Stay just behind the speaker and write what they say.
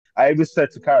I even said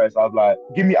to Karis, I was like,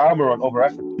 give me Almiron over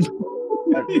Rashford.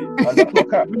 And that's not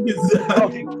cap. No, no, He's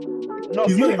give not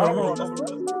me even Almiron wrong. over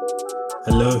Rashford.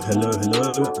 Hello,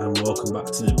 and welcome back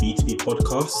to the B2B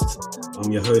podcast.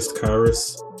 I'm your host,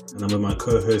 Karis, and I'm with my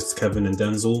co hosts, Kevin and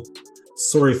Denzel.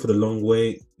 Sorry for the long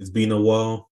wait. It's been a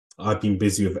while. I've been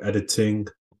busy with editing.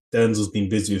 Denzel's been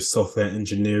busy with software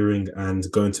engineering and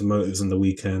going to motives on the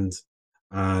weekend.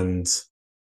 And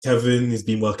Kevin has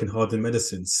been working hard in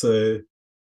medicine. So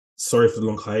sorry for the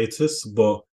long hiatus,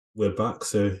 but we're back.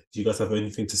 So do you guys have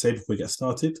anything to say before we get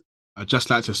started? I'd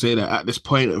just like to say that at this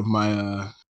point of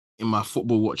my in my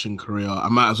football watching career, I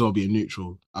might as well be a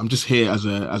neutral. I'm just here as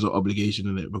an obligation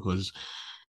in it because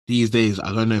these days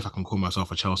I don't know if I can call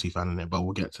myself a Chelsea fan in it, but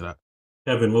we'll get to that.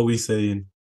 Kevin, what are we saying?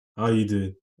 How are you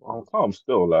doing? I'm calm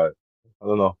still. Like, I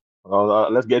don't know.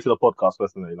 Let's get to the podcast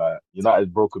personally. Like, United's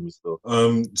broken me still.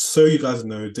 So you guys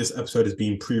know, this episode is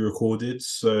being pre-recorded.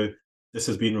 So this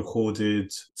has been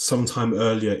recorded sometime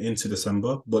earlier into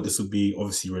December, but this will be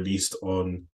obviously released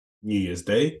on New Year's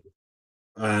Day.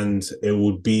 And it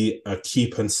will be a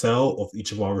keep and sell of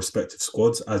each of our respective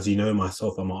squads. As you know,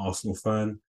 myself, I'm an Arsenal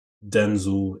fan.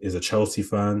 Denzel is a Chelsea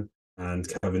fan, and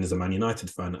Kevin is a Man United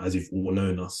fan, as you've all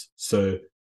known us. So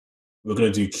we're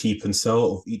going to do keep and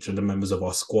sell of each of the members of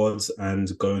our squads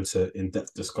and go into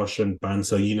in-depth discussion,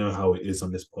 banter. You know how it is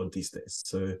on this pod these days.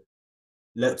 So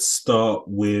let's start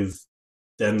with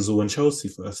Denzel and Chelsea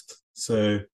first.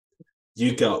 So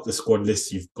you get up the squad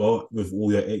list you've got with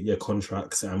all your 8-year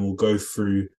contracts, and we'll go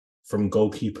through from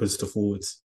goalkeepers to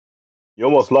forwards. You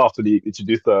almost laughed when you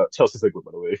introduced the Chelsea segment,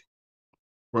 by the way.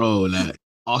 Bro, like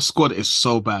our squad is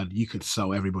so bad you could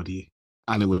sell everybody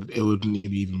and it wouldn't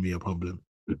even be a problem.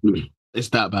 It's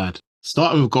that bad.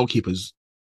 Starting with goalkeepers,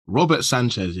 Robert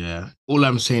Sanchez, yeah. All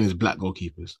I'm saying is black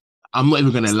goalkeepers. I'm not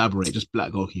even gonna elaborate, just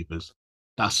black goalkeepers.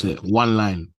 That's it. One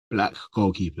line, black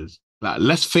goalkeepers. Like,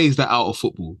 let's phase that out of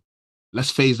football.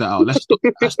 Let's phase that out.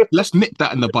 Let's nip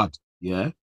that in the bud. Yeah.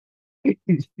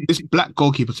 This black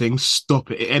goalkeeper thing, stop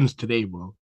it. It ends today,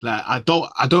 bro. Like, I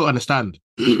don't understand.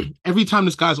 Every time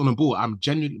this guy's on the ball, I'm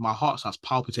genuinely, my heart starts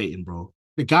palpitating, bro.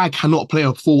 The guy cannot play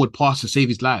a forward pass to save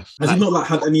his life. Has he not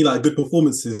had any good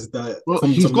performances that bro,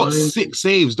 come to he's got mind? 6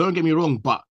 saves. Don't get me wrong,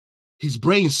 but his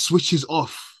brain switches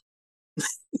off.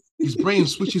 His brain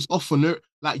switches off for no.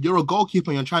 Like, you're a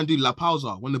goalkeeper and you're trying to do La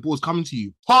Pausa when the ball's coming to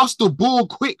you. Pass the ball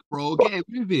quick, bro. Get it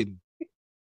moving.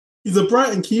 He's a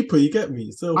Brighton keeper, you get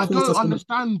me? So I of course don't that's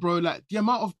understand, bro. Like, the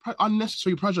amount of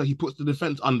unnecessary pressure he puts the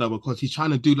defense under because he's trying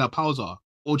to do La Pausa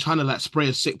or trying to spray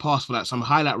a sick pass for some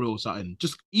highlight reel or something.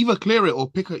 Just either clear it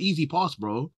or pick an easy pass,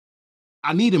 bro.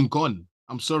 I need him gone.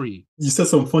 I'm sorry. You said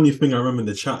some funny thing I remember in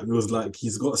the chat. It was like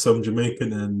he's got some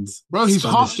Jamaican and Bro, he's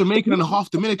half Spanish. Jamaican and half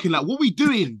Dominican. Like, what are we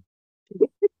doing?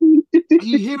 Are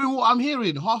you hearing what I'm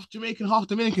hearing? Half Jamaican, half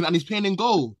Dominican, and he's playing in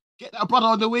goal. Get that brother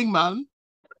on the wing, man.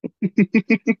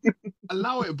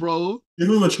 Allow it, bro. Give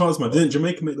him a chance, man. Didn't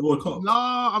Jamaica make the World Cup?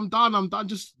 Nah, I'm done.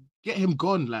 Just get him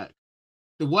gone. Like,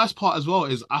 the worst part as well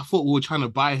is I thought we were trying to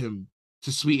buy him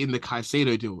to sweeten the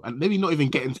Caicedo deal. And let me not even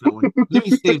get into that one. Let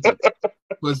me save that.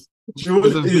 Because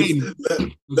there's a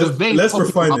vein. Let's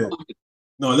refine it.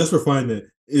 No, let's refine it.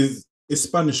 Is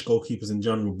Spanish goalkeepers in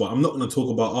general, but I'm not going to talk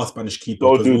about our Spanish keeper.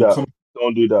 Don't do that.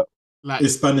 Don't do that. Like,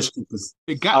 it's Spanish keepers.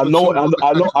 I know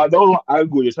what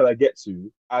angle you're trying to get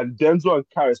to. And Denzel and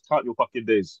Karis, count your fucking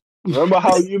days. Remember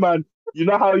how you man,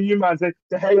 how you man say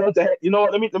the hell, you know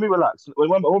what? Let me relax. When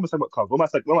my segment comes, when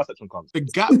my section comes. The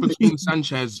gap between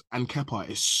Sanchez and Kepa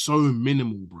is so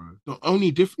minimal, bro. The only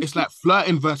it's like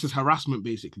flirting versus harassment,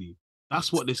 basically.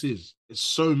 That's what this is. It's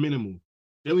so minimal.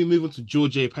 Then we move on to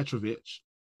George Petrovic.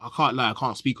 I can't lie, I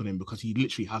can't speak on him because he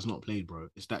literally has not played, bro.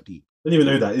 It's that deep. I don't even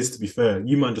know who that is, to be fair.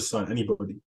 You might just sign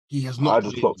anybody. He has not. I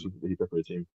just clocked him for a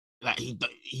team. Like,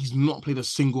 he's not played a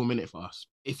single minute for us.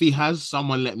 If he has,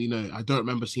 someone let me know. I don't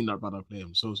remember seeing that brother play.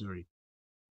 I'm so sorry.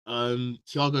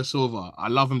 Thiago Silva, I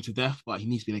love him to death, but he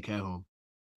needs to be in a care home.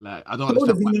 Like, I don't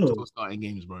understand why he's still starting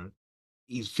games, bro.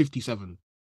 He's 57.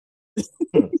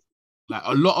 Like,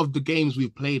 a lot of the games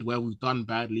we've played where we've done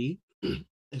badly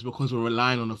is because we're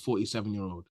relying on a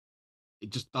 47-year-old. It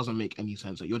just doesn't make any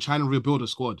sense. Like, you're trying to rebuild a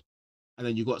squad, and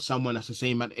then you got someone that's the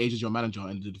same age as your manager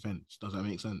in the defense. Does that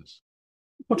make sense?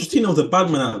 Pochettino's a bad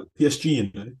man at PSG,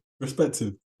 you know,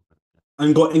 respective,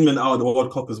 and got England out of the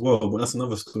World Cup as well. But that's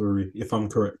another story, if I'm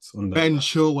correct on that. Ben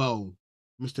Chilwell,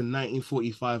 Mr.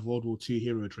 1945 World War II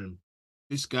hero trim.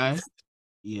 This guy,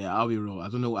 yeah, I'll be real. I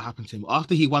don't know what happened to him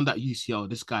after he won that UCL.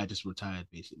 This guy just retired,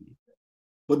 basically.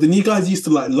 But the new guys used to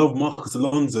love Marcus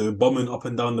Alonso bombing up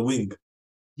and down the wing.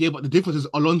 Yeah, but the difference is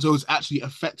Alonso is actually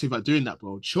effective at doing that,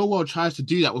 bro. Chilwell tries to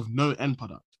do that with no end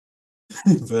product.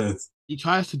 he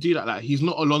tries to do that. Like he's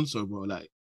not Alonso, bro. Like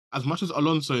as much as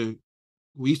Alonso,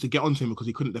 we used to get onto him because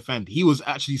he couldn't defend. He was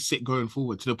actually sick going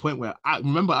forward to the point where I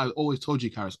remember I always told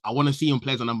you, Karis, I want to see him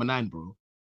play as a number 9, bro.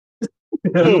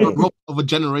 Of a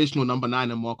generational number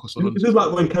 9 and Marcos Alonso. It's just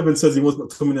like when Kevin says he wants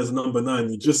McTominay as a number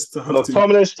 9, you just have to.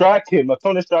 McTominay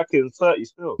striking 30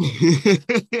 still.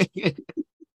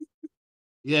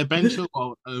 Yeah, Ben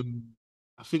Chilwell,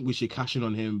 I think we should cash in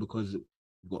on him because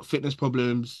we've got fitness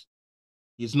problems.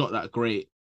 He's not that great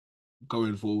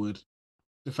going forward.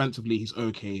 Defensively, he's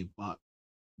okay, but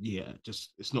yeah,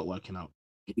 just it's not working out.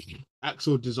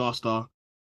 Axel disaster.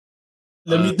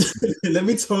 Let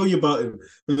me tell you about him.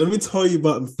 Let me tell you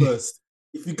about him first.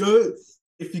 If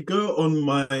you go on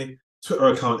my Twitter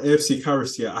account, AFC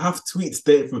Karis, yeah, I have tweets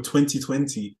dated from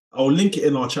 2020. I'll link it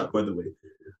in our chat, by the way.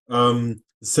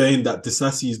 Saying that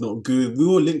Disasi is not good. We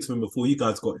all linked to him before you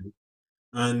guys got him,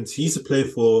 and he used to play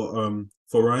for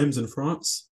Reims in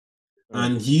France,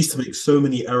 and he used to make so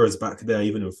many errors back there,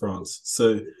 even in France.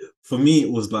 So for me,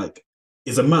 it was like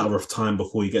it's a matter of time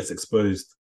before he gets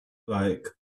exposed. Like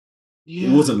it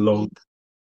wasn't long.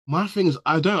 My thing is,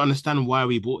 I don't understand why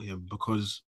we bought him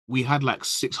because we had like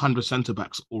 600 centre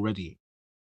backs already.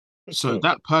 So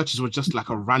that purchase was just like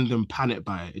a random panic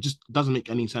buy. It just doesn't make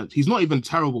any sense. He's not even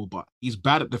terrible, but he's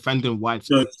bad at defending wide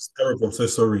space. No, it's terrible. I'm so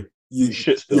sorry.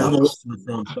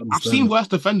 I've seen worse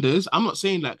defenders. I'm not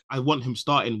saying like I want him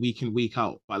starting week in, week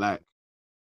out, but like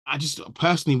I just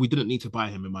personally we didn't need to buy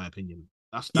him in my opinion.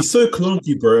 He's so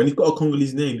clunky, bro, and he's got a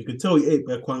Congolese name. You can tell he ate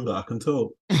Bekwanga. I can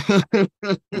tell. I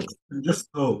can just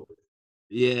tell.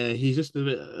 Yeah, he's just a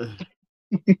bit.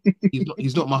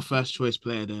 He's not my first choice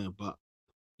player there, but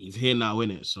he's here now,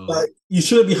 innit? So like, you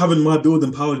shouldn't be having my build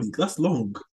in Power League. That's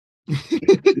long. do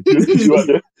you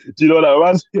know what that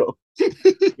reminds me of?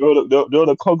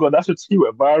 The Congo national team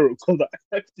went viral because that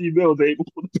FT Mills able.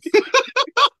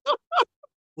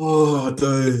 Oh,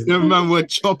 dude. The man were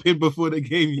chopping before the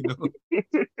game, you know.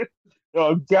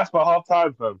 Yo, I'm gassed by half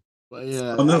time, fam. But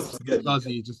yeah, I'll never forget. I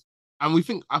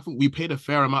think we paid a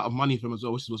fair amount of money for him as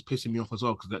well, which was pissing me off as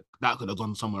well because that could have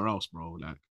gone somewhere else, bro.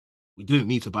 Like we didn't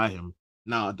need to buy him.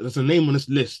 Now there's a name on this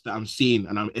list that I'm seeing,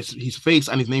 and it's his face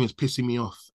and his name is pissing me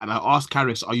off. And I asked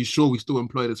Karis, "Are you sure we still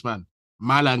employ this man,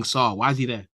 Malang Sarr? Why is he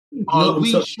there? Are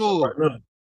we sure?" Right now.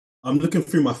 I'm looking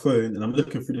through my phone and I'm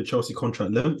looking through the Chelsea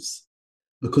contract lengths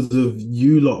because of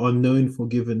you lot are known for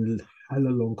giving hella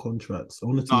long contracts.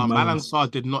 Malang Sarr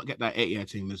did not get that 8-year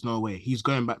thing. There's no way he's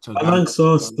going back to. Malang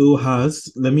Sarr still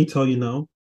has. Let me tell you now,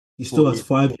 he still has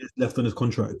 5 years left on his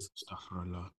contract.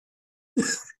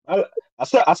 I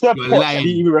said, I didn't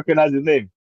even recognize his name.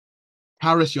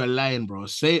 Harris, you're lying, bro.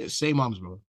 Say mums,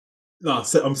 bro. No,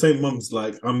 I'm saying mums.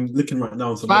 Like I'm looking right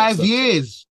now. 5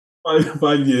 years.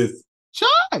 5 years.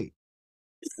 Chai.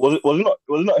 Was it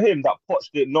not him that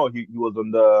Poch didn't know he was on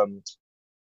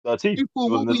the team?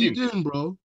 What were you doing,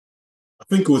 bro? I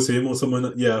think it was him or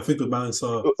someone. Yeah, I think it was Malang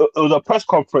Sarr. It was a press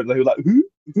conference. He was like, who?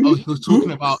 Oh, he was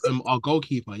talking about our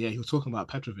goalkeeper. Yeah, he was talking about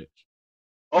Petrovic.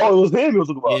 Oh, it was him. He was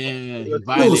talking about. Yeah,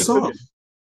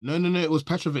 No, it was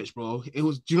Petrovic, bro. It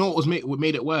was. Do you know what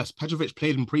made it worse? Petrovic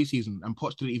played in preseason, and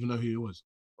Poch didn't even know who he was.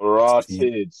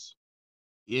 Rotted.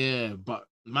 Yeah, but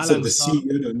Malang so the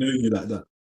CEO don't know you like that.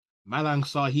 Malang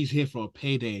Sarr, he's here for a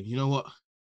payday, and you know what?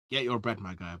 Get your bread,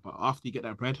 my guy. But after you get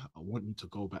that bread, I want you to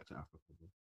go back to Africa. Bro.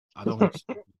 I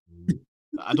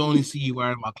don't want to see you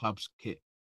wearing my club's kit.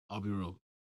 I'll be real.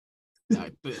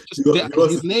 Like,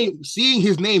 seeing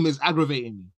his name is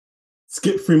aggravating me.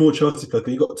 Skip 3 more Chelsea players.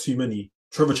 You got too many.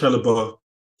 Trevor Chalobah,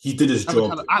 he did his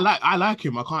job. I like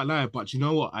him. I can't lie, but you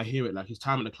know what? I hear it. Like his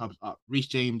time at the club's up. Reece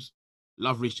James,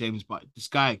 love Reece James, but this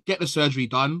guy get the surgery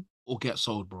done or get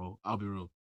sold, bro. I'll be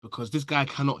real because this guy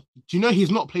cannot. Do you know he's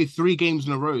not played 3 games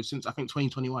in a row since I think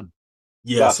 2021?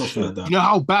 Yeah, something like that. Do you know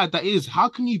how bad that is? How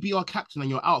can you be our captain and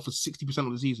you're out for 60%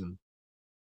 of the season?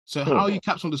 So how are you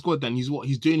captain of the squad then?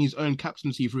 He's doing his own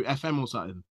captaincy through FM or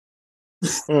something.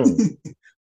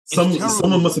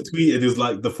 Someone must have tweeted it was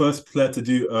like the first player to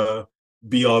do a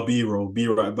BRB role, be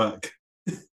right back.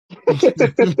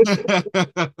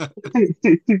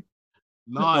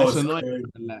 No, it's annoying.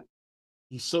 Like,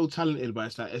 he's so talented, but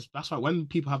it's like that's why when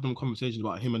people have them conversations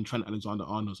about him and Trent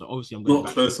Alexander-Arnold, so obviously I'm going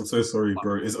not close. I'm so sorry,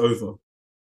 bro. It's over.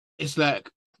 It's like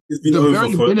the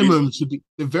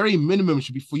very minimum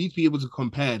should be for you to be able to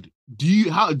compare. Do you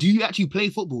actually play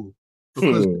football?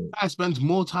 Because guy spends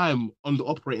more time on the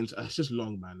operating. It's just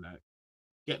long, man. Like,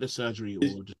 get the surgery or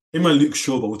just... him and Luke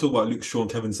Shaw, but we'll talk about Luke Shaw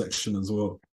and Kevin's section as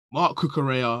well. Mark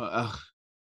Cucurella,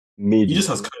 he just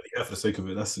has curly hair for the sake of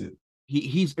it. That's it.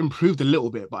 He's improved a little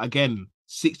bit, but again,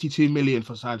 62 million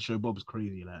for Sideshow Bob's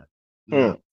crazy.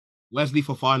 Like, Wesley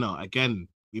Fofana again.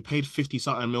 We paid 50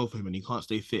 something mil for him and he can't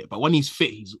stay fit. But when he's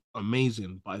fit, he's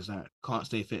amazing. But it's like, can't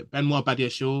stay fit. Benoit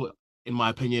Badiashile, in my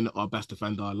opinion, our best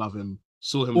defender. I love him.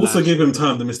 Saw him Also, live. give him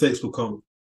time. The mistakes will come.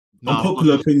 Nah,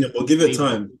 Unpopular opinion, but give it amazing.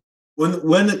 time.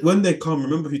 When they come,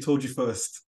 remember who told you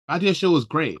first. Badiashile was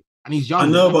great. And he's young. I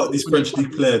know about these French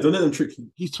league players. Don't let them trick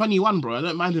you. He's 21, bro. I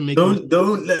don't mind him making.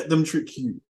 Don't let them trick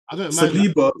you. I don't mind.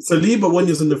 Saliba, when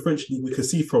he was in the French league, we could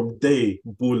see from day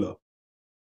baller.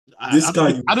 I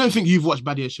don't think you've watched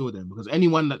Badiashile then, because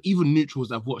anyone that even neutrals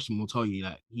that have watched him will tell you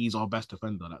that he's our best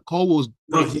defender. Like Colwell's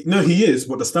he is,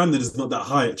 but the standard is not that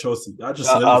high at Chelsea. I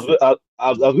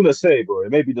was gonna say, bro,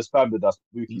 it may be the standard that's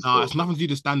spooky. Nah, it's nothing to do with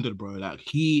the standard, bro. Like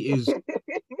he is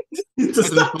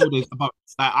about,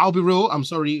 like, I'll be real, I'm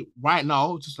sorry. Right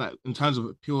now, just like in terms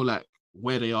of pure like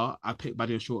where they are, I pick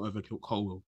Badiashile over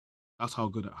Colwell. That's how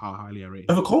highly I rate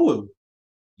him. Over Colwell?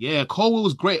 Yeah, Colwell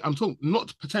was great. I'm talking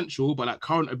not potential, but like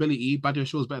current ability,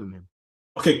 Badiashile is better than him.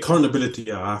 Okay, current ability,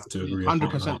 yeah, I have to agree.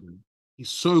 100%. He's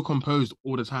so composed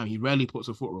all the time. He rarely puts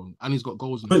a foot wrong, and he's got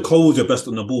goals. I think Colwell's your best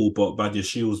on the ball, but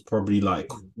Badiashile's probably like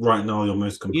right now your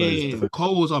most composed. Yeah.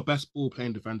 Colwell's our best ball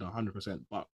playing defender, 100%.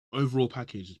 But overall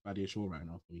package is Badiashile right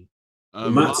now for me.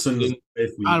 Maatsen,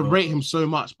 I rate him so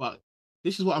much, but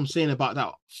this is what I'm saying about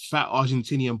that fat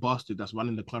Argentinian bastard that's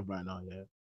running the club right now.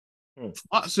 Yeah,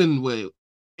 Maatsen, where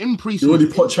in preseason, you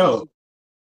already potch out.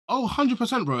 Oh,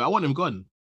 100%, bro. I want him gone.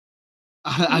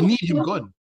 I need him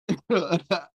gone.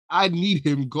 I need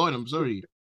him gone. I'm sorry.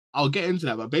 I'll get into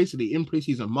that, but basically, in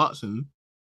preseason, Maatsen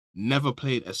never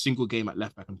played a single game at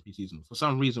left back in preseason. For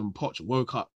some reason, Poch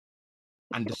woke up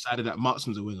and decided that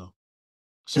Maatsen's a winger.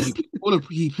 So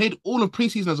he played all of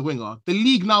preseason as a winger. The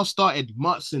league now started.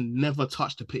 Maatsen never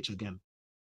touched the pitch again.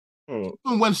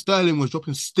 Even when Sterling was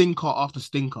dropping stinker after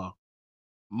stinker,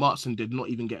 Maatsen did not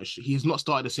even get a shot. He has not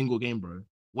started a single game, bro.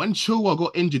 When Chilwell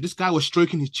got injured, this guy was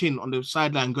stroking his chin on the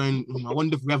sideline going, I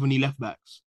wonder if we have any left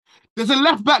backs. There's a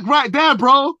left back right there,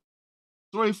 bro.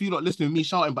 Sorry if you're not listening to me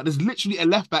shouting, but there's literally a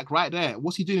left back right there.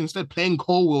 What's he doing instead? Playing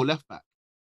Colwell left back.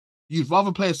 You'd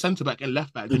rather play a centre back and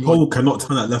left back. Colwell cannot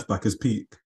turn that left back as peak.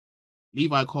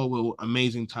 Levi Colwell,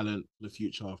 amazing talent for the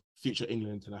future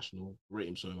England international. Rate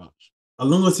him so much. As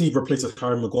long as he replaces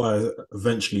Harry Maguire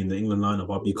eventually in the England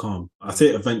lineup, I'll be calm. I say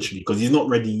eventually because he's not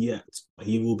ready yet, but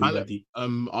he will be ready.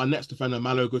 Our next defender,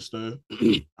 Malo Gusto,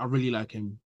 I really like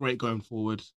him. Great going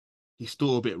forward. He's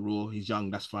still a bit raw. He's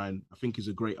young. That's fine. I think he's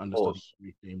a great understudy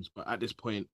for games. But at this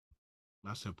point,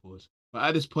 massive pause. But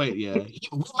at this point, yeah,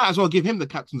 we might as well give him the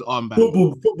captain's armband.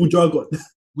 Football jargon.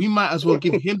 We might as well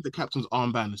give him the captain's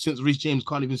armband since Reece James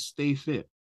can't even stay fit.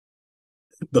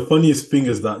 The funniest thing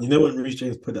is that, you know, when Reece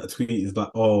James put that tweet, is like,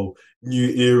 oh, new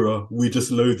era, we're just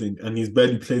loathing, and he's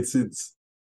barely played since.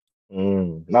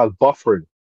 Now it's buffering.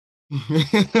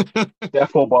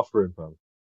 Therefore buffering, fam.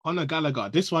 Conor Gallagher,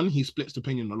 this one, he splits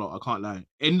opinion a lot, I can't lie.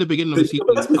 In the beginning of the season,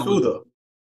 best midfielder.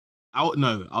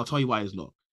 I'll tell you why he's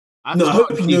not. I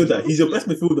hope you know that. He's your best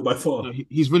midfielder by far. No,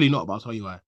 he's really not, but I'll tell you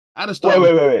why. At the start,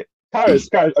 wait. Karis,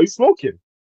 are you smoking?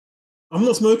 I'm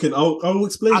not smoking. I'll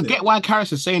explain. I get why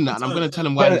Karis is saying that, and I'm going to tell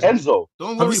him why. Enzo.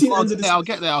 Don't worry, I'll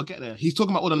get there. He's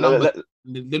talking about all the numbers.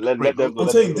 I'm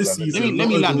saying this season. Let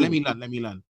me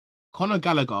land. Conor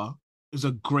Gallagher is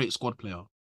a great squad player.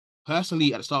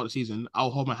 Personally, at the start of the season,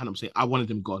 I'll hold my hand up and say I wanted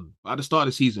him gone. But at the start of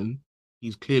the season,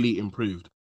 he's clearly improved.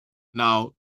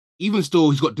 Now, even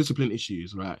still, he's got discipline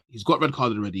issues, right? He's got red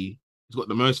carded already. He's got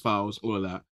the most fouls, all of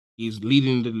that. He's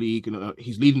leading the league.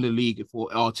 He's leading the league for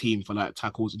our team for like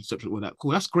tackles, interceptions, all that.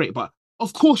 Cool, that's great. But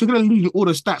of course, you're going to lead all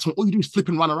the stats when all you do is flip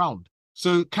and run around.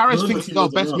 So Karis thinks he's our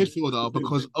best midfielder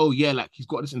because, like he's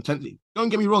got this intensity. Don't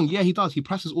get me wrong. Yeah, he does. He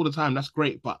presses all the time. That's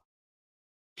great. But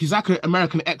he's like an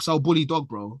American XL bully dog,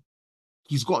 bro.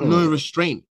 He's got no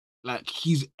restraint. Like,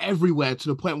 he's everywhere to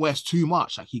the point where it's too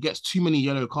much. Like, he gets too many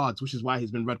yellow cards, which is why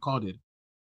he's been red carded.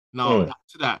 Now, back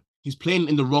to that, he's playing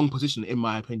in the wrong position, in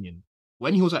my opinion.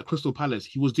 When he was at Crystal Palace,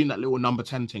 he was doing that little number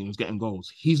 10 thing. He was getting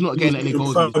goals. He's not getting any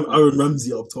goals. Aaron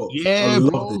Ramsey up top. Yeah,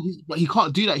 bro. But he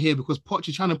can't do that here because Poch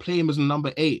is trying to play him as a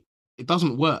number 8. It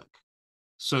doesn't work.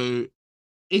 So,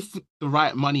 if the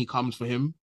right money comes for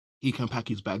him, he can pack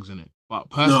his bags in it. But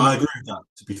personally, no, I agree with that.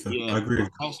 To be fair, I agree.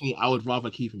 Personally, I would rather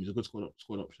keep him. He's a good squad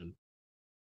option.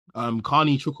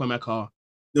 Carney Chukwuemeka.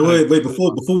 No, wait.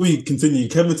 Before we continue,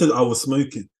 Kevin said I was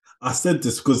smoking. I said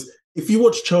this because if you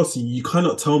watch Chelsea, you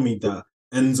cannot tell me that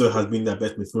Enzo has been their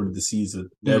best midfielder this season.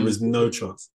 There is no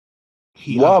chance.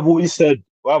 What I've always said,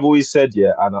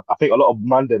 yeah, and I think a lot of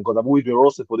man them, because I've always been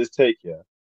roasted for this take, yeah.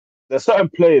 There's certain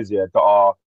players, yeah, that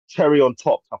are cherry on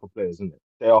top type of players, isn't it?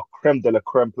 They are creme de la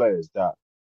creme players that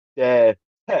their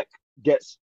tech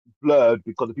gets blurred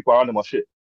because the people around them are shit.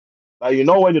 Like you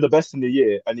know when you're the best in the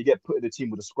year and you get put in the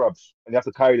team with the scrubs and you have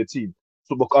to carry the team.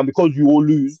 So and because you all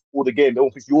lose all the game, they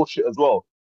all think you're shit as well.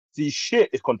 See, shit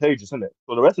is contagious, isn't it?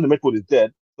 So the rest of the midfield is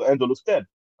dead. So Enzo looks dead.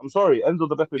 I'm sorry, Enzo's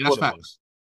the best Yeah, that's midfielder, man. facts.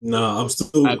 Nah, I'm I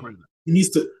still. agree with that. He needs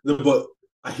to. No, but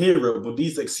I hear it. But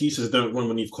these excuses don't run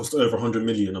when you've cost over 100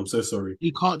 million. I'm so sorry.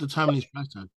 He can't determine his price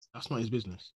tag. That's not his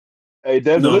business. Hey,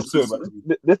 Denzel, No, I'm listen so to him, sorry.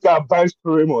 man. This guy buys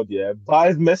Karim, yeah,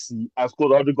 buys Messi and scores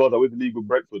 100 goals and wins the league with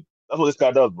Brentford. That's what this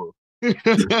guy does, bro.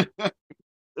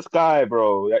 This guy,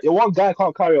 bro. Yeah, one guy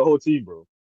can't carry a whole team, bro.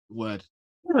 Word.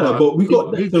 Yeah, but we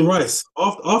got Declan moving. Rice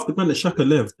after Granit Xhaka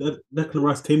left. Declan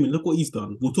Rice came in. Look what he's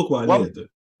done. We'll talk about it One later.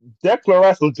 Declan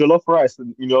Rice was Jollof Rice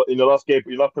in your last game,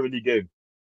 your last Premier League game.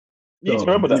 You need to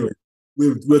remember that. Anyway,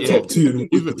 we're Yeah. top two.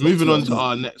 Moving on to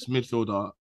our next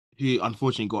midfielder, who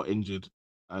unfortunately got injured.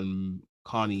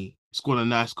 Carney scored a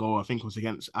nice goal. I think it was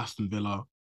against Aston Villa.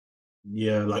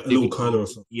 Yeah, like a little curler or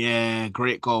something. Yeah,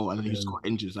 great goal, and then he just got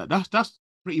injured. Like that's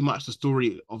pretty much the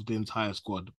story of the entire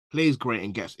squad. Plays great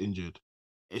and gets injured.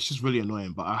 It's just really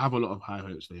annoying, but I have a lot of high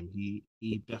hopes for him. He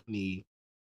definitely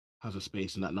has a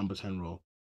space in that number 10 role.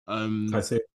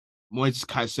 Caicedo. Moises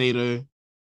Caicedo.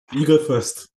 You go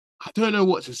first. I don't know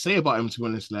what to say about him, to be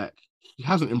honest. Like, he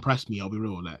hasn't impressed me, I'll be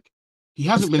real. Like, he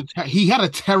hasn't been he had a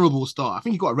terrible start. I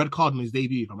think he got a red card on his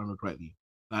debut, if I remember correctly.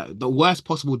 Like the worst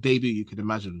possible debut you could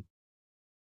imagine.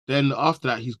 Then after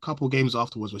that, his couple games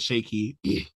afterwards were shaky.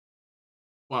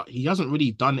 But he hasn't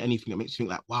really done anything that makes you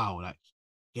think like, wow, like,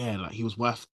 yeah, like he was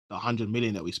worth the 100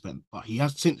 million that we spent. But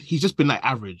he's just been like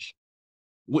average.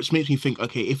 Which makes me think,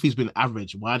 okay, if he's been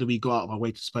average, why do we go out of our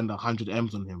way to spend 100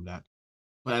 M's on him? Like,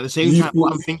 but at the same time,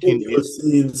 what I'm thinking is,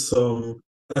 seeing some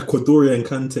Ecuadorian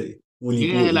Kante when you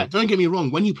yeah, like don't get me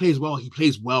wrong, when he plays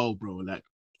well, bro. Like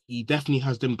he definitely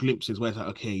has them glimpses where it's like,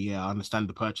 okay, yeah, I understand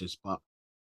the purchase, but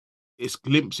it's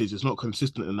glimpses, it's not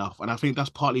consistent enough, and I think that's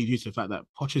partly due to the fact that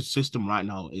Poch's system right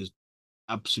now is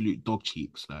absolute dog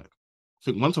cheeks. Like, I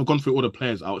think once I've gone through all the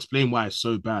players, I'll explain why it's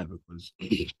so bad because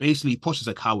basically Poch is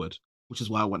a coward, which is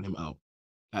why I want him out.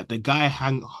 Like the guy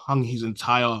hung his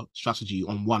entire strategy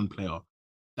on one player.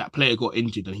 That player got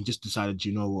injured and he just decided,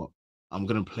 you know what, I'm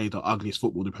gonna play the ugliest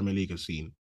football the Premier League has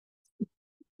seen.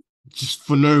 Just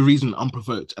for no reason,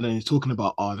 unprovoked. And then he's talking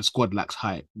about, oh, the squad lacks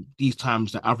height. These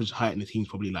times, the average height in the team is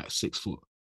probably like 6 foot.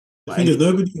 The thing is,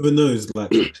 nobody even knows.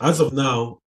 Like as of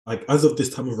now, like as of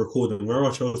this time of recording, where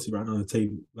are Chelsea right now on the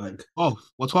table? Like, oh,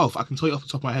 well, 12. I can tell you off the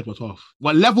top of my head, we're 12.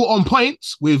 We're level on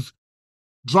points with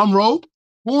drum roll,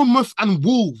 Bournemouth and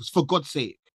Wolves, for God's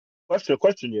sake.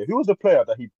 Question, yeah. Who was the player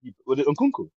that he was it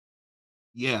Nkunku?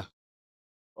 Yeah.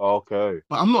 Okay.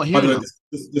 But I'm not hearing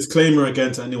that. Disclaimer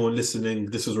again to anyone listening,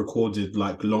 this was recorded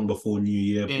like long before New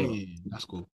Year. Yeah, that's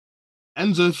cool.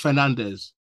 Enzo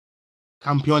Fernandez,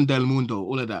 Campeón del Mundo,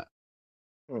 all of that.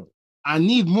 I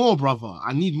need more, brother.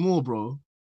 I need more, bro.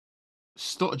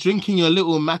 Stop drinking your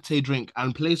little mate drink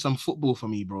and play some football for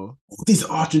me, bro. These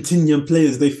Argentinian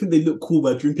players, they think they look cool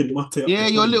by drinking mate. Yeah,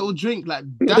 your little drink, like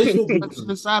dash it to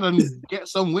the side and get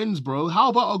some wins, bro. How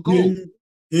about a goal?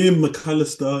 Him,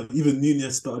 McAllister, even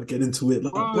Nunez started getting into it.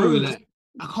 Like, bro, like,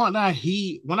 I can't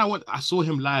lie. I saw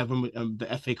him live when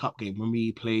the FA Cup game when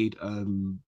we played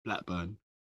Blackburn.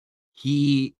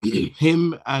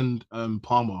 Him and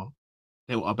Palmer,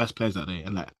 they were our best players that day,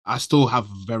 and like I still have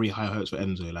very high hopes for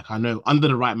Enzo. Like I know under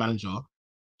the right manager,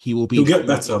 he'll get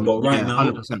better. But right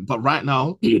now, 100%. But right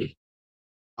now,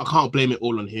 I can't blame it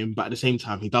all on him. But at the same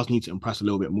time, he does need to impress a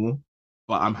little bit more.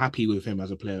 But I'm happy with him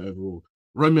as a player overall.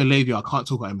 Romeo Lavia, I can't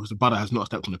talk about him because the brother has not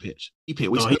stepped on the pitch. He paid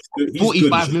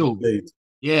 45 mil.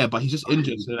 Yeah, but he's just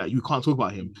injured, so that you can't talk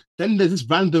about him. Then there's this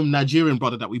random Nigerian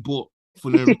brother that we bought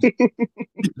for no reason.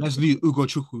 Leslie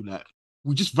Ugochukwu. Like,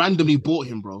 we just randomly bought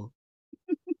him, bro.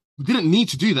 We didn't need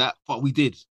to do that, but we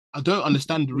did. I don't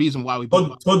understand the reason why we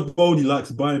bought Todd Bowley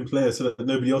likes buying players so that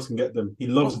nobody else can get them. He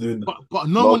loves doing that. But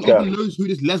no one even knows who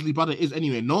this Leslie brother is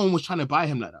anyway. No one was trying to buy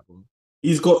him like that, bro.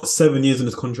 He's got 7 years in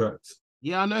his contract.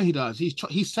 Yeah, I know he does.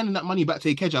 He's sending that money back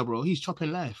to Ikeja, bro. He's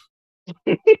chopping life.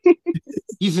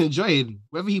 He's enjoying.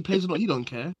 Whether he plays or not, he don't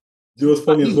care. You know what's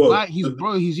funny as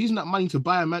well? He's using that money to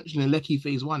buy a mansion in Lekki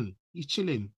Phase 1. He's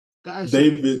chilling. Guys,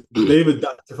 David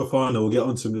Fofana, we'll get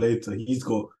onto him later. He's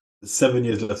got 7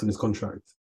 years left in his contract.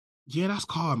 Yeah, that's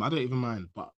calm. I don't even mind.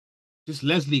 But this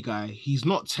Leslie guy, he's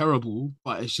not terrible,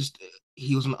 but it's just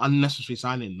he was an unnecessary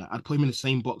signing. Like, I'd put him in the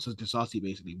same box as Disasi,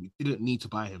 basically. We didn't need to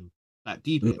buy him. Like,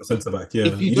 deep. Centre back, yeah.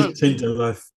 You just changed your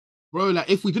life. Bro, like,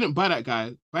 if we didn't buy that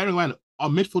guy, bearing in mind, our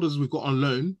midfielders we've got on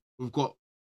loan, we've got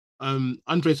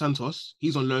Andre Santos,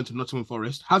 he's on loan to Nottingham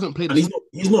Forest, hasn't played. And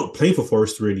he's not playing for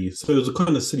Forest, really, so it was a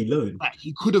kind of silly loan. Like,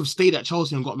 he could have stayed at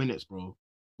Chelsea and got minutes, bro.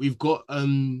 We've got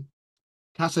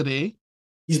Cassidy,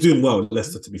 He's doing well at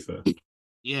Leicester, to be fair,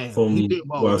 yeah, he from did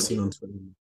what well. I've seen on Twitter.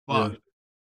 But Yeah.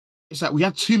 it's like we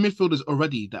had two midfielders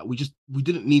already that we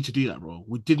didn't need to do that, bro.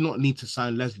 We did not need to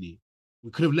sign Leslie.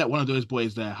 We could have let one of those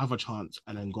boys there have a chance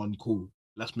and then gone, cool.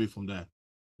 Let's move from there.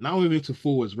 Now we move to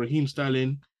forwards. Raheem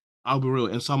Sterling,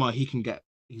 Alberil, and somehow he can get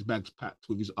his bags packed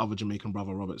with his other Jamaican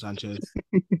brother, Robert Sanchez.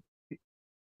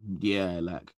 Yeah,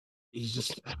 like he's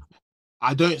just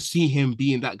I don't see him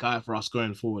being that guy for us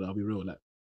going forward. I'll be real. Like,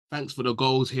 thanks for the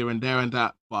goals here and there and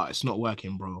that, but it's not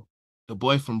working, bro. The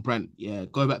boy from Brent, yeah,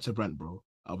 go back to Brent, bro.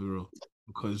 I'll be real.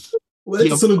 Because Where's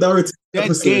the solidarity dead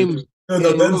episode? games. No,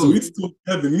 Denzel, we need to talk,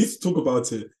 Kevin, we need to talk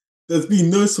about it. There's been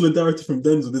no solidarity from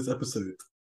Denzel this episode.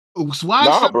 So why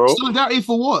Nah, bro. solidarity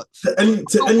for what? To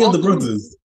any of the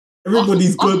brothers.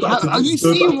 Everybody's going back to Are you this,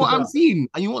 going seeing back what to I'm that. seeing?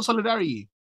 And you want solidarity?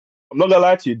 I'm not gonna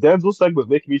lie to you. Denzel's segment was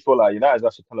making me feel like United's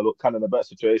actually kind of in a better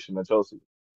situation than Chelsea.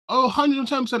 Oh,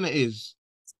 110% it is.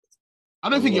 I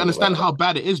don't I'm think not you gonna understand lie. how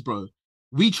bad it is, bro.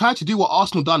 We tried to do what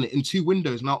Arsenal done in 2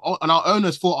 windows now, and our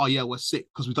owners thought, oh yeah, we're sick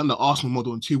because we've done the Arsenal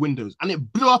model in 2 windows, and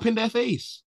it blew up in their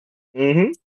face.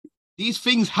 Mm-hmm. These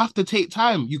things have to take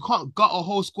time. You can't gut a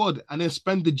whole squad and then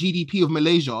spend the GDP of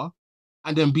Malaysia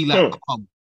and then be like, oh,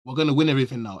 we're gonna win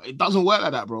everything now. It doesn't work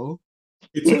like that, bro.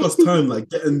 It took us time, like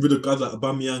getting rid of guys like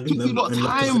Aubameyang It took you a lot of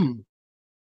time.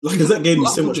 Lacazette gave me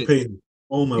so much it. pain.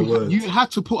 Oh my word! You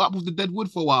had to put up with the dead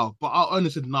wood for a while, but our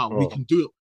owners said, "Nah, we can do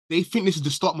it." They think this is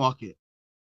the stock market.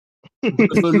 We're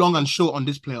gonna go long and short on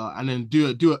this player, and then do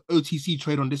a OTC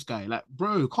trade on this guy. Like,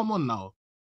 bro, come on now,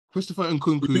 Christopher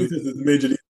Nkunku. This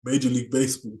is Major League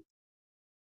Baseball.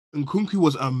 Nkunku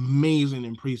was amazing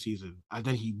in preseason, and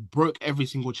then he broke every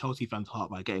single Chelsea fan's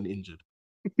heart by getting injured.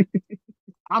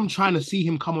 I'm trying to see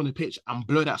him come on the pitch and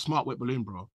blow that smart whip balloon,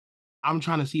 bro. I'm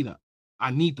trying to see that.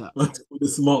 I need that. With the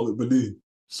smart whip balloon.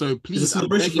 So please, it's a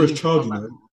celebration for his child, you know.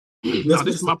 Now,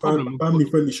 this is my problem.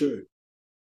 Family-friendly show.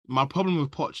 My problem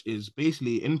with Poch is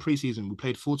basically in preseason we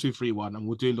played 4-2-3-1 and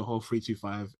we're doing the whole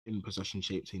 3-2-5 in possession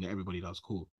shape thing that everybody does.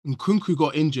 Cool. Nkunku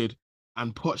got injured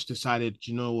and Poch decided,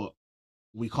 you know what,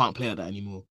 we can't play at that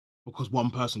anymore because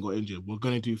one person got injured. We're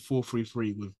going to do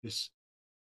 4-3-3 with this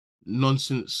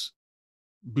nonsense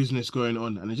business going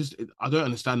on, and I don't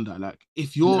understand that. Like,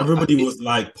 if you're everybody was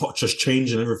like Poch just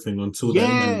changing everything until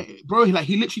bro, like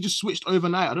he literally just switched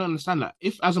overnight. I don't understand that.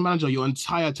 If as a manager your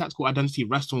entire tactical identity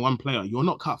rests on one player, you're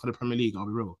not cut for the Premier League. I'll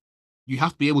be real. You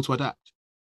have to be able to adapt.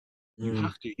 You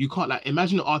have to. You can't like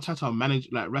imagine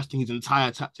Arteta resting his entire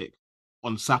tactic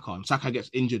on Saka, and Saka gets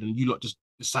injured, and you lot just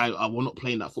decide, oh, we're not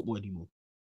playing that football anymore.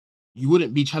 You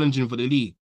wouldn't be challenging for the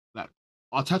league. Like,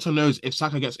 Arteta knows if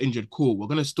Saka gets injured, cool, we're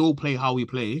gonna still play how we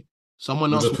play.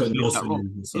 Someone else will play that role.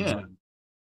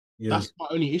 Yeah. That's my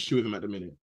only issue with him at the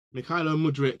minute. Mikhailo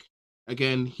Mudryk,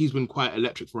 again, he's been quite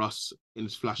electric for us in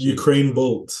his flashes. Ukraine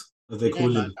Bolt, as they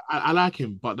call him. I like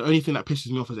him, but the only thing that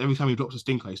pisses me off is every time he drops a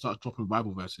stinker, he starts dropping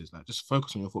Bible verses. Like, just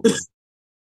focus on your football.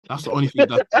 That's the only thing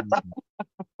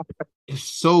it's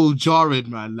so jarring,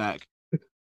 man. Like,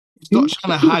 stop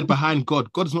trying to hide behind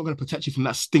God. God's not going to protect you from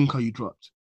that stinker you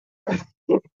dropped.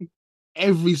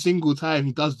 Every single time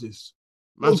he does this.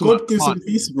 Well, God gives him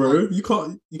peace, bro. You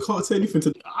can't say anything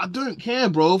to. I don't care,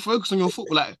 bro. Focus on your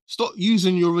football. Like, stop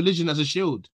using your religion as a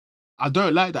shield. I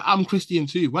don't like that. I'm Christian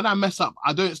too. When I mess up,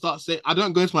 I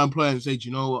don't go to my employer and say, do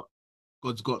you know what?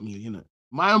 God's got me, you know.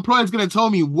 My employer's gonna tell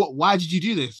me why did you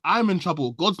do this? I'm in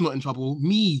trouble. God's not in trouble.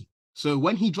 Me. So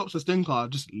when he drops a stinker,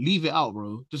 just leave it out,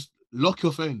 bro. Just lock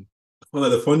your phone. Well,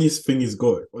 like, the funniest thing he's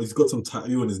got some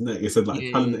tattoo on his neck. It said like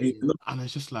and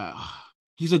it's just like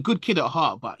he's a good kid at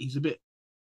heart, but he's a bit.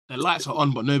 The lights are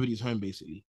on, but nobody's home.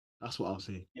 Basically, that's what I'll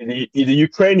say. He's a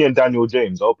Ukrainian Daniel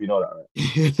James. I hope you know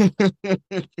that,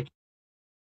 right?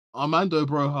 Armando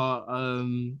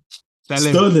Broja.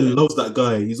 Sterling loves that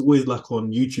guy. He's always like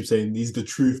on YouTube saying he's the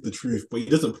truth, but he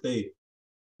doesn't play.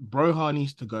 Broja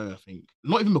needs to go, I think.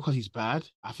 Not even because he's bad.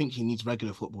 I think he needs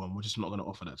regular football, and we're just not going to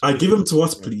offer that. I give him to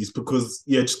us, please, because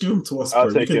just give him to us.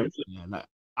 I'll take him. Yeah, like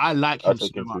I like him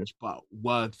so much, but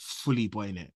we're fully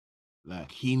boying it.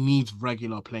 Like, he needs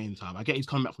regular playing time. I get he's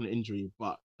coming back from the injury,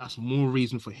 but that's more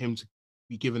reason for him to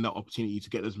be given that opportunity to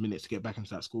get those minutes to get back into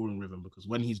that scoring rhythm. Because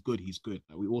when he's good, he's good.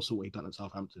 Like, we also what he done at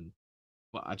Southampton,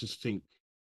 but I just think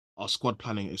our squad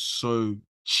planning is so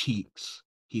cheeks.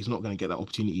 He's not going to get that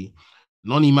opportunity.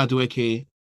 Noni Madueke,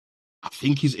 I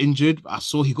think he's injured. I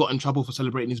saw he got in trouble for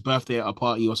celebrating his birthday at a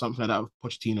party or something like that with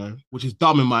Pochettino, which is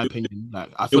dumb in my opinion. Like,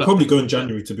 he'll probably go in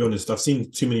January, to be honest. I've seen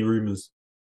too many rumors.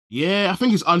 Yeah, I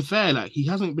think it's unfair. Like, he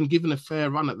hasn't been given a fair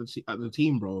run at the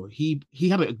team, bro. He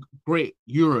had a great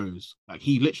Euros. Like,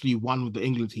 he literally won with the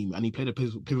England team, and he played a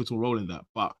pivotal role in that.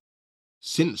 But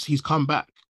since he's come back,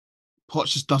 Poch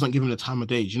just doesn't give him the time of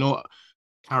day. Do you know what,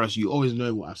 Karas? You always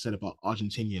know what I've said about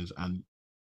Argentinians and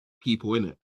people in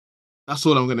it. That's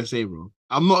all I'm gonna say, bro.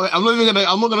 I'm not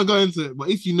gonna go into it. But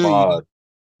if you know, you know.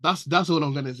 That's what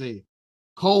I'm gonna say.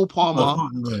 Cole Palmer.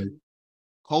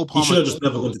 Cole He should Palmer. have just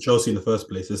never gone to Chelsea in the first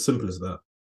place. As simple as that.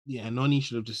 Yeah, Noni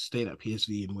should have just stayed at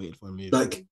PSV and waited for a move.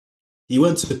 Like, he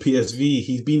went to PSV.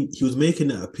 He was making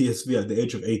it at PSV at the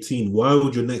age of 18. Why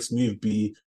would your next move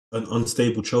be an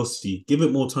unstable Chelsea? Give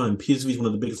it more time. PSV is one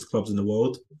of the biggest clubs in the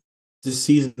world. This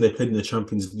season they played in the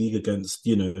Champions League against,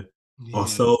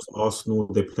 ourselves, Arsenal.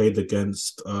 They played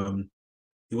against who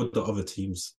were the other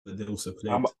teams that they also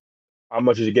played. How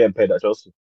much is he getting paid at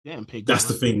Chelsea? Getting paid. That's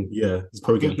the thing. Yeah, he's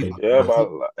probably getting paid. Yeah,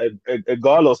 but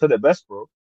Galo said it best, bro.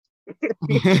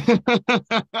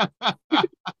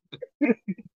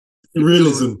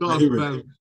 Realism.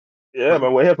 Yeah,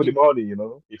 man, we're here for the money,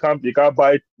 You can't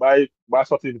buy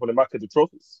something for the market, the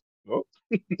trophies,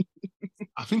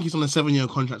 I think he's on a 7-year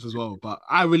contract as well, but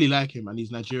I really like him and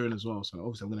he's Nigerian as well, so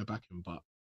obviously I'm gonna back him. But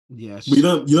yeah, but you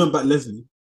don't back Leslie.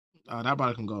 That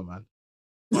brother can go, man.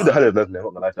 Who the hell is Leslie? I'm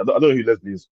not gonna lie to you. I don't know who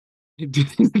Leslie is.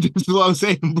 This is what I'm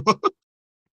saying, bro.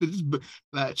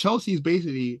 Like Chelsea is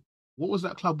basically, what was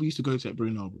that club we used to go to at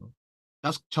Bruno, bro?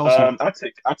 That's Chelsea.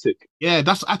 Attic. Yeah,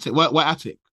 that's Attic. We're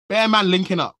Attic. Bear man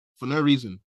linking up for no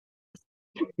reason.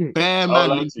 Bear man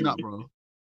linking up, bro.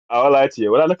 I'll lie to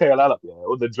you. When I look at your lineup,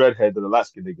 all the dreadheads and the light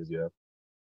skin niggas,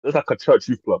 it's like a church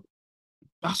youth club.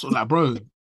 That's what, bro.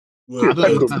 I don't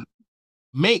understand.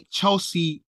 Make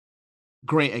Chelsea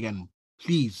great again,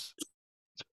 please.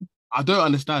 I don't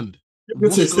understand. You're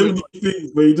going to say so many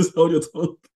things, but you just hold your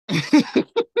tongue.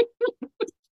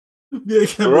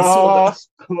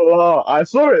 I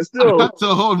saw it still. I had to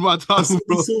hold my tongue,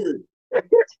 bro.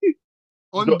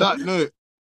 On that note,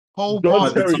 Cole Palmer.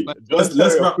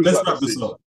 Let's wrap this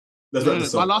up.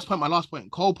 My last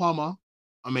point. Cole Palmer,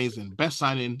 amazing. Best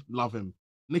signing, love him.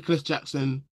 Nicholas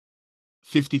Jackson,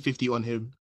 50-50 on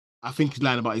him. I think he's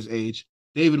lying about his age.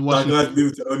 David Washington. That guy's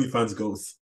moved to OnlyFans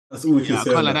goals. That's all we can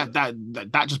say. Like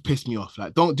that just pissed me off.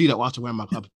 Like, don't do that whilst I'm wearing my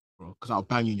club, bro, because I'll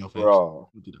bang you in your face. Bro.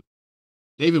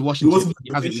 David Washington,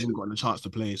 he hasn't even gotten a chance to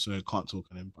play, so I can't talk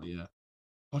on him. But yeah,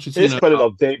 this spelling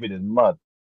of David is mad.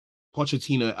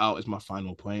 Pochettino out is my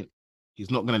final point.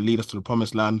 He's not going to lead us to the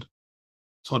promised land.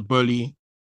 Todd Boehly,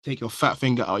 take your fat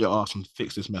finger out your ass and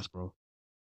fix this mess, bro.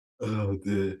 Oh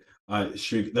dear. All right,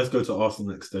 let's go to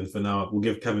Arsenal next then. For now, we'll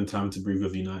give Kevin time to breathe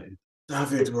with United.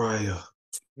 David Raya.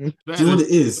 Do you know what it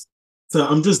is? So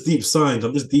I'm just deep signed.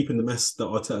 I'm just deep in the mess that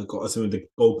Arteta got us in with the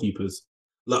goalkeepers.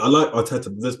 Like, I like Arteta,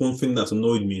 but there's one thing that's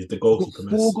annoyed me is the goalkeeper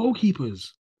mess. 4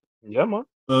 goalkeepers. Yeah, man.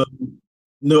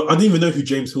 No, I didn't even know who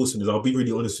James Wilson is. I'll be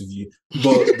really honest with you.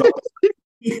 But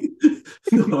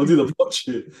I didn't watch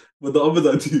it. But the others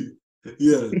I do.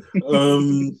 Yeah.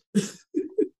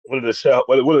 One of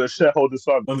the shareholders'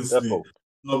 sons. Honestly.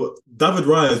 No, David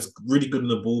Raya is really good on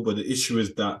the ball, but the issue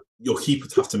is that your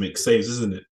keepers have to make saves,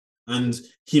 isn't it? And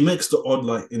he makes the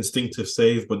odd, instinctive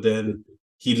save, but then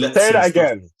he lets. Say that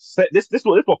again. This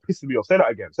what pisses me off. Say that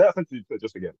again. Say that sentence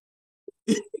just again.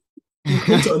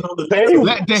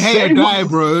 Let De Gea die,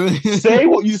 bro. Say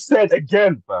what you said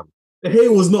again, fam. De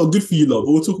Gea was not good for you, love.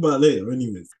 But we'll talk about it later,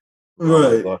 anyways.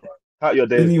 Right. Cut your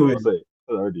days. Anyway,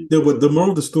 but the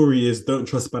moral of the story is don't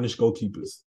trust Spanish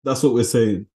goalkeepers. That's what we're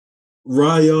saying.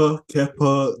 Raya,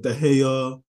 Kepa, De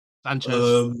Gea,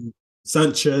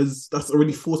 Sanchez. That's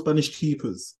already 4 Spanish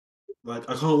keepers. I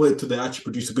can't wait till they actually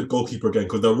produce a good goalkeeper again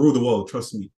because they'll rule the world.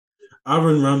 Trust me.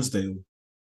 Aaron Ramsdale.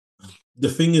 The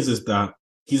thing is that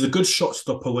he's a good shot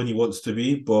stopper when he wants to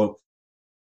be, but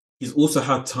he's also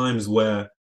had times where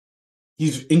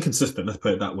he's inconsistent. Let's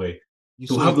put it that way.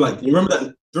 He'll have you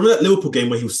remember that Liverpool game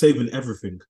where he was saving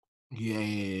everything.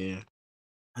 Yeah.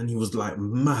 And he was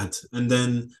mad. And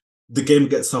then the game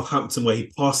against Southampton where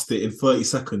he passed it in 30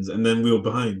 seconds and then we were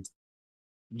behind.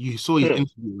 You saw his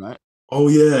interview, right? Oh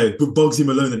yeah, with Bugsy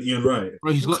Malone and Ian Wright.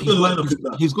 Bro, he's got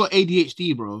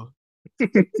ADHD, bro.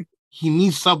 He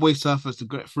needs Subway Surfers to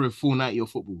get through a full 90 of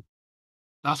football.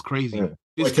 That's crazy.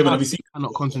 Yeah. Kevin, have you seen?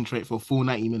 Cannot concentrate for a full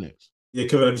 90 minutes. Yeah,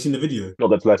 Kevin, have you seen the video? Not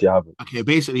that glad you haven't. Okay,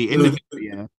 basically in the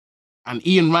video, yeah, and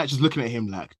Ian Wright just looking at him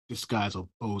like this guy's a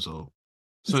bozo.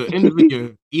 So in the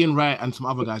video, Ian Wright and some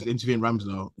other guys interviewing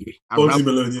Ramsdale. Bugsy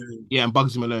Malone, yeah, and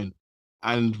Bugsy Malone.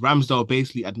 And Ramsdale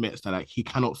basically admits that he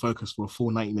cannot focus for a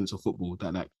full 90 minutes of football.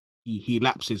 That he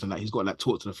lapses and he's got to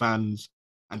talk to the fans,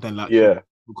 and then he'll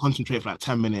concentrate for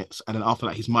 10 minutes, and then after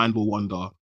that his mind will wander.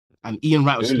 And Ian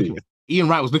Wright was looking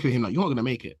at him like, you're not gonna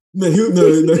make it. No, he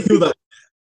was like,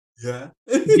 yeah.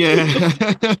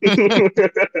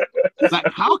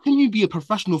 How can you be a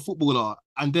professional footballer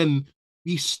and then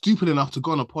be stupid enough to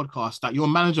go on a podcast that your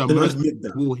manager Then most admit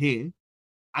that. will hear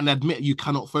and admit you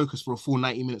cannot focus for a full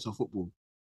 90 minutes of football?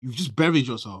 You've just buried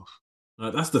yourself.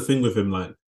 That's the thing with him.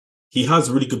 Like, he has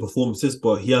really good performances,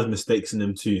 but he has mistakes in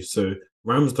him too. So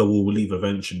Ramsdale will leave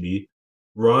eventually.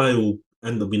 Raya will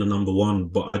end up being a number one,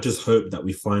 but I just hope that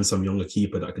we find some younger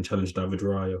keeper that can challenge David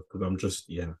Raya, because I'm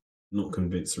just not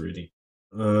convinced really.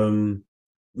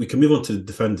 We can move on to the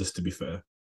defenders, to be fair.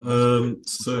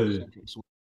 So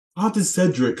how did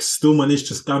Cedric still manage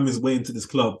to scam his way into this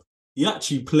club? He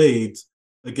actually played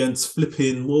against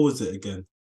flipping, what was it again?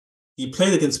 He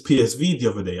played against PSV the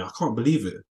other day. I can't believe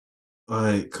it.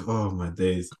 Like, oh my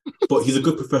days. But he's a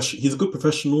good professional. He's a good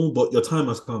professional, but your time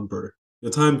has come, bro.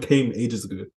 Your time came ages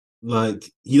ago. Like,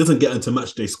 he doesn't get into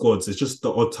match day squads. It's just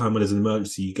the odd time when there's an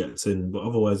emergency he gets in. But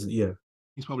otherwise, yeah.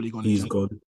 He's probably gone. He's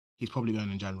gone. He's probably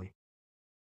going in January.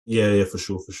 Yeah, for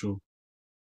sure.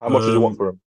 How much do you want for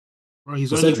him? Bro,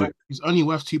 he's only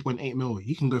worth 2.8 mil.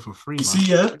 He can go for free. You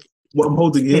see, what I'm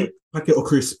holding here? Packet of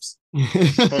crisps.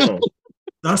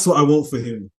 That's what I want for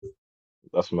him.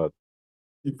 That's mad.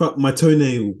 In fact, my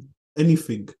toenail,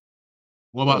 anything.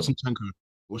 What about Zinchenko?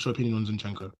 What's your opinion on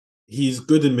Zinchenko? He's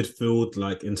good in midfield,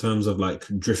 like in terms of like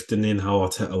drifting in how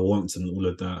Arteta wants and all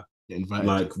of that.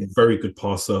 Like very good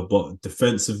passer, but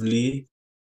defensively,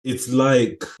 it's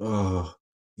like,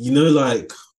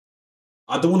 like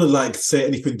I don't want to like say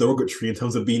anything derogatory in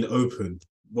terms of being open,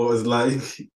 but it's like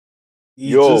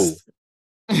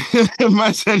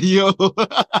man said yo.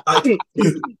 Like,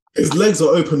 his legs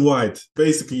are open wide.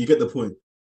 Basically, you get the point.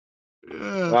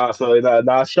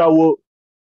 Shower.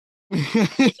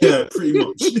 Yeah, pretty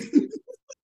much.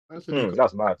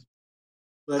 That's mad.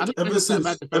 Like ever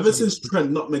since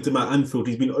Trent nutmegged him at Anfield,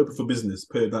 he's been open for business.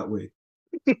 Put it that way.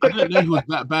 I don't know he was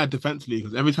that bad defensively,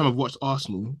 because every time I've watched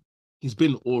Arsenal, he's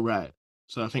been all right.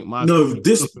 So I think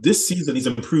this season he's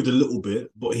improved a little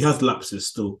bit, but he has lapses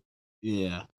still.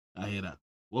 Yeah, I hear that.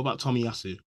 What about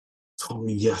Tomiyasu?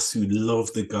 Tomiyasu,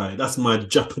 love the guy. That's my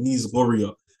Japanese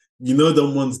warrior. You know, the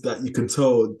ones that you can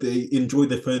tell they enjoy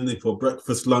their family for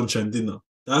breakfast, lunch, and dinner.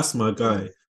 That's my guy.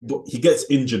 But he gets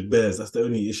injured bears. That's the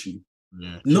only issue.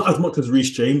 Yeah. Not as much as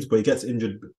Reece James, but he gets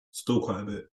injured still quite a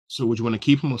bit. So would you want to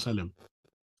keep him or sell him?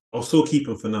 I'll still keep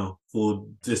him for now, for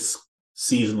this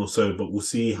season or so, but we'll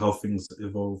see how things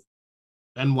evolve.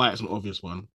 Ben White's an obvious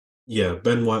one. Yeah,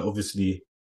 Ben White, obviously,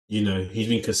 you know, he's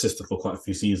been consistent for quite a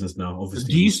few seasons now.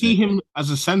 Obviously, do you see him as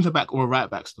a centre-back or a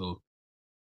right-back still?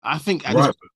 I think I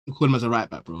just call him as a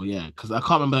right-back, bro. Yeah, because I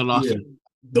can't remember the last time.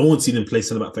 No one's seen him play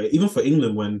centre-back. Even for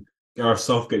England, when Gareth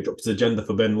Southgate dropped his agenda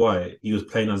for Ben White, he was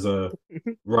playing as a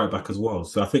right-back as well.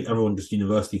 So I think everyone just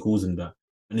universally calls him that.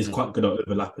 And he's quite good at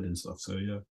overlapping and stuff. So,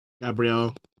 yeah.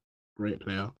 Gabriel, great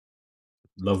player.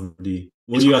 Lovely.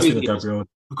 What do you guys think of Gabriel?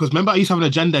 Because remember, I used to have an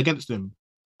agenda against him.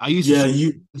 I used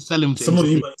to sell him to some of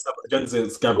you might have agendas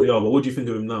against Gabriel, but what do you think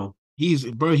of him now? He's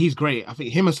great. I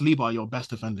think him and Saliba are your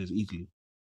best defenders easily.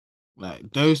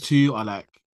 Like, those two are like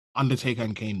Undertaker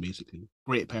and Kane, basically.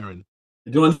 Great pairing.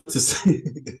 Do you know what I need to say?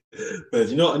 Do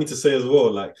you know what I need to say as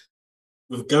well? Like,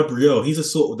 with Gabriel, he's a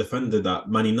sort of defender that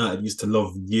Man United used to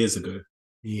love years ago.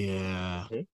 Yeah.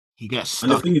 He gets stuck.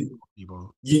 And the thing is,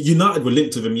 United were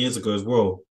linked with him years ago as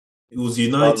well. It was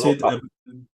United,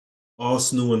 Everton,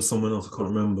 Arsenal, and someone else. I can't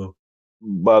remember.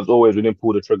 But as always, we didn't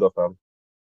pull the trigger, fam.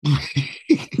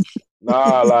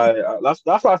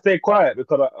 That's why I stay quiet,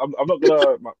 because I'm not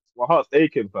gonna. My heart's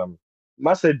aching, fam.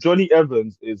 I said Johnny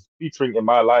Evans is featuring in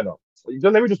my lineup.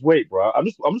 Let me just wait, bro. I'm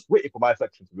just waiting for my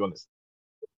section, to be honest.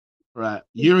 Right,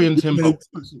 Yuri Timber.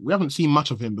 We haven't seen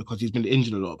much of him because he's been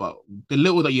injured a lot. But the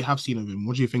little that you have seen of him,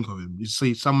 what do you think of him? Is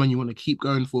he someone you want to keep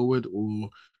going forward, or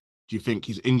do you think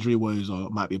his injury woes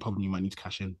might be a problem you might need to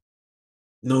cash in?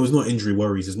 No, it's not injury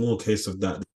worries. It's more a case of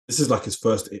that. This is like his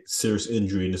first serious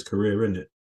injury in his career, isn't it?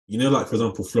 You know, like, for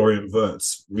example, Florian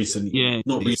Wirtz recently,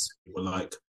 not recently, but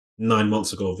like 9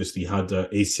 months ago, obviously had an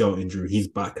ACL injury. He's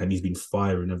back and he's been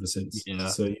firing ever since. Yeah.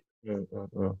 So,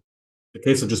 the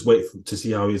case of just wait to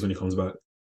see how he is when he comes back.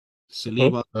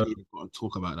 Saliba, got to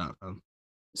talk about that, man.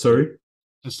 Sorry?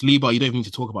 Saliba, you don't even need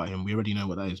to talk about him. We already know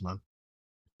what that is, man.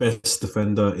 Best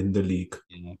defender in the league.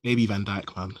 Yeah, baby Van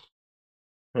Dijk, man.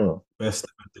 Best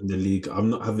defender in the league. I'm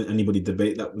not having anybody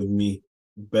debate that with me.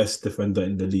 Best defender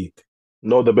in the league.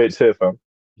 No debates here, fam.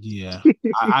 Yeah,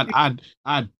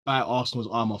 I'd buy Arsenal's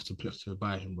arm off to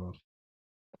buy him, bro.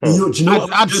 Do you know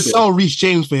I'd sell Reece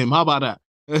James for him. How about that?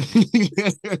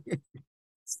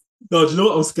 No, do you know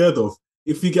what I'm scared of?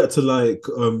 If we get to like,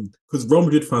 because Real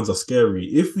Madrid fans are scary.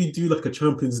 If we do like a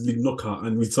Champions League knockout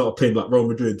and we start playing like Real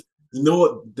Madrid, you know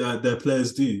what their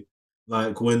players do?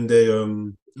 Like when they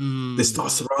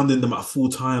start surrounding them at full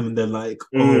time and they're like,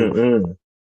 "Oh, Mm.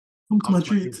 come to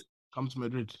Madrid." Come to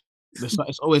Madrid.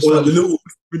 It's always Or like the sunny. little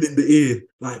whisper in the ear,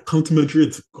 like, "Come to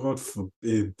Madrid." God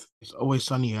forbid. It's always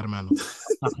sunny here, man. I'm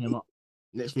tapping him up.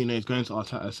 Next thing you know, he's going to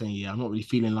Arteta saying, "Yeah, I'm not really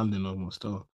feeling London no more."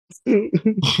 Still,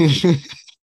 Because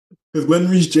when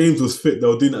Reece James was fit, they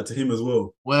were doing that to him as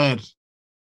well. word.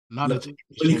 Now Like, the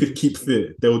when he could keep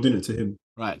fit, they were doing it to him.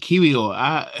 right, Kiwi or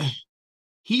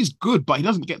he's good, but he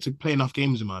doesn't get to play enough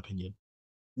games, in my opinion.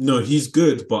 No, he's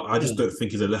good, but I just don't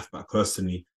think he's a left back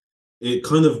personally. It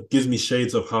kind of gives me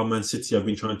shades of how Man City have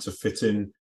been trying to fit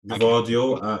in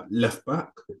Gvardiol at left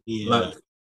back. Yeah, Like,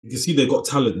 you can see they got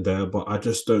talent there, but I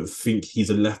just don't think he's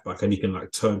a left back and he can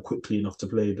like turn quickly enough to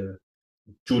play there.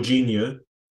 Jorginho,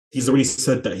 he's already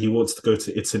said that he wants to go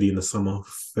to Italy in the summer.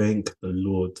 Thank the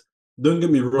Lord. Don't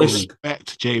get me wrong.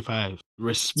 respect J5. You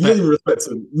Respect. didn't respect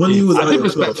him. When he was I at did your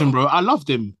respect club, him, bro. I loved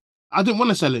him. I didn't want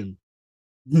to sell him.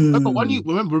 But when you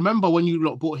remember when you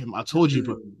lot bought him, I told you,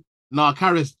 bro. Nah,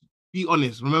 Karis, be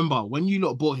honest. Remember when you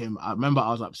lot bought him? I remember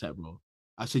I was upset, bro.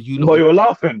 I said you. But you were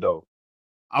laughing though.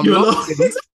 I'm You're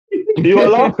laughing. You were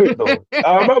laughing though.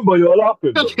 I remember you were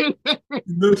laughing though.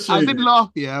 No I shame. did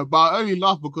laugh, yeah, but I only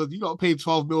laughed because you lot paid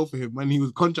 12 mil for him when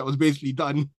his contract was basically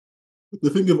done. The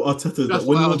thing of Arteta is That's that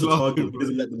when why he I wants was to target, laughing, he bro.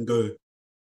 doesn't let them go.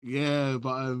 Yeah,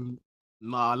 but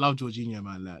nah, I love Jorginho,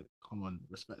 man. Like, come on,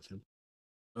 respect him.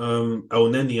 El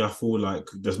Neni, I feel like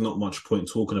there's not much point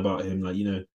talking about him. Like,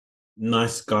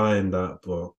 nice guy and that,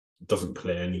 but doesn't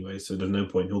play anyway, so there's no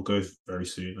point. He'll go very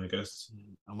soon, I guess.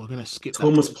 And we're gonna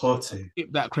Thomas Partey.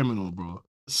 skip that criminal, bro.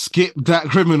 Skip that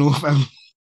criminal, fam.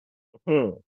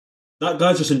 That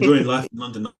guy's just enjoying life in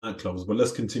London nightclubs, but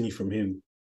let's continue from him.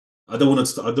 I don't want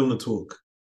to talk.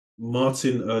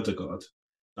 Martin Erdegaard.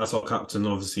 That's our captain.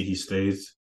 Obviously, he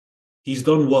stays. He's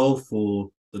done well for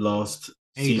the last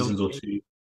seasons or two.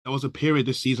 There was a period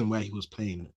this season where he was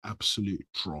playing absolute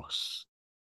dross.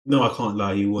 No, I can't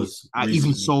lie. He was. I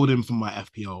even sold him for my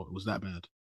FPL. It was that bad.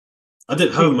 I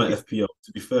didn't have him my FPL,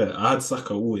 to be fair. I had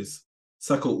Saka always.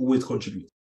 Saka always contribute.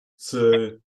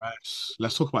 So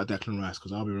let's talk about Declan Rice,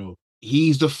 because I'll be real.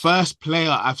 He's the first player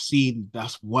I've seen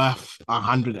that's worth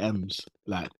 100 M's.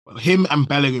 Like him and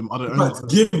Bellingham are the only.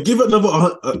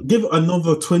 Give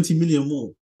another 20 million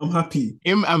more. I'm happy.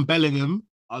 Him and Bellingham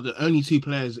are the only two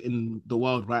players in the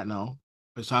world right now,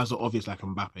 besides the obvious like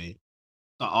Mbappe,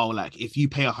 that are like, if you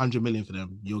pay 100 million for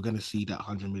them, you're gonna see that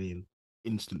 100 million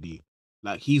instantly.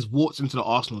 Like he's walked into the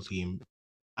Arsenal team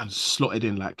and slotted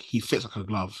in like he fits like a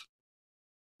glove.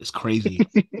 It's crazy.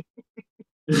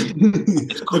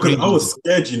 Because I was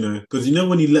scared, because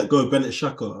when you let go of Bennett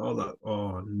Xhaka, I was like,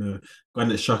 oh no,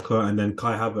 Bennett Xhaka and then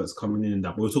Kai Havertz coming in and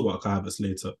that. But we'll talk about Kai Havertz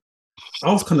later.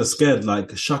 I was kind of scared, like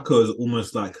Xhaka is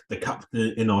almost like the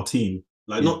captain in our team.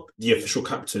 Like not the official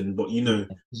captain, but he's a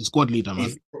squad leader,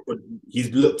 man. He's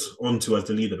looked onto as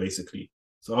the leader, basically.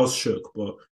 So I was shook.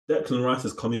 But Declan Rice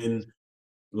has come in,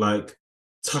 like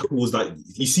tackles, like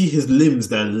you see his limbs,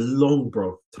 they're long,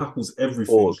 bro. Tackles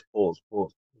everything. Pause.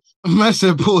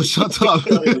 Massive pause, shut up.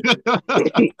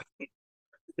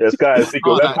 Yes, guys, speak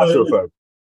of their passion, fam.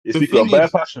 You speak of their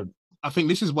passion. I think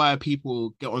this is why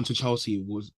people get onto Chelsea,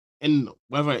 was in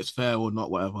whether it's fair or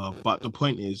not, whatever. But the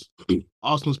point is,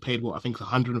 Arsenal's paid what I think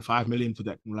 105 million for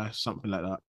Declan Rice, something like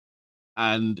that,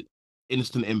 and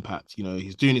instant impact.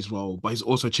 He's doing his role, but he's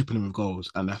also chipping in with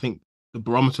goals. And I think the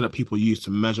barometer that people use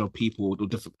to measure people, the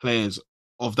different players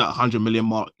of that 100 million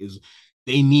mark, is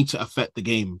they need to affect the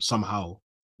game somehow,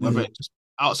 whether it's just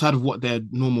outside of what their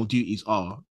normal duties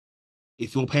are.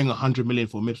 If you're paying 100 million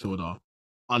for a midfielder,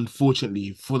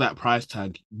 unfortunately, for that price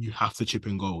tag, you have to chip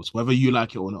in goals, whether you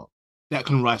like it or not.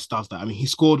 Declan Rice does that. I mean, he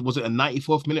scored, was it a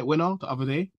 94th minute winner the other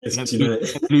day? Against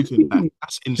Luton.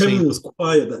 That's insane. Kevin was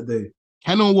quiet that day.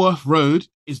 Kenilworth Road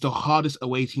is the hardest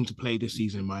away team to play this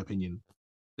season, in my opinion.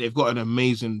 They've got an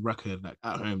amazing record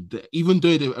at home. Even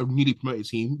though they're a newly promoted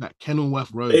team,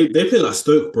 Kenilworth Road. They play like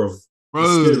Stoke, bro.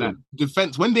 Bro,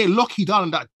 defense, when they lock you down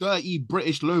in that dirty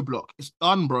British low block, it's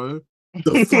done, bro.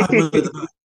 It's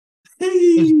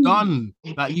done.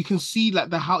 Like you can see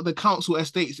the council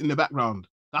estates in the background.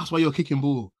 That's why you're kicking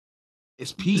ball.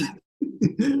 It's peak.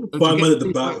 5 men at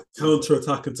the back, counter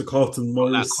attack into Carlton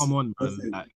Morris. Come on,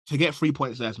 man. To get 3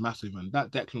 points there is massive, man.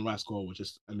 That Declan Rice goal was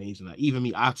just amazing. Like even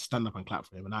me, I had to stand up and clap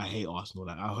for him, and I hate Arsenal.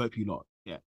 Like I hope you lot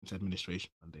get into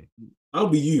administration one day. I'll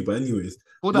be you, but anyways,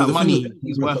 all that money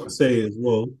he's worth. To say as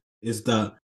well is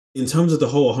that in terms of the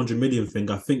whole 100 million thing,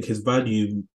 I think his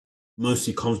value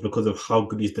mostly comes because of how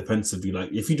good he's defensively.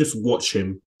 Like if you just watch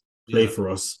him play for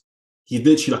us, he's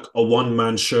literally like a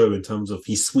one-man show in terms of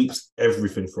he sweeps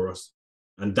everything for us,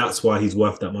 and that's why he's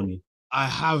worth that money. I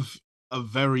have a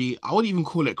very, I wouldn't even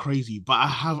call it crazy, but I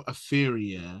have a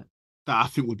theory, yeah, that I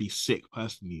think would be sick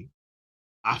personally.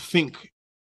 I think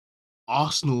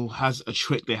Arsenal has a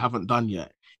trick they haven't done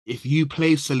yet. If you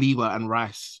play Saliba and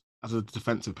Rice as a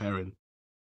defensive pairing,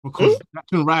 because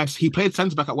Declan Rice, he played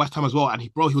centre back at West Ham as well, and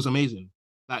he was amazing.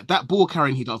 Like that ball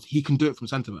carrying he does, he can do it from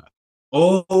centre back.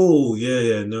 Oh,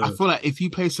 yeah, I no. feel like if you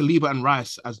play Saliba and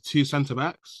Rice as two centre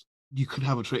backs, you could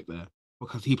have a trick there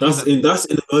because he plays That's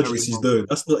that in very emergencies well. though.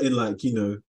 That's not in like,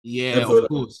 Yeah, ever of like,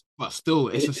 course, but still,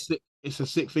 it, it's a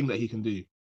sick thing that he can do.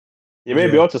 You may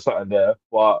be yeah. onto something there,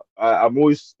 but I'm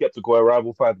always skeptical when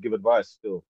rival fans give advice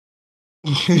still. I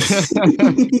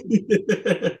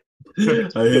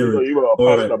hear So it. you are All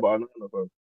past right. that, but I don't know, bro.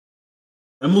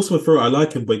 And also for I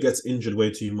like him, but he gets injured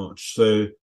way too much. So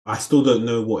I still don't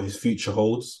know what his future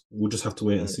holds. We'll just have to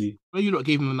wait and Mm. see. Well, you lot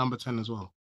gave him the number 10 as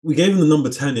well. We gave him the number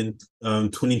 10 in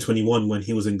 2021 when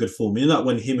he was in good form. You know that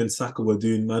when him and Saka were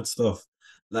doing mad stuff.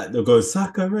 Like they'll go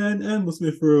Saka and Emil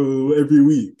Smith Rowe every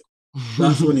week.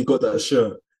 That's when he got that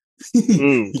shirt.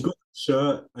 Mm. He got that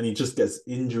shirt and he just gets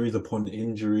injuries upon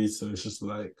injuries. So it's just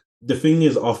like the thing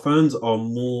is, our fans are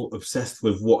more obsessed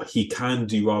with what he can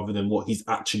do rather than what he's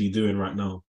actually doing right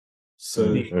now. So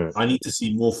Mm. I need to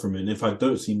see more from him. If I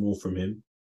don't see more from him,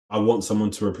 I want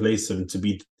someone to replace him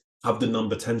to have the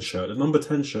number 10 shirt. The number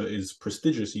 10 shirt is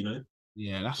prestigious,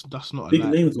 Yeah, that's not a Big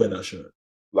lie. names wear that shirt.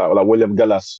 Like William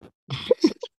Gallas.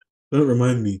 Don't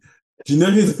remind me. Do you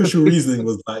know his official reasoning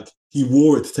was like he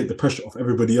wore it to take the pressure off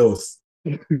everybody else?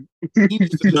 You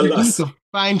need to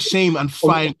find shame and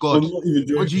find I'm God. not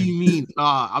even What do joking. you mean?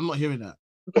 Nah, I'm not hearing that.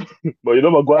 But you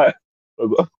know Maguire.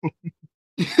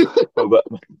 Maguire.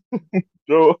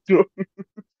 Joe.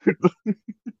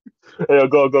 Hey,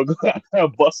 go.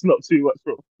 I'm busting up too much,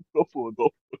 bro. Go for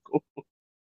it.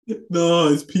 No,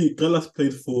 it's Pete. Gallas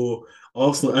played for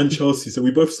Arsenal and Chelsea, so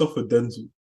we both suffered Denzel.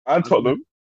 And Tottenham.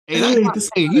 Hey, Hey, this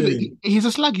hey, guy. he's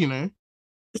a slag, you know.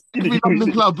 You Every didn't,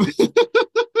 London club.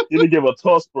 you didn't give a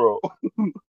toss, bro.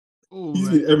 Oh He's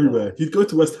man. been everywhere. He'd go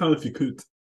to West Ham if he could.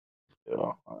 Yeah.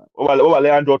 All right. What about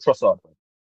Leandro Trossard?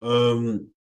 Um,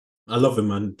 I love him,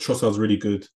 man. Trossard's really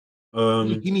good.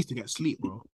 Um, He needs to get sleep,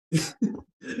 bro.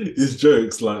 his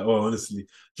jokes, like, oh, honestly,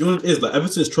 do you know what it is? Like, ever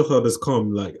since Trossard has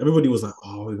come, like, everybody was like,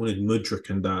 oh, we wanted Mudryk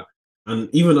and that. And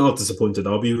even I was disappointed.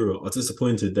 I'll be real. I was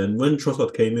disappointed. Then when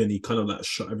Trossard came in, he kind of like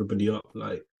shut everybody up.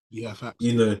 Like, Yeah, facts.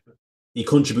 he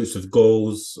contributes with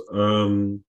goals.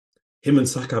 Him and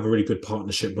Saka have a really good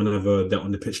partnership whenever they're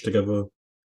on the pitch together.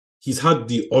 He's had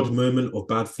the odd moment of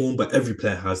bad form, but every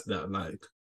player has that. Like,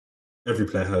 every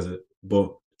player has it.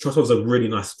 But Trossard's a really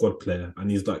nice squad player, and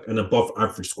he's like an above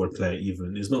average squad player.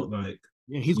 Even it's not like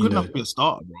Yeah, he's you good know enough to be a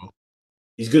starter, bro.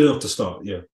 he's good enough to start.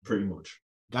 Yeah, pretty much.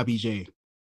 Gabby J,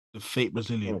 the fake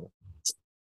Brazilian. Mm.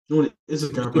 You know what? It's a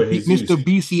Gabriel Jesus. Mr.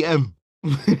 BCM.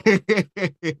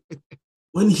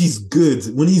 When he's good,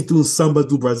 when he's doing Samba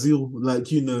do Brazil, like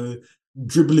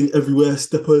dribbling everywhere,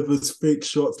 step overs, fake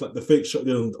shots, like the fake shot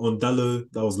on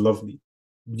Dallo, that was lovely,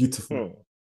 beautiful. Mm.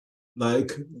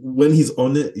 Like when he's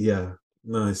on it, yeah,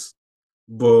 nice.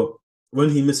 But when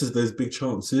he misses those big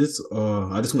chances,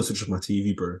 I just want to switch off my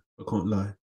TV, bro. I can't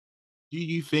lie. Do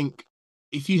you think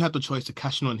if you had the choice to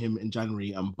cash in on him in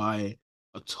January and buy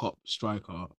a top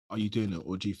striker, are you doing it,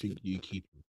 or do you think you keep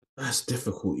him? That's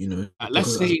difficult,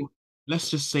 Like, let's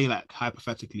just say, like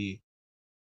hypothetically,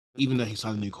 even though he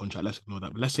signed a new contract, let's ignore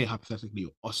that. But let's say hypothetically,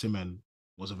 Osimhen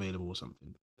was available or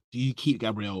something. Do you keep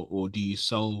Gabriel or do you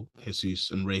sell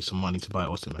Jesus and raise some money to buy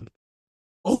Osimhen?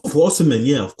 oh, for Osimhen,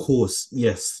 yeah, of course,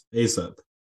 yes, ASAP.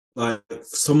 Like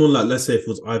someone like, let's say if it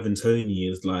was Ivan Tony,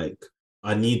 is like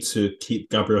I need to keep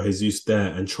Gabriel Jesus there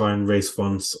and try and raise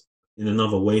funds in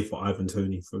another way for Ivan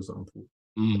Tony, for example.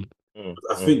 Mm.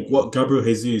 I think what Gabriel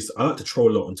Jesus, I like to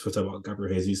troll a lot on Twitter about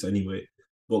Gabriel Jesus anyway,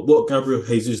 but what Gabriel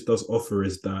Jesus does offer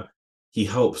is that he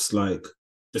helps like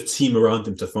the team around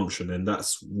him to function, and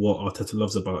that's what Arteta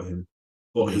loves about him.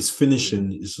 But his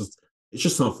finishing is it's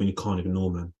just something you can't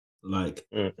ignore, man. Like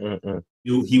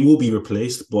he will be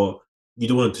replaced, but you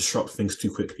don't want to disrupt things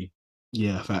too quickly.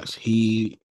 Yeah, facts.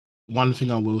 One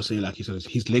thing I will say, like he says,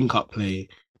 his link up play,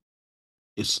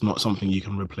 it's not something you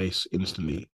can replace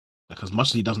instantly. Like as much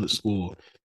as he doesn't score,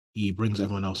 he brings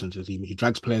everyone else into the team. He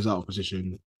drags players out of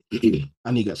position,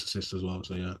 and he gets assists as well.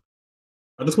 So yeah,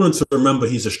 I just wanted to remember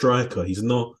he's a striker. He's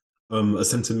not a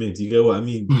centre mid. You get what I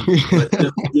mean? Like,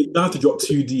 you don't have to drop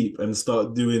too deep and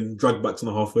start doing drag backs on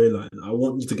the halfway line. I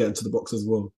want you to get into the box as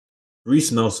well.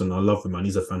 Reece Nelson, I love him, man.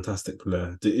 He's a fantastic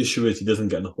player. The issue is he doesn't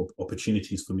get enough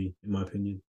opportunities for me, in my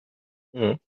opinion.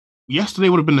 Mm. Yesterday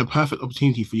would have been the perfect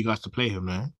opportunity for you guys to play him,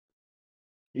 man.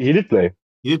 He did play.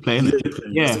 He did play, He innit? did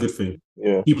play. That's a Yeah, good thing.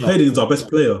 Yeah. He yeah, played against our best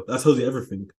player. That tells you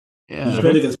everything. He yeah.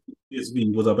 played against PSV.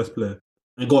 He was our best player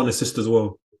and got an assist as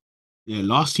well. Yeah,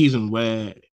 last season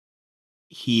where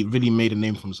he really made a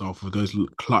name for himself with those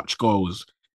clutch goals.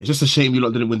 It's just a shame you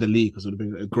lot didn't win the league because it would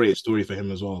have been a great story for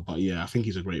him as well. But yeah, I think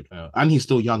he's a great player. And he's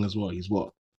still young as well. He's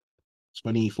what,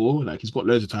 24? Like he's got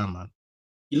loads of time, man.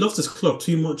 He loves his club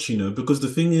too much, because the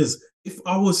thing is, if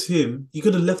I was him, he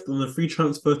could have left on a free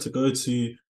transfer to go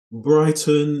to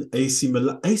Brighton, AC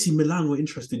Milan. AC Milan were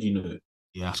interested. Yeah,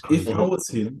 that's If crazy. I was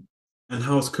him and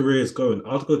how his career is going,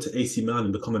 I'd go to AC Milan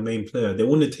and become a main player. They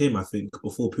wanted him, I think,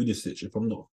 before Pulisic, if I'm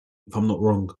not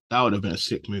wrong. That would have been a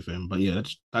sick move for him. But yeah,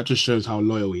 that just shows how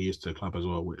loyal he is to the club as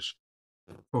well, which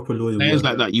Proper loyal. players Yeah.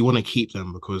 like that, you want to keep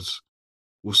them because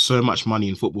with so much money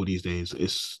in football these days,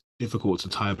 it's difficult to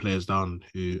tie players down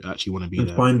who actually want to be And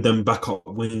there. find them backup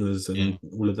wingers and Yeah.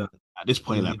 all of that. At this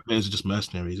point, Yeah. like players are just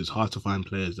mercenaries. It's hard to find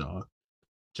players that are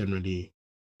generally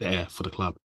there for the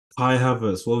club. Kai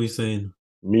Havertz, what are we saying?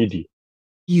 Meaty.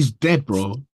 He's dead,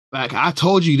 bro. Like I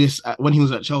told you this when he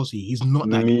was at Chelsea. He's not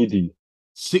that. Meaty.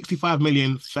 65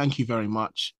 million. Thank you very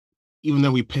much. Even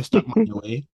though we pissed that money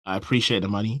away, I appreciate the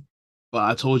money. But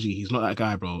I told you he's not that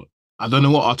guy, bro. I don't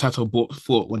know what Arteta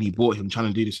thought when he bought him, trying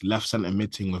to do this left centre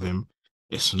mid thing with him.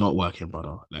 It's not working,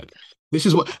 brother. Like this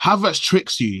is what Havertz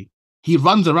tricks you. He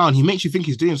runs around. He makes you think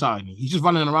he's doing something. He's just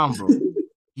running around, bro.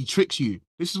 He tricks you.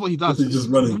 This is what he does. He's just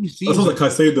running. Every That sounds season, like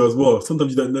Caicedo as well.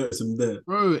 Sometimes you don't notice him there.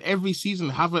 bro, every season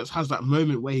Havertz has that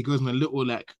moment where he goes on a little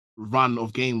like run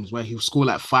of games where he'll score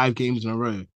like 5 games in a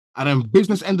row. And then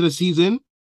business end of the season,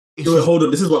 it's Wait, just, hold on.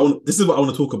 This is what I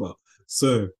want to talk about.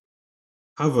 So,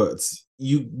 Havertz,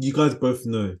 you guys both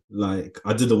know, like,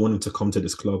 I didn't want him to come to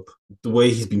this club. The way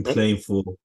he's been playing for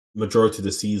majority of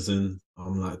the season,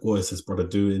 I'm like, what is this brother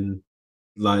doing?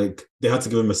 Like, they had to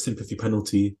give him a sympathy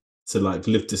penalty to like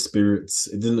lift his spirits.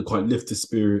 It didn't quite lift his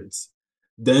spirits.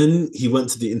 Then he went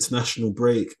to the international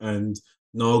break, and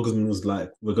Nagelsmann was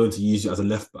like, "We're going to use you as a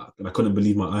left back," and I couldn't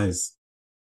believe my eyes.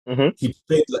 Mhm.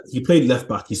 He played left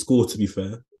back. He scored, to be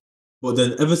fair, but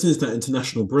then ever since that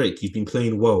international break, he's been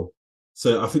playing well.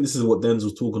 So I think this is what Denz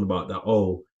was talking about. That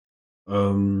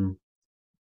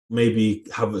maybe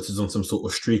Havertz is on some sort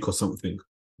of streak or something.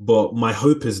 But my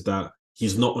hope is that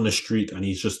he's not on a streak and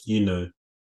he's just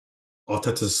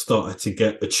Arteta's started to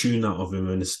get a tune out of him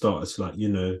and has started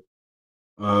to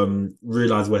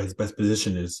realize where his best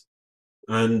position is.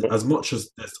 And as much as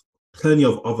there's plenty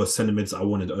of other centre mids I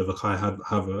wanted over Kai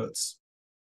Havertz,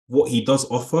 what he does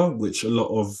offer, which a lot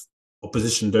of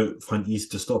opposition don't find easy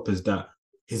to stop, is that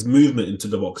his movement into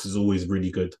the box is always really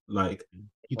good. Like,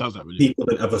 he does that really. people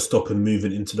don't ever stop him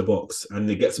moving into the box, and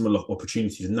it gets him a lot of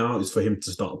opportunities. Now is for him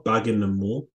to start bagging them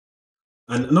more.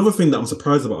 And another thing that I'm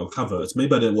surprised about with Havertz,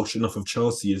 maybe I didn't watch enough of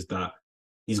Chelsea, is that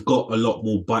he's got a lot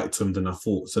more bite to him than I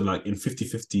thought. So like in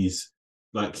 50-50s,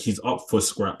 like he's up for a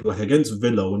scrap. Like against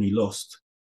Villa when he lost,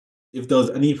 if there was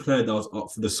any player that was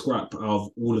up for the scrap out of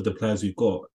all of the players we've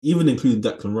got, even including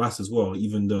Declan Rice as well,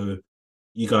 even though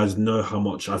you guys know how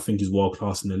much I think he's world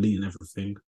class and elite and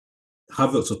everything,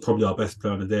 Havertz was probably our best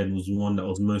player on the day and was the one that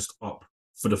was most up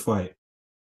for the fight.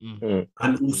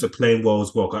 And also playing well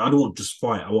as well. 'Cause I don't want just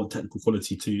fight, I want technical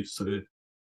quality too. So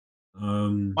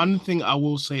One thing I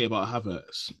will say about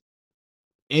Havertz,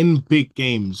 in big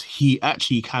games, he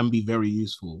actually can be very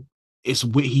useful.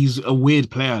 He's a weird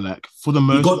player. Like for the he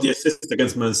most, got the assist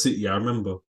against Man City, I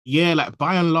remember. yeah, like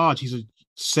by and large, he's a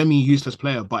semi-useless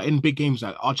player. But in big games,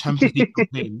 like our Champions League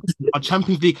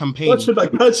campaign,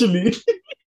 Actually.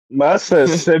 Man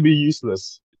says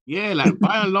semi-useless. yeah, like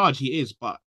by and large, he is.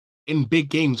 But in big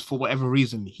games, for whatever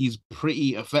reason, he's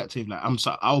pretty effective. Like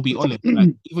I'll be honest.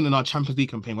 Like even in our Champions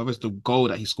League campaign, whether it's the goal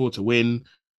that he scored to win,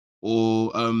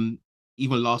 or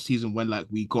even last season when like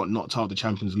we got knocked out of the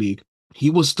Champions League, he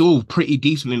was still pretty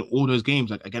decent in all those games.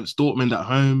 Like against Dortmund at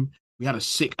home, we had a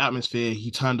sick atmosphere.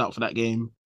 He turned out for that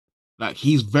game. Like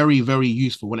he's very, very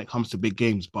useful when it comes to big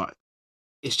games, but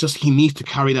it's just he needs to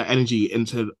carry that energy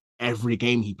into every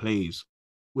game he plays,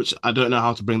 which I don't know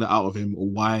how to bring that out of him or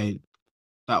why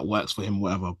that works for him,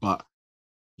 whatever. But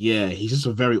yeah, he's just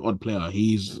a very odd player.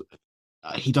 He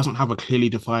doesn't have a clearly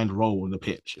defined role on the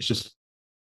pitch. It's just,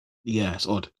 yeah, it's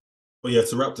odd. But yeah,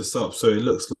 to wrap this up, so it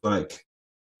looks like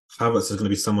Havertz is going to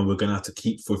be someone we're going to have to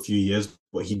keep for a few years,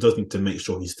 but he does need to make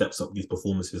sure he steps up these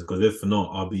performances, because if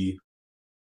not, I'll be,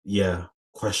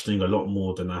 questioning a lot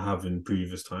more than I have in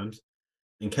previous times.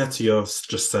 Nketiah,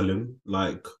 just sell him.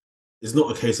 Like, it's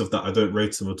not a case of that I don't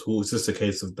rate him at all. It's just a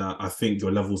case of that I think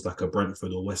your level's like a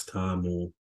Brentford or West Ham or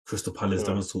Crystal Palace,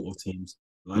 those sort of teams.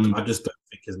 Like, I just don't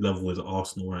think his level is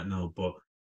Arsenal right now, but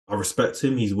I respect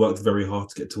him. He's worked very hard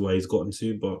to get to where he's gotten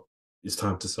to, but it's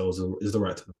time to sell is the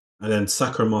right time. And then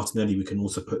Saka and Martinelli, we can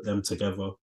also put them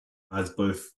together as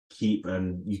both keep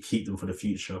and you keep them for the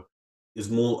future. It's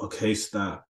more a case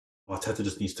that Arteta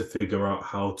just needs to figure out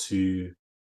how to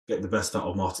get the best out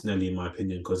of Martinelli, in my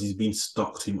opinion, because he's been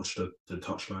stuck too much to the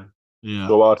touchline. Yeah.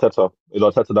 So is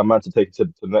Arteta the man to take it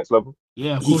to the next level?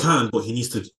 Yeah, of He course. can, but he needs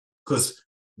to, because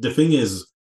the thing is,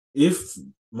 if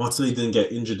Martinelli didn't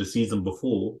get injured the season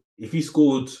before, if he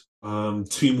scored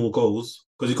 2 more goals,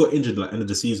 because he got injured like end of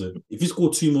the season, if he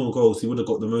scored 2 more goals, he would have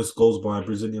got the most goals by a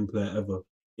Brazilian player ever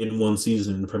in one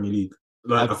season in the Premier League.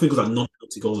 Like I think it was like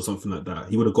 90 goals or something like that.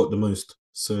 He would have got the most.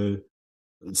 So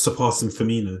surpassing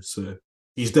Firmino. So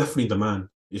he's definitely the man.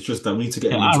 It's just that we need to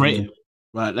get him I into rate more. him.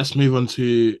 Right, let's move on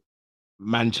to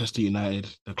Manchester United,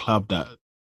 the club that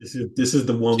This is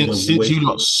the one since where you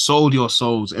lot sold your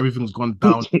souls, everything's gone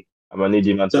down. I'm gonna need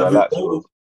you man to that relax, what, bro.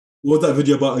 what was that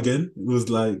video about again? It was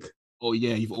like Oh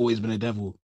yeah, you've always been a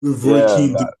devil. with Roy Yeah,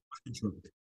 Keane.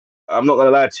 I'm not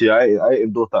gonna lie to you. I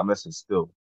endorse that message still.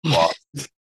 But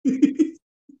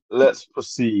let's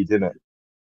proceed, innit?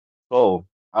 So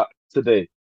today,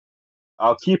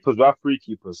 our keepers, we have 3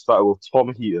 keepers, started with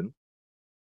Tom Heaton.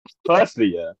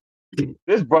 Firstly, yeah,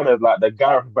 this brother is like the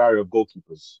Gareth Barry of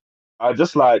goalkeepers. I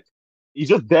just like he's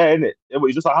just there, innit?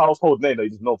 He's just a household name that you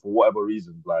just know for whatever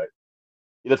reason. Like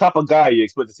he's the type of guy you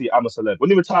expect to see I'm a celeb. When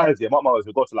he retires, yeah, Mark Marcus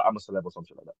will go to like I'm a celeb or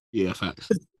something like that. Yeah, facts.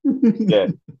 Yeah.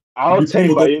 I'll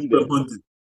take Bayinde.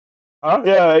 Huh?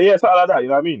 Yeah, something like that, you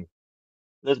know what I mean?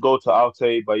 Let's go to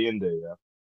Alte Bayinde, yeah.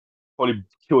 Probably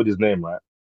killed his name, right?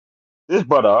 This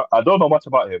brother, I don't know much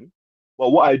about him, but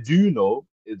what I do know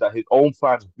is that his own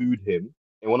fans booed him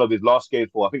in one of his last games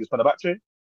for, I think it's Fenerbahce,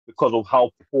 because of how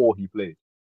poor he played.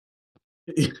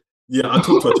 Yeah, I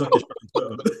talked to a Turkish fan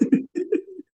on Twitter.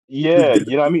 Yeah,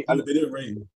 you know what I mean? And they didn't rate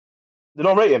him. they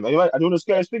don't rate him. And you know the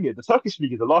scariest thing is, the Turkish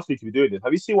league is the last league to be doing this.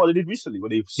 Have you seen what they did recently when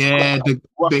they Yeah,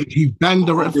 he banged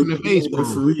the ref in the face, bro.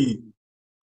 Referee.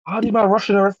 How do you man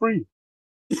rushing a referee?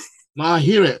 Nah, I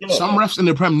hear it. Yeah. Some refs in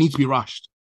the Prem need to be rushed.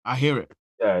 I hear it.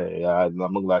 Yeah, I'm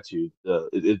not gonna lie to you.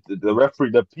 The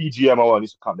referee, the PGMO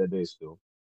needs to count their days still.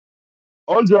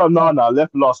 Andre Onana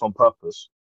left last on purpose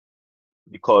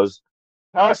because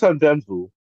Harrison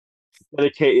Denzel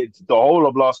dedicated the whole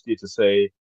of last year to say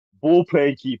ball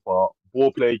playing keeper,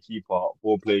 ball playing keeper,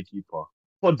 ball playing keeper.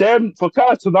 For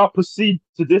Karis to now proceed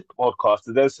to this podcast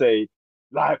to then say,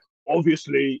 like,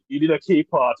 obviously you need a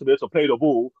keeper to be able to play the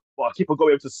ball, but a keeper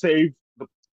going to save the.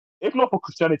 If not for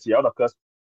Christianity, I would have cursed.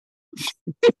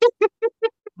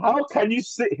 How can you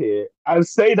sit here and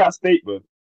say that statement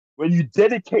when you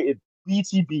dedicated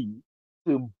BTB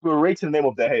to berating the name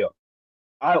of De Gea?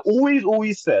 I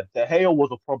always said De Gea was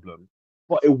a problem,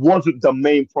 but it wasn't the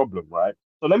main problem, right?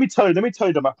 So let me tell you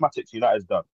the mathematics United's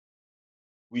done.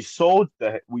 We sold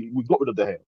we got rid of De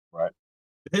Gea, right?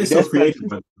 He's still free agent,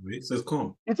 by the way, so it's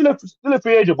calm. He's still a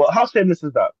free agent, but how shameless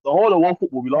is that? The whole of World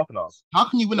Football will be laughing at us. How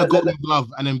can you win a Golden Glove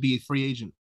and then be a free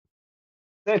agent?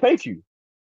 Thank you.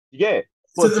 Yeah.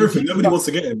 He says everything. Nobody wants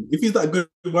to get him. If he's that good,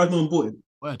 why no one bought him?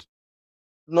 Word.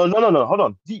 No. Hold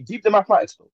on. Deep the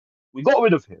mathematics though. We got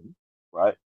rid of him,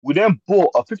 right? We then bought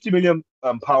a 50 million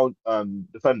pound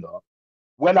defender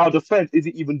when our defense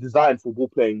isn't even designed for ball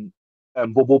playing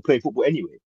football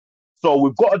anyway. So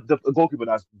we've got a goalkeeper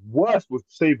that's worse with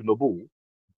saving the ball,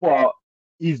 but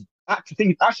he's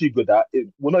actually good at it.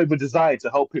 We're not even designed to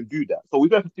help him do that. So we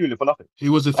got 50 million for nothing.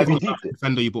 Who was the 50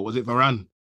 defender you bought? Was it Varane?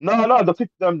 No,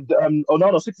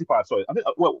 Onana 65. Sorry, I think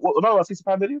Onana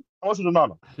 65 million. How much was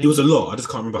Onana? It was a lot. I just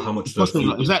can't remember how much.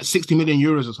 Was that 60 million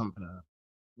euros or something?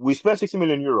 We spent 60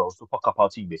 million euros to fuck up our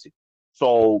team, basically.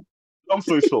 So, long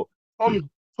story short, Tom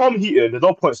Heaton, there's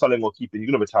no point selling or keeping. He's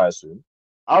gonna retire soon.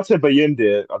 I'll take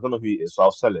Bayende. I don't know who he is, so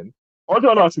I'll sell him. Andre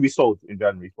Onana should be sold in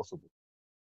January, if possible.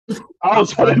 I'll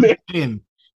sell him.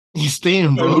 He's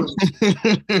staying, bro.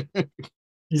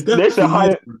 He's They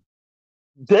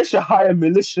should hire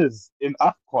militias in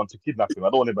AFCON to kidnap him. I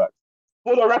don't want him back.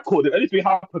 For the record, if anything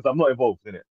happens, I'm not involved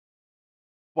in it.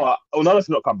 But Onana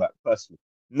should not come back, personally.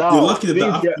 Now, you're lucky that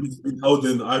AFCON has been held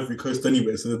in Ivory Coast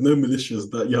anyway, so there's no militias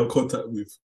that you have contact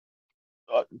with.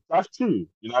 That's true.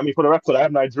 You know what I mean? For the record, I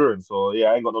am Nigerian, so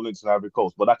yeah, I ain't got no links in Ivory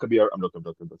Coast, but that could be I'm looking.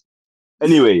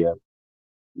 Anyway, yeah.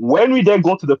 When we then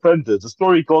go to defenders, the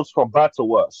story goes from bad to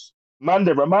worse. Man,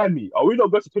 they remind me, are we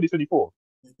not going to 2024?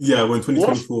 Yeah, we're in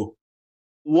 2024.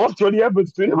 What's Johnny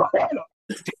Evans doing right now?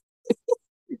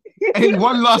 Hey,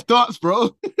 one last dance,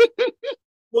 bro.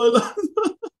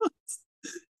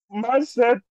 Man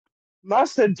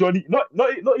said Johnny, not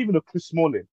even a Chris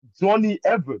Smalling, Johnny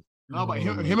Evans. No, but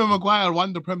him and Maguire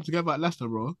won the Prem together at Leicester,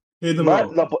 bro. But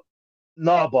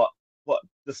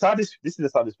the saddest, this is the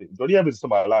saddest thing. Johnny Evans is in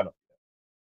my lineup.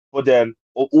 But then,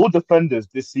 of all defenders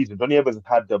this season, Johnny Evans has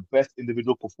had the best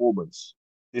individual performance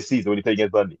this season when he played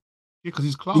against Burnley. Yeah, because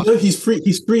he's You class. know, he's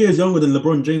 3 years younger than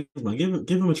LeBron James, man.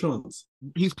 Give him a chance.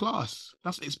 He's class.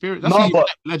 That's experience. That's No, a but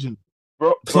legend.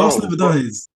 Class never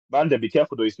dies. Man, then be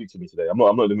careful though you speak to me today. I'm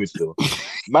not in the mood still.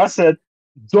 Man said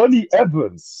Johnny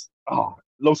Evans.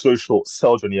 Long story short,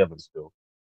 sell Johnny Evans still.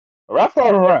 Rafa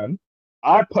Varane,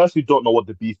 I personally don't know what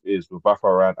the beef is with Rafa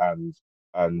Varane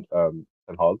and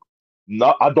Hug.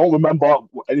 No, I don't remember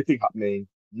anything happening.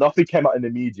 Nothing came out in the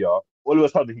media. All of a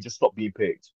sudden, he just stopped being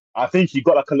picked. I think he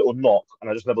got like a little knock, and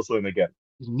I just never saw him again.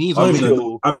 His knees I are don't made, even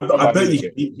know. I bet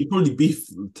he probably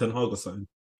beefed Ten Hag or something.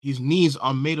 his knees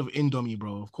are made of Indomie,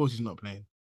 bro. Of course he's not playing.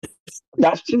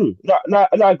 That's true. No,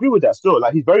 and I agree with that still.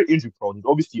 Like, he's very injury prone. He's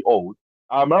obviously old.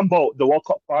 I remember the World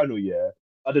Cup final year,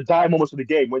 at the dying moments of the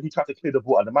game, when he tried to clear the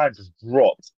ball and the man just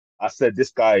dropped. I said, this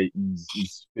guy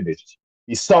he's finished.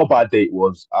 His sell-by date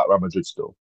was at Real Madrid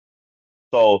still.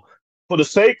 So, for the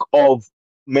sake of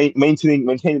maintaining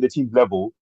the team's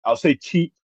level, I'll say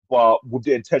keep, but with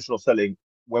the intention of selling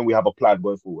when we have a plan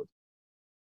going forward.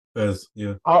 Bears,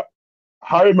 yeah.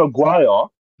 Harry Maguire,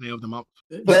 Player of the month.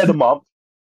 player of the month.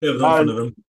 Yeah, that's one of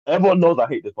them. Everyone knows I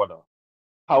hate this brother.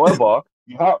 However,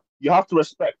 you have to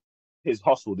respect his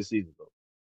hustle this season, though.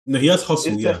 No, he has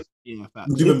hustle, It's yeah. just Yeah,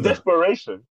 facts. Give him that.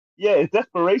 desperation. Yeah, it's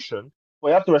desperation, but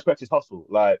you have to respect his hustle.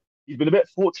 Like, he's been a bit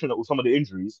fortunate with some of the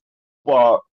injuries,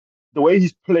 but the way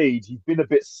he's played, he's been a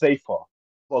bit safer.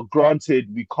 But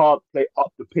granted, we can't play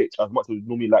up the pitch as much as we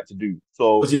normally like to do.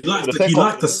 So Because for the he sake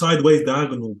liked of, the sideways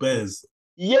diagonal Bears.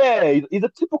 yeah, he's a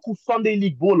typical Sunday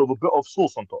league baller with a bit of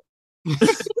sauce on top.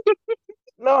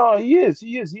 No, he is.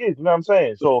 You know what I'm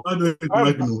saying? So Sideways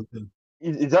diagonal.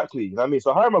 exactly, you know what I mean.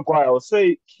 So Harry Maguire, I would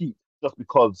say keep just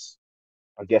because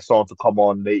I guess someone to come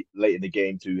on late in the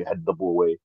game to head the ball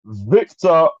away.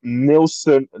 Victor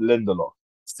Nilsson Lindelof,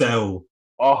 Sell.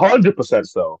 100%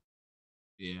 so.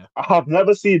 Yeah. I have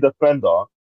never seen a defender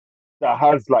that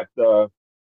has like the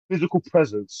physical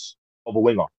presence of a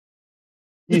winger.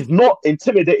 He's not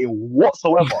intimidating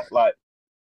whatsoever. Like,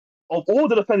 of all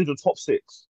the defenders in top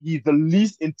six, he's the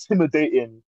least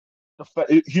intimidating.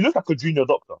 He looks like a junior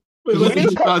doctor. Wait, He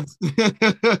wait, does.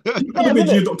 you gotta be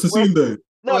Junior Doctor soon, though.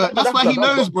 No, Well, but that's why he knows,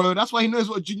 that's- bro. That's why he knows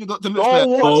what Junior Doctor looks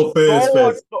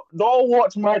like. Don't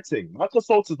watch my thing. My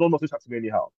consultants don't know this to me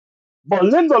anyhow. But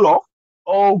Lindelof,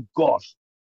 oh gosh,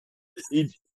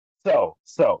 he sell.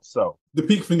 The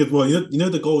peak thing as well, you know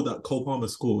the goal that Cole Palmer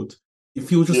scored? If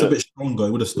he was just a bit stronger,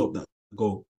 he would have stopped that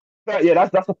goal. Yeah,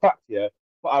 that's a fact. Yeah,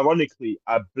 but ironically,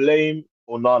 I blame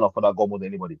Onana for that goal more than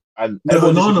anybody. And No,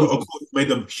 everyone Onana, disagrees of course,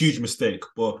 made a huge mistake,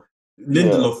 but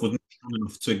Lindelof was not strong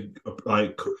enough to,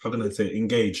 like, how can I say,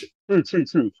 engage.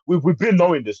 True. We've been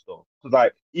knowing this though, because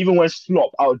like even when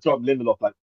Klopp outjumped Lindelof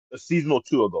like a season or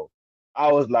two ago,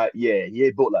 I was like, yeah, he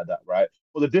ain't built like that, right?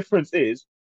 But the difference is,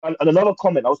 and another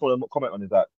comment I also want to comment on is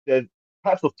that there's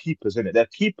types of keepers in it. There are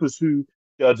keepers who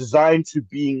are designed to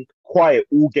being quiet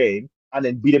all game and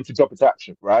then be them to jump into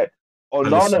action, right?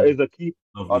 Onana is a keeper.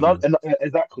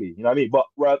 Exactly, you know what I mean? But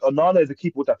whereas Onana is a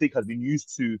keeper which I think has been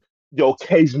used to the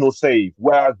occasional save,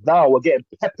 whereas now we're getting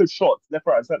peppered shots left,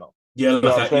 right, and centre. Yeah, You know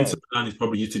like Inter Milan is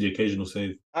probably used to the occasional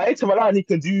save. At Inter Milan, he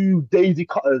can do daisy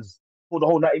cutters for the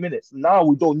whole 90 minutes. Now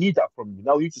we don't need that from you.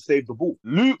 Now we need to save the ball.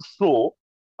 Luke Shaw,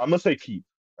 I'm going to say keep.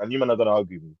 And you men are going to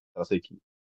argue with me. I'll say keep.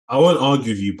 I won't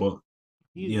argue with you, but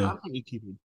yeah. I think you keep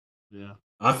him. Yeah.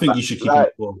 I think you should keep him as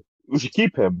well. We should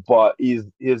keep him, but his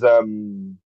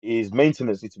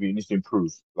maintenance needs to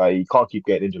improve. Like, he can't keep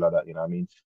getting injured like that, you know what I mean?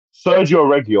 Sergio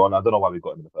Reguilon, I don't know why we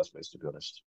got him in the first place, to be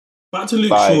honest. Back to Luke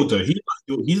Shaw, though.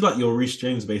 He's like your Reece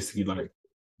James, basically. Like,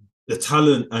 the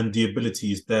talent and the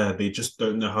ability is there. They just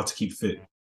don't know how to keep fit.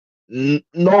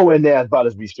 Nowhere near as bad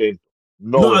as Reece James.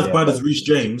 Not as bad as Reece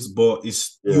James, but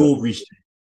it's your Reece James.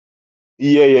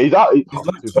 Yeah. He's like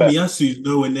Tomiyasu,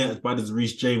 nowhere near as bad as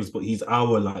Reece James, but he's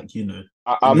our, like, you know.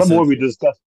 I remember when we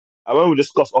discussed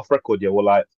off record, we're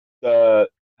like, the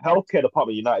healthcare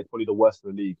department at United is probably the worst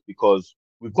in the league because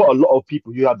we've got a lot of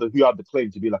people who have the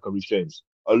claim to be like a Reece James.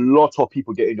 A lot of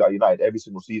people get injured at United every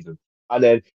single season. And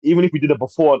then even if we did a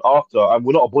before and after, and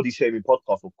we're not a body shaming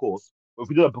podcast, of course, but if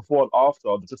we did a before and after,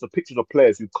 just a pictures of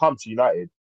players who come to United,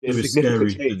 there's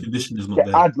significant change. The condition is not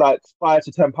there. Add like 5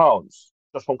 to 10 pounds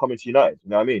just from coming to United.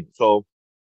 You know what I mean? So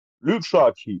Luke Shaw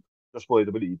I keep just for his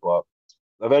ability, but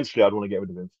eventually I'd want to get rid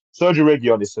of him. Sergio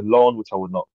Reguilon is a loan, which I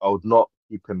would not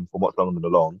keep him for much longer than the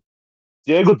loan.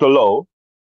 Diego Dalot,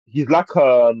 he's like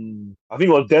I think it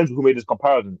was Denzel who made this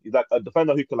comparison. He's like a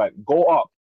defender who can like go up,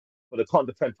 but they can't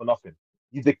defend for nothing.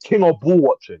 He's the king of ball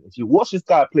watching. If you watch this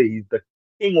guy play, he's the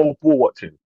king of ball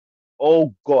watching.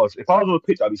 Oh gosh, if I was on the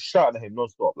pitch, I'd be shouting at him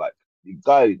non-stop. Like the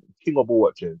guy, king of ball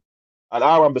watching. And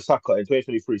Aaron Bissaka in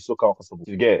 2023 still can't possible.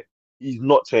 You get it? He's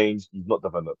not changed, he's not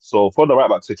developed. So for the right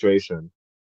back situation,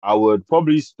 I would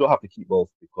probably still have to keep both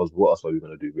because what else are we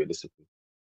gonna do realistically?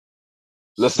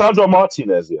 So, Lissandro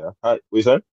Martinez, yeah. What you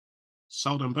saying?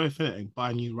 sell them both in and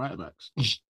buy new right backs.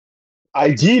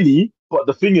 Ideally, but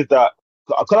the thing is that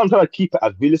because I'm trying to keep it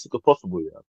as realistic as possible,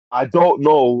 yeah. I don't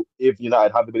know if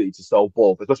United have the ability to sell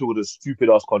both, especially with a stupid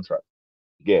ass contract.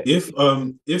 Yeah. If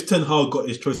Ten Hag got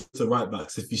his choice of right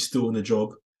backs, if he's still in the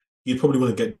job, he'd probably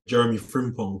want to get Jeremy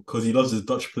Frimpong because he loves his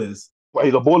Dutch players. But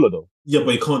he's a baller though. Yeah,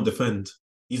 but he can't defend.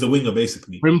 He's a winger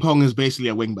basically. Rimpong is basically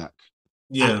a wing back.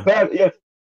 Yeah, Yeah,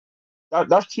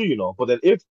 that's true, you know. But then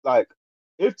if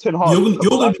Ten Hag, you're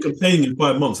going to be complaining in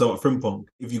 5 months about Frimpong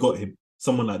if you got him,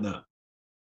 someone like that.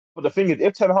 but the thing is,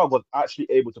 if Ten Hag was actually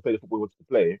able to play the football he wanted to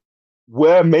play,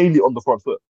 we're mainly on the front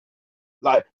foot.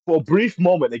 Like for a brief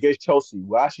moment against Chelsea,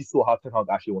 we actually saw how Ten Hag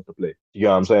actually wants to play. You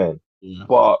know what I'm saying? Yeah.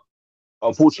 But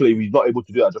unfortunately, we're not able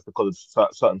to do that just because of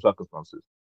certain circumstances.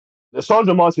 The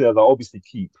Sandro Martinez I obviously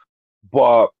keep,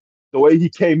 but the way he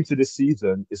came into this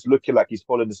season, it's looking like he's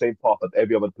following the same path as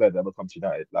every other player that ever come to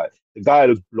United. Like the guy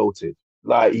looks bloated.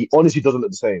 Like he honestly doesn't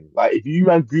look the same. Like if you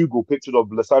ran Google pictures of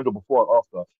Lissandro before and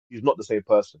after, he's not the same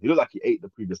person. He looks like he ate the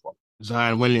previous one.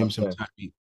 Zion Williamson Okay.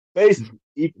 tactic.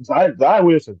 Zion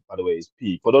Williamson, by the way, is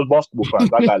peak. For those basketball fans,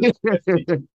 that guy looks hefty.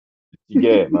 You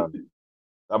get it, man.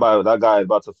 That guy is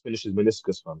about to finish his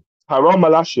meniscus, man. Tyrone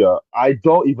Malacia, I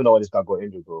don't even know when this guy got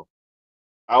injured, bro.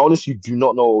 I honestly do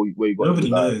not know where he got Nobody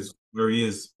injured. Like, knows where he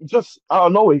is. he just, I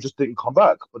don't know, he just didn't come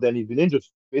back. But then he's been injured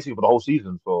basically for the whole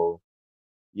season. So,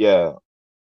 yeah.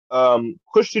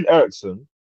 Christian Eriksen,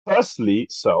 personally,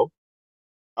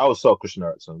 I would sell Christian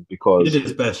Eriksen He because, did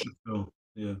his best. Oh,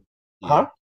 yeah, huh?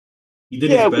 he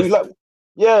did Yeah, his best.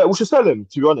 we should sell him.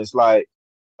 To be honest, like,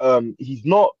 he's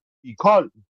not, he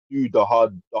can't do the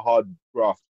hard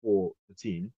graft for the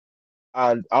team,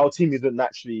 and our team isn't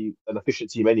naturally an efficient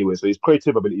team anyway. So his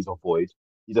creative abilities are void,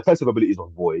 his defensive abilities are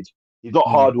void. He's not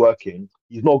Mm. hardworking.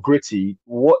 He's not gritty.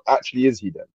 What actually is he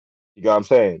then? You get what I'm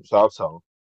saying? So I'll tell.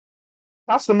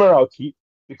 Casemiro I'll keep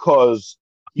because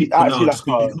he's For now, actually like just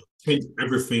because you can't change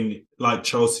everything like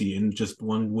Chelsea in just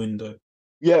one window.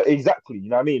 yeah, exactly. You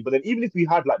know what I mean? But then even if we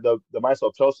had like the mindset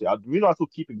of Chelsea, I'd really not still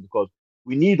keep him because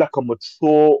we need like a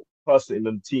mature person in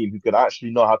the team who can actually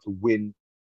know how to win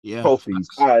Yeah. trophies.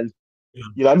 Facts. And Yeah,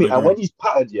 you know what I mean? I And when agree. he's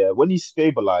patterned, yeah, when he's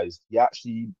stabilized, he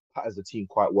actually patterns the team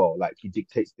quite well. Like he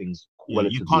dictates things Yeah, you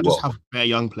relatively can't just well. have bare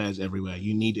young players everywhere.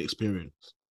 You need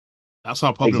experience. That's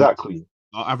our problem. Exactly.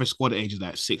 Our average squad age is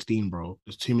like 16, bro.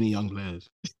 There's too many young players.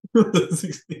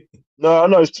 16. No,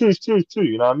 it's true.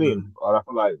 You know what I Yeah. mean? And I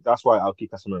feel like that's why I'll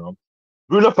keep Casemiro.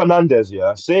 Bruno Fernandez,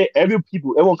 yeah.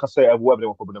 Everyone can say whatever they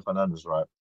want for Bruno Fernandez, right?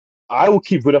 I will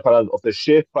keep Bruno Fernandes off the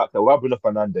sheer fact that without Bruno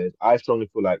Fernandes, I strongly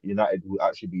feel like United will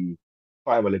actually be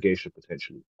fighting relegation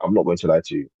potentially. I'm not going to lie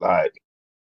to you. Like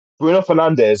Bruno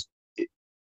Fernandes,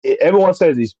 everyone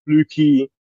says he's fluky,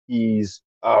 he's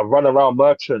run around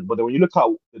merchant, but then when you look at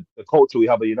the culture we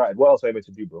have at United, what else are you meant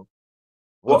to do, bro?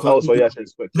 What else are you actually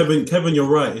expecting? Kevin, you're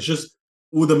right. It's just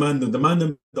all the man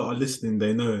that are listening,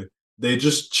 they know. They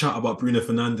just chat about Bruno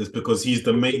Fernandes because he's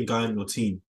the main guy in your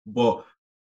team. But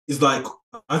it's like,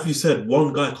 as you said,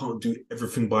 one guy can't do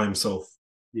everything by himself.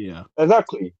 Yeah.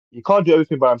 Exactly. He can't do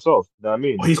everything by himself. You know what I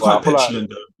mean? But he's But I quite feel like petulant,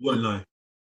 though. Won't lie.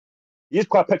 he's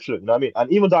quite petulant, you know what I mean?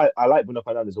 And even though I like Bruno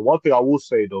Fernandes, the one thing I will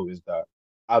say though is that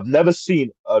I've never seen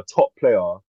a top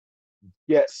player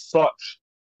get such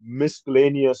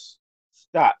miscellaneous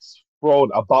stats thrown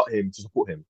about him to support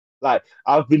him. Like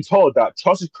I've been told that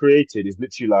trust is created is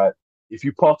literally like if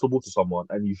you pass the ball to someone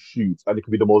and you shoot, and it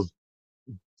could be the most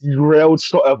derailed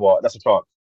shot ever, that's a chance.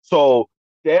 So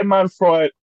their man throwing,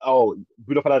 oh,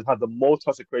 Bruno Fernandes had the most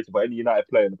trust created by any United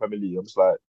player in the Premier League. I'm just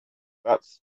like,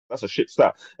 that's that's a shit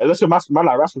stat. Unless you're man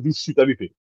like Rashford who shoot everything.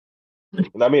 You know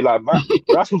what I mean? Like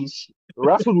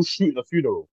Rashford will shoot in a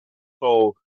funeral.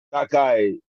 So that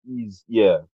guy, he's yeah. You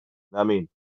know what I mean,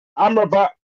 Amrabat,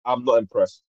 I'm not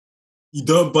impressed. You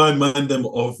don't buy man them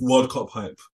of World Cup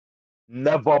hype.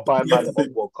 Never buy You have man to above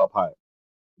think, World Cup hype.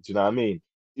 Do you know what I mean?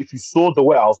 If you saw the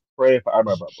way I was praying for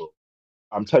Amrabat, bro,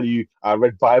 I'm telling you, I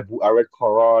read Bible, I read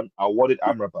Quran, I wanted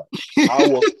Amrabat. I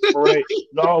was praying.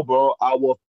 No, bro, I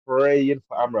was praying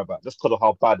for Amrabat just because of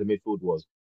how bad the midfield was.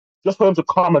 Just for him to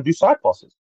come and do side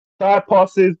passes. Side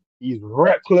passes, he's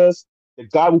reckless. The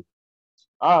guy will,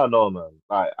 I don't know, man.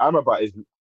 Like Amrabat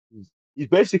he's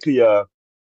basically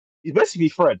he's basically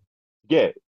Fred. Yeah,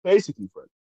 basically Fred.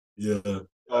 yeah.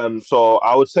 So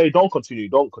I would say don't continue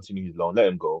his loan, let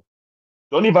him go.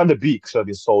 Donny van de Beek should have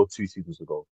been sold 2 seasons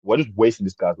ago. We're just wasting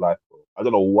this guy's life, bro. I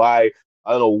don't know why.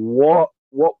 I don't know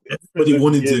what Everybody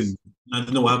wanted he is. him. I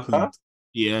don't know what happened. Huh?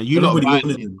 Yeah, you lot Everybody buying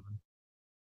wanted him. him.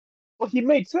 But he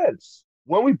made sense.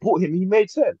 When we bought him, he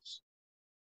made sense.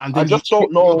 And I then you just don't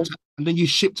shipped him off know, to, and then you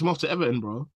shipped him off to Everton,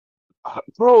 bro.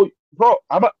 bro.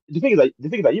 The thing is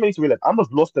that you need to realize I'm as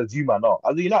lost as you, man. Are.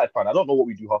 As a United fan, I don't know what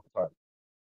we do half the time.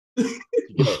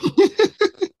 You get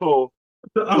it? So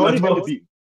I'm Donny like, van de Beek,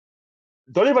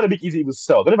 Donny van de Beek isn't even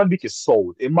sell. Donny van de Beek is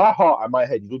sold. In my heart and my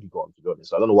head, he's already gone. To be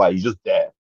honest, I don't know why. He's just there.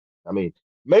 I mean,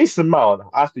 Mason Mount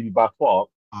has to be by far.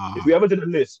 If we ever did a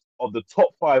list of the top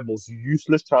 5 most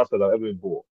useless transfers I've ever been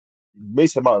bought,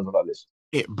 Mason Mount is on that list.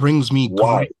 It brings me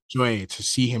Why? great joy to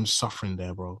see him suffering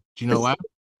there, bro. Do you know why?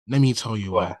 Let me tell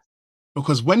you why. Why?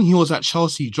 Because when he was at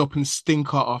Chelsea dropping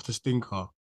stinker after stinker,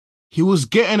 he was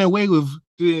getting away with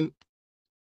doing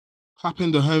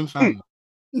clapping the home fan.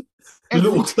 a Every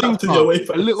little clap to stinker, the away a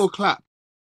fans. little clap.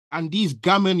 And these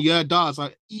gammon Yerdas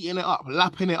are eating it up,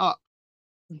 lapping it up.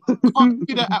 Can't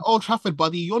do that at Old Trafford,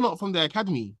 buddy. You're not from the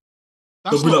academy.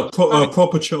 That's They'll be not like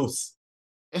proper Chelsea.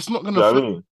 it's not Do you gonna know what fly.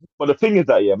 I mean? But the thing is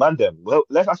that, yeah, man, well,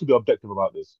 let's actually be objective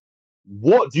about this.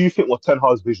 What do you think was Ten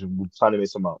Hag's vision with signing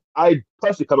Mason Mount? I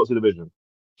personally cannot see the vision.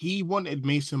 He wanted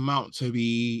Mason Mount to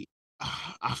be.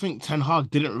 I think Ten Hag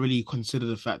didn't really consider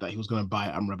the fact that he was going to buy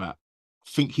Amrabat. I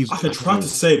think he's. I can try to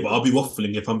say, but I'll be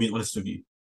waffling if I'm being honest with you.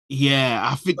 Yeah,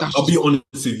 I think that's. I'll be honest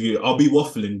with you. I'll be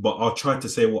waffling, but I'll try to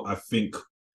say what I think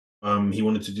he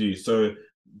wanted to do. So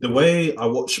the way I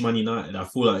watch Man United, I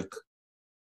feel like,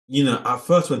 at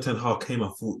first when Ten Hag came, I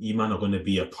thought you man are going to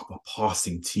be a proper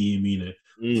passing team,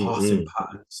 passing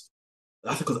patterns.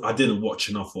 That's because I didn't watch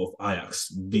enough of Ajax,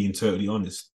 being totally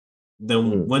honest.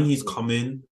 Then when he's come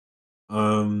in,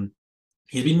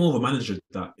 he's been more of a manager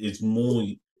that is more.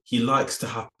 He likes to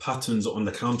have patterns on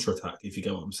the counter attack. If you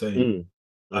get what I'm saying,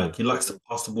 like he likes to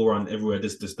pass the ball around everywhere.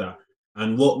 This, that,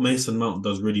 and what Mason Mount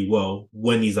does really well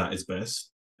when he's at his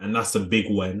best, and that's a big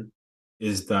when,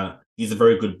 is that he's a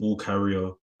very good ball carrier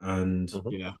and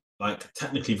like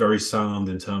technically very sound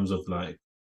in terms of like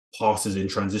passes in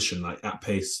transition, like at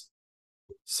pace.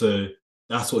 So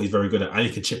that's what he's very good at, and he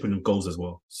can chip in with goals as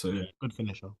well. So good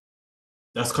finisher.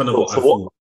 That's kind of what I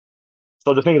thought.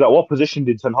 So the thing is that what position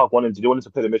did Ten Hag want him? Did he want him to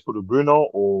play the midfield with Bruno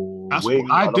or wing?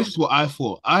 This is what I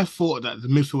thought. I thought that the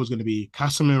midfield was going to be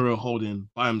Casemiro holding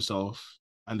by himself,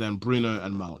 and then Bruno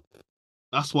and Mount.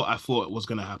 That's what I thought was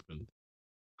going to happen.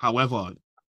 However,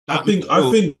 I think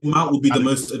Mount would be the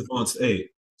most advanced 8.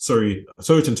 Sorry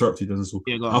to interrupt you, Denzel.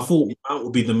 Yeah, I thought Mount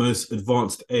would be the most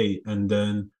advanced 8, and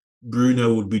then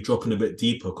Bruno would be dropping a bit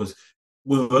deeper, because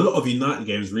with a lot of United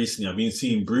games recently, I've been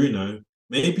seeing Bruno.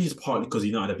 Maybe it's partly because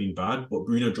United have been bad, but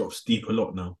Bruno drops deep a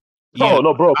lot now.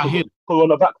 No, bro. Because we're on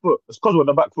the back foot. It's because we're on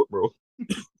the back foot, bro.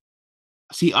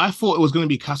 See, I thought it was going to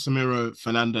be Casemiro,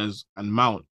 Fernandes, and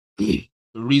Mount. The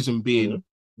reason being,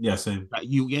 same. That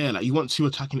you want 2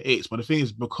 attacking 8s, but the thing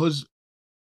is, because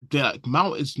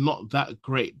Mount is not that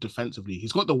great defensively.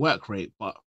 He's got the work rate,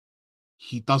 but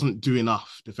he doesn't do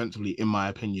enough defensively, in my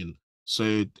opinion.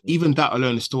 So even that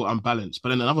alone is still unbalanced. But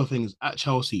then another thing is, at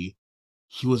Chelsea,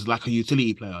 he was like a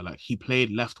utility player. Like, he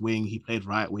played left wing, he played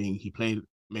right wing, he played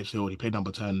midfield, he played number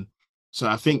 10. So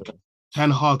I think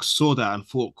Ten Hag saw that and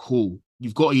thought, cool,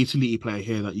 you've got a utility player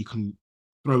here that you can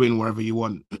throw in wherever you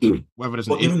want. Whether there's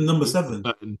even number 7.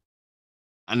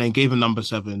 And then gave him number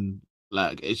 7.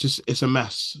 Like, it's a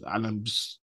mess. And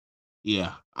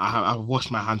I've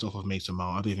washed my hands off of Mason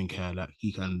Mount. I don't even care. Like,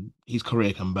 his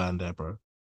career can burn there, bro.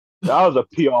 That was a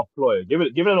PR ploy. Give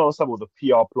it another some was a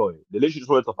PR ploy. They literally just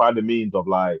wanted to find the means of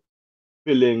like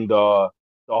filling the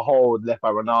hole left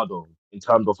by Ronaldo in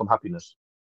terms of some happiness.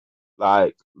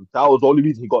 Like, that was the only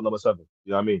reason he got number 7. You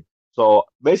know what I mean? So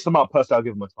Mason Mount, personally, I'll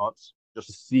give him a chance just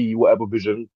to see whatever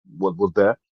vision was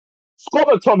there. Scott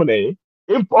McTominay,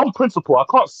 on principle, I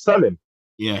can't sell him.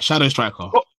 Yeah, shadow striker.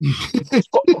 Scott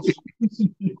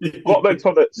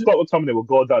McTominay will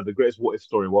go down the greatest what if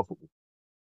story in world football.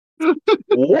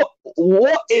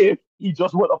 What if he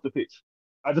just went off the pitch?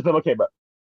 I just never came back.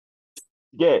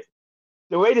 Yeah,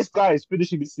 the way this guy is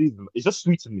finishing this season, it's just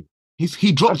sweet to me.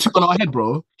 He dropped 2 on our head,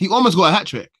 bro. He almost got a hat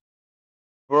trick.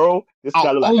 Bro, this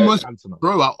guy look like Eric Cantona.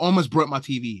 Bro, I almost broke my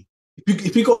TV.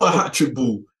 If he got a hat trick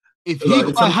ball, if he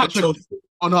got a hat trick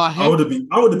on our head, I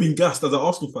would have been gassed as an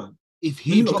Arsenal fan. If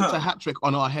he dropped a hat trick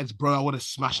on our heads, bro, I would have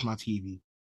smashed my TV.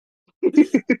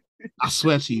 I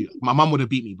swear to you, my mum would have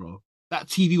beat me, bro. That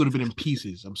TV would have been in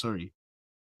pieces. I'm sorry.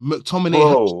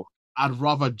 McTominay, I'd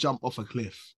rather jump off a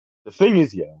cliff. The thing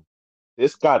is,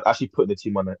 this guy's actually putting the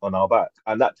team on our back,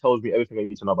 and that tells me everything I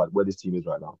need to know about where this team is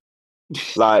right now.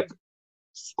 Like,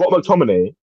 Scott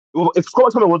McTominay Well, if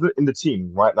Scott McTominay wasn't in the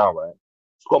team right now, right?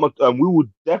 We would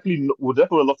definitely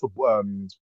have lost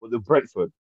with the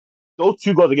Brentford. Those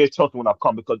two goals against Chelsea wouldn't have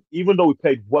come because even though we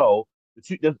played well,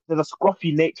 there's a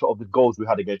scruffy nature of the goals we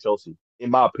had against Chelsea, in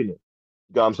my opinion.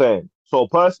 You know what I'm saying? So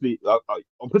personally,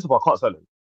 on principle, I can't sell him.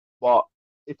 But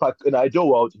if I in an ideal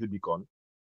world, he'd be gone.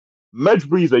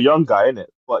 Medjbri's a young guy, innit?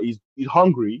 But he's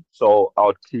hungry, so I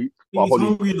would keep. But He's probably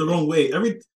hungry in the wrong way.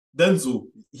 Every Denzel,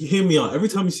 hear me out. Every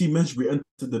time you see Meshbury enter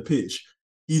the pitch,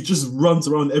 he just runs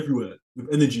around everywhere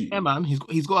with energy. Yeah, man.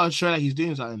 He's got to show that he's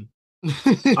doing something.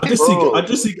 bro, I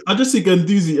just see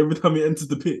Ganduzi every time he enters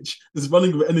the pitch. Just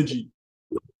running with energy.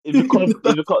 it's because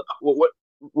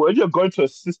when you're going to a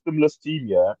systemless team,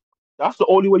 yeah, that's the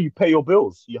only way you pay your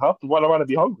bills. You have to run around and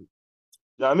be hungry.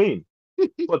 You know what I mean?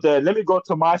 But then let me go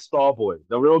to my star boy,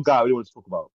 the real guy we want to talk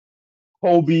about,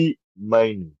 Kobe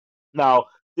Mainoo. Now,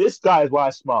 this guy is why I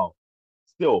smile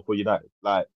still for United.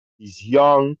 Like, he's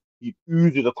young, he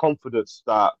oozes a confidence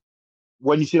that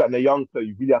when you see that in a young player,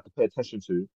 you really have to pay attention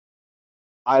to.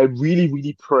 I really,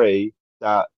 really pray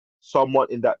that someone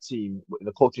in that team, in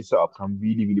the coaching setup, can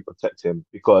really, really protect him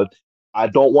because I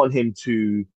don't want him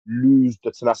to lose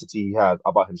the tenacity he has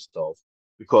about himself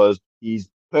because he's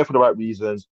playing for the right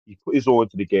reasons. He put his all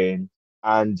into the game,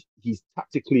 and he's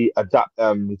tactically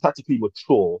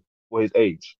mature for his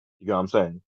age. You know what I'm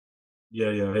saying? Yeah,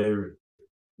 I hear it.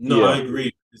 No, I Yeah,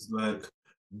 agree. It's like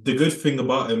the good thing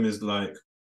about him is like,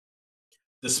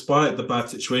 despite the bad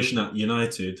situation at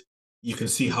United, you can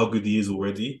see how good he is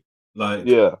already. Like,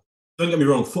 yeah, don't get me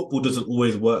wrong, football doesn't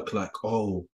always work like,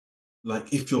 oh,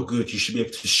 like if you're good, you should be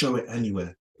able to show it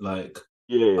anywhere. Like,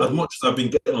 yeah, as much as I've been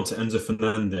getting onto Enzo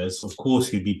Fernandez, of course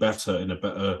he'd be better in a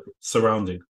better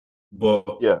surrounding. But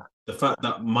yeah. the fact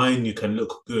that Minu can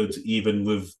look good even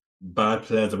with bad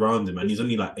players around him, and he's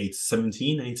only like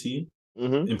 17, 18,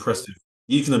 Hmm. impressive.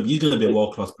 He's gonna be a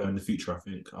world class player in the future, I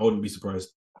think. I wouldn't be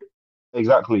surprised.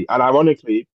 Exactly. And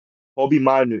ironically, Bobby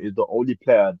Minu is the only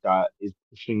player that is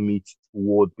pushing me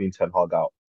towards being Ten Hag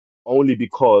out. Only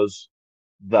because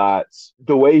that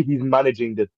the way he's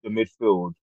managing the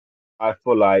midfield, I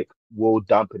feel like will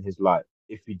dampen his light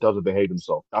if he doesn't behave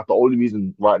himself. That's the only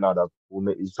reason right now that will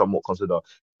make me somewhat consider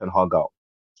Ten Hag out.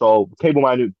 So Cable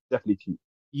Minu definitely keep.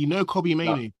 You know Kobe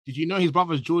Now, Mainoo. Did you know his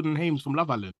brother's Jordan Hames from Love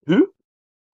Island? who?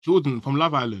 Jordan from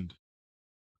Love Island.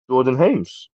 Jordan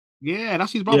Hames. Yeah,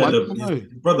 that's his brother. Yeah, I didn't know. his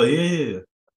brother, yeah.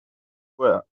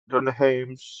 Where? Jordan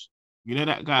Hames. You know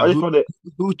that guy. I just got it.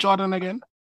 Who's Jordan again?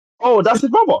 Oh, that's his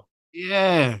brother.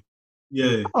 Yeah.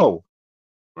 Yeah. Oh,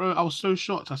 Bro, I was so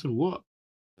shocked. I said, what?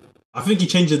 I think he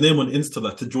changed his name on Insta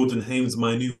like to Jordan Hames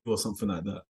Minu or something like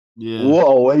that. Yeah. what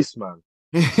a waste, man.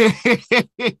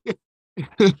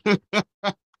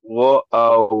 What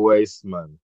a waste,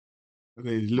 man.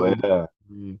 His little. But yeah.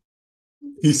 Mm.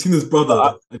 He's seen his But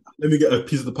brother. Let me get a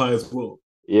piece of the pie as well.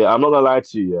 yeah, I'm not gonna lie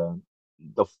to you. Yeah.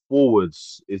 The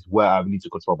forwards is where I need to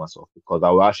control myself because I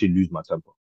will actually lose my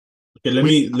temper. Okay, let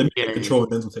me take Yeah. control,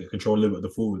 then we'll take control a little bit of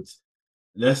the forwards.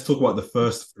 Let's talk about the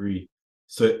first three.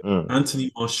 So Mm.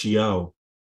 Anthony Martial.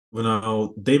 Well,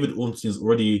 now David Ornstein's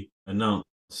already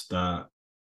announced that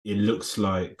it looks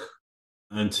like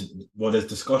there's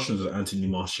discussions with Anthony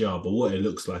Martial, but what it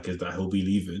looks like is that he'll be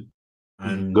leaving.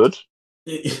 And Good.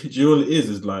 do you know what it is?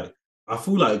 Is like I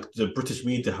feel like the British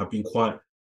media have been quite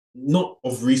not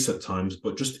of recent times,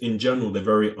 but just in general, they're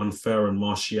very unfair on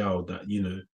Martial that,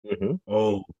 Hmm.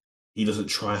 oh, he doesn't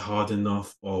try hard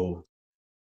enough, oh,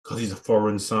 because he's a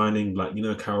foreign signing, like,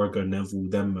 Carragher, Neville,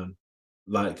 them, man.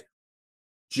 Like,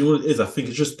 do you know what it is? I think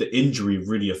it's just the injury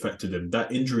really affected him.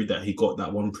 That injury that he got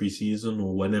that one preseason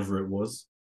or whenever it was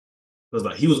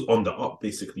like he was on the up,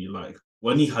 basically. Like,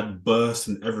 when he had bursts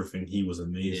and everything, he was Yeah.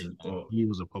 amazing. But He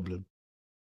was a problem.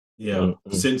 yeah,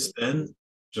 Hmm. since then,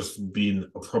 just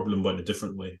been a problem, but in a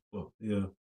different way. But yeah.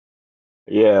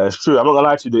 Yeah, it's true. I'm not gonna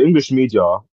lie to you. The English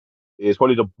media is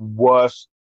probably the worst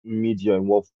media in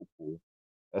world football,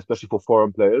 especially for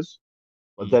foreign players.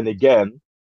 But Mm. then again,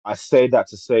 I say that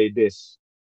to say this.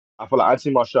 I feel like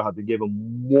Anthony Martial has been given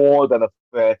more than a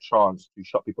fair chance to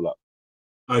shut people up.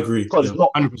 I agree. Because Yeah. it's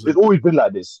not. It's 100%. always been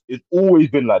like this. It's always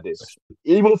been like this.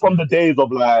 Even from the days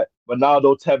of like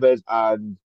Ronaldo, Tevez,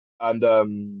 and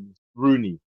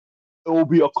Rooney, it will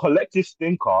be a collective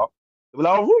stinker. Well,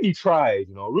 I really tried,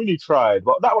 really tried.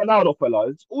 But that Ronaldo fella,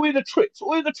 it's always a trick. It's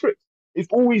always a trick. It's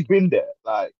always been there.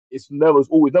 Like it's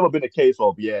always never been a case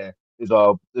of yeah, there's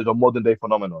a modern day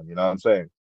phenomenon. You know what I'm saying?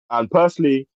 And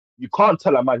personally, you can't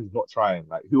tell a man he's not trying.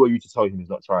 Like, who are you to tell him he's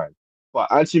not trying?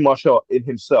 But Anthony Martial in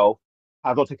himself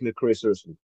has not taken his career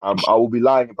seriously. I will be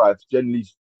lying if I genuinely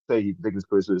say he's taking his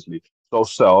career seriously.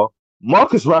 So,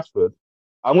 Marcus Rashford,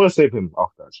 I'm gonna save him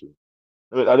after actually.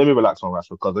 Let me relax on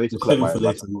Rashford because I need to We'll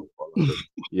collect save him my for later. myself.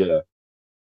 Yeah,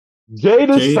 Jadon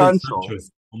Jadon Sancho. Sancho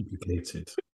is complicated.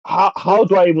 How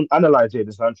do I even analyze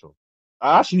Jadon Sancho?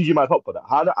 I actually need you my help for that.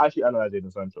 How do I actually analyze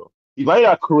Jadon Sancho? He's right,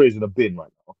 our career is in a bin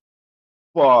right now,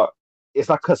 but it's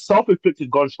like a self-inflicted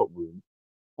gunshot wound.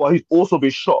 But he's also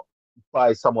been shot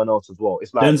by someone else as well.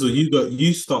 It's like, Denzel,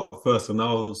 you start first, and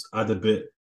I'll add a bit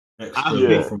extra I as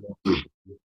well yeah, think from.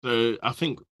 so. I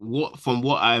think from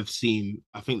what I've seen,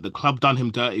 I think the club done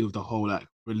him dirty with the whole like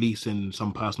releasing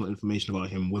some personal information about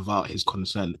him without his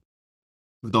consent.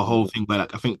 With the whole thing where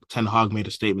like I think Ten Hag made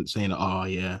a statement saying, "Oh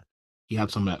yeah, he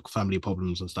had some like family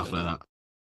problems and stuff like that."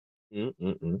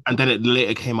 mm-mm, And then it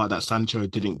later came out that Sancho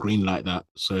didn't green like that,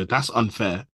 so that's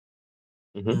unfair.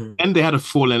 mm-hmm. And they had a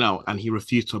falling out, and he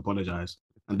refused to apologize.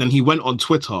 And then he went on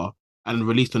Twitter and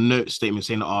released a note statement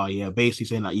saying, "Oh yeah," basically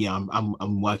saying that, "Yeah,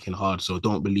 I'm working hard, so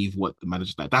don't believe what the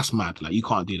manager's like." That's mad. Like you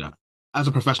can't do that. As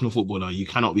a professional footballer, you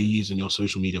cannot be using your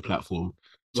social media platform.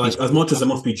 Like as much as it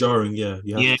must be jarring, yeah,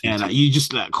 you have Yeah, to. like you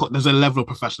just like there's a level of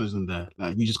professionalism there.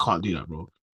 Like you just can't do that, bro.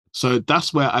 So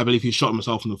that's where I believe he shot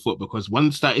himself in the foot because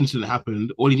once that incident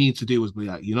happened, all he needed to do was be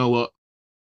like, you know what?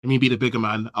 Let me be the bigger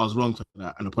man. I was wrong for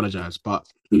that and apologize. But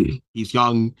he's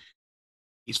young.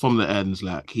 He's from the ends.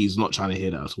 Like he's not trying to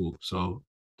hear that at all. So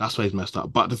that's why he's messed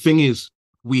up. But the thing is,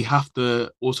 we have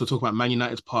to also talk about Man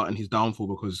United's part in his downfall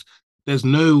because there's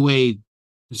no way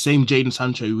the same Jadon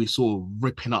Sancho we saw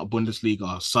ripping up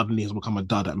Bundesliga suddenly has become a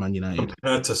dud at Man United.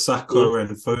 Compared to Saka and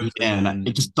Yeah, Foden like it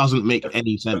and just doesn't make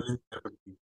any sense.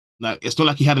 Like it's not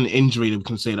like he had an injury that we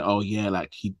can say that, oh yeah,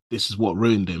 like this is what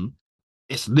ruined him.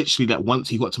 It's literally that once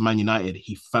he got to Man United,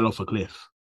 he fell off a cliff.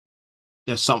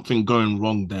 There's something going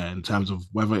wrong there in terms of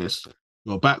whether it's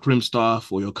your backroom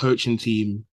staff or your coaching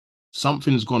team.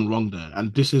 Something's gone wrong there.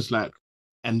 And this is like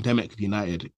endemic of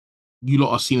United. You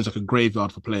lot are seen as like a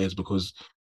graveyard for players because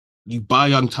you buy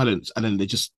young talents and then they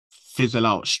just fizzle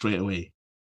out straight away.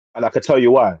 And I can tell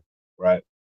you why, right?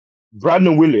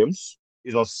 Brandon Williams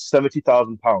is on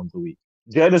 £70,000 a week.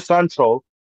 Jadon Sancho,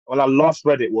 when I last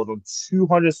read it, was on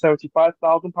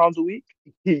 £275,000 a week.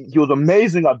 He was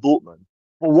amazing at Dortmund.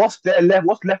 But what's there left?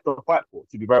 What's left to fight for?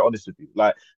 To be very honest with you,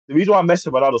 like the reason why Messi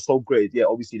and Ronaldo are so great, yeah,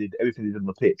 obviously they did everything they did on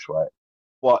the pitch, right?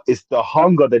 But it's the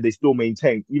hunger that they still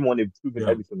maintain, even when they've proven yeah.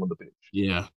 everything on the pitch.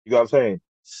 Yeah. You know what I'm saying?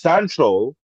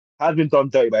 Sancho has been done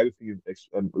dirty by everything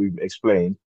we've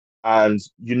explained, and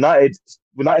United's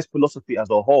philosophy as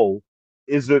a whole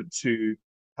isn't to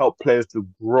help players to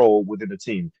grow within the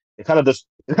team. It's kind of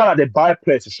like they buy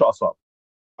players to shut us up.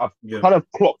 I've Yeah. kind of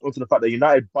clocked onto the fact that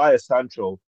United buy a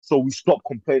Sancho, so we stop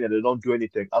complaining they don't do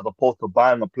anything, as opposed to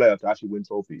buying a player to actually win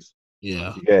trophies.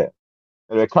 Yeah. Yeah.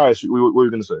 Anyway, Karius, what were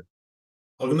you gonna say?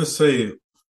 I'm gonna say,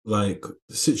 like,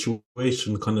 the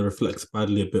situation kind of reflects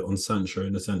badly a bit on Sancho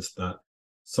in the sense that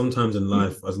sometimes in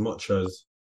life, as much as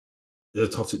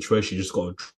it's a tough situation, you just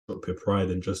gotta drop your pride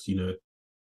and just,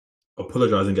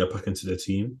 apologize and get back into the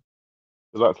team.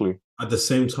 Exactly. At the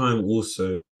same time,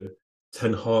 also,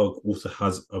 Ten Hag also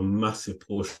has a massive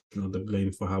portion of the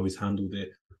blame for how he's handled it.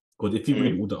 Because if you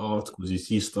read all the articles, you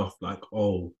see stuff like,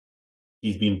 oh,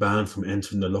 he's been banned from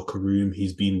entering the locker room.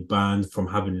 He's been banned from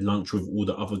having lunch with all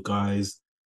the other guys.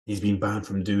 He's been banned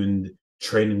from doing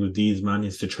training with these man.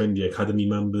 Is to train the academy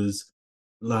members.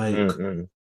 Like, Mm-mm.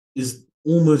 is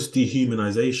almost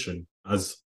dehumanization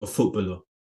as a footballer.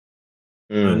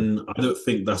 Mm. And I don't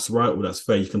think that's right or that's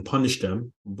fair. You can punish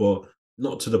them, but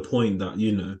not to the point that,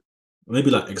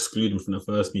 maybe like exclude them from the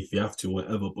first team if you have to or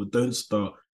whatever, but don't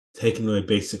start taking away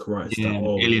basic rights that, Yeah.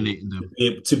 Alienating them.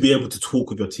 to be able to talk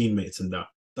with your teammates and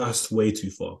that's way too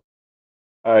far.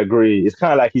 I agree. It's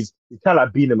kind of like he's kind of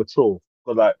like being immature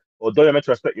because like although you're meant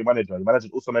to respect your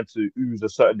manager's also meant to ooze a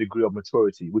certain degree of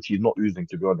maturity, which he's not oozing.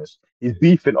 To be honest, he's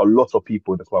beefing a lot of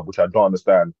people in the club, which I don't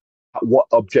understand what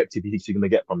objective he thinks he's going to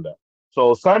get from that.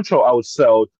 So Sancho, I would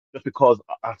sell just because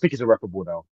I think he's irreparable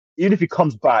now. Even if he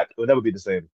comes back, it'll never be the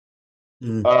same.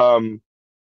 Mm.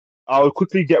 I would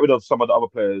quickly get rid of some of the other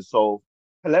players. So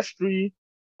Palestri,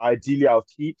 ideally, I'll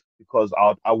keep because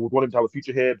I would want him to have a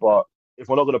future here. But if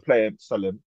we're not going to play him, sell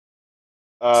him.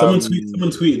 Someone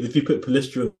tweeted if you put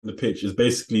Palestra on the pitch, is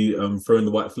basically throwing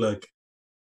the white flag.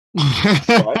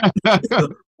 Why?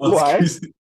 Why? Why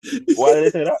did they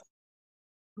say that?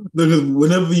 Because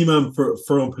whenever you man throw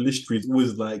on Palestri, it's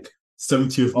always like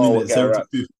 70th minute, Okay,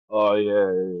 75th. Oh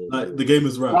yeah. Like the game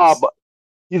is Nah, wraps. but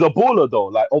he's a baller though.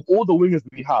 Like of all the wingers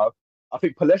we have, I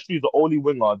think Palestri is the only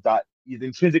winger that his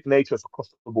intrinsic nature is to cross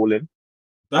the ball in.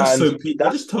 That's And so peak.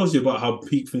 That just tells you about how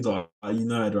peak things are at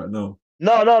United right now.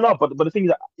 no. But the thing is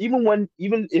that even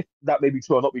if that may be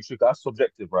true or not be true, that's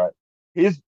subjective, right?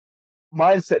 His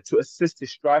mindset to assist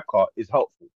his striker is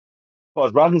helpful.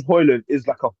 Because Rasmus Højlund is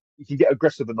like he can get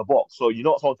aggressive in the box, so you're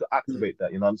not supposed to activate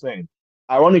that. You know what I'm saying?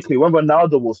 Ironically, when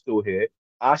Ronaldo was still here,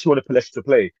 I actually wanted Pellistri to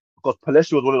play because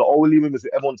Pellistri was one of the only wingers who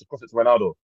ever wanted to cross it to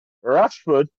Ronaldo.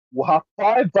 Rashford will have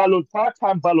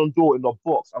five-time Ballon d'Or in the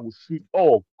box and will shoot.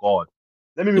 Oh God!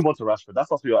 Let me move on to Rashford.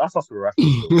 That's us with Rashford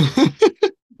still.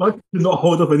 I cannot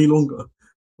hold up any longer.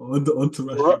 On to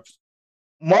Rashford.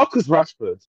 Marcus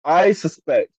Rashford, I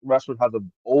suspect Rashford has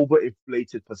an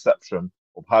overinflated perception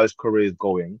of how his career is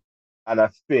going, and I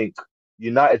think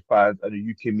United fans and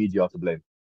the UK media are to blame.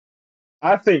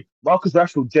 I think Marcus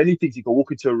Rashford genuinely thinks he can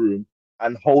walk into a room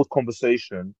and hold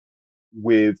conversation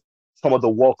with some of the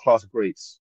world class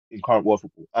greats in current world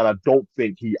football, and I don't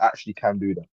think he actually can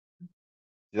do that.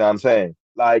 You know what I'm saying?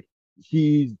 Like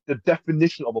he's the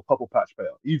definition of a purple patch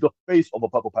player. He's the face of a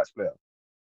purple patch player,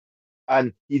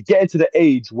 and he's getting to the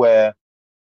age where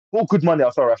for good money,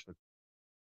 I'll sell Rashford.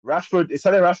 Rashford is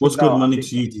selling Rashford. What's now, good money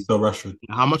to you to sell Rashford?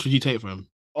 How much would you take for him?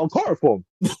 On current form.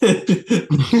 I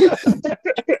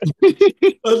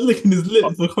was licking his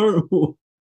lips for horrible.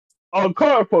 On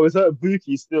current form, it's a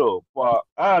Buki still, but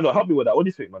I don't know. Help me with that. What do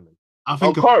you think, man? I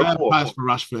think a fair price for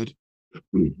Rashford,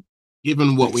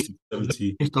 given what we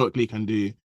historically can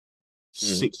do,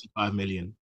 65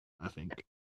 million. I think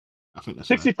that's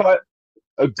 65. Right.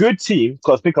 A good team,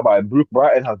 because think about it, Brooke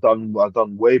Brighton has done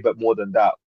way but more than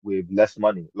that with less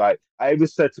money. Like I even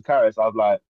said to Karras, I was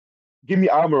like, give me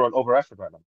Almiron over Rashford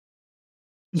right now.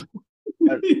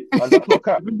 and that's not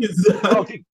cap.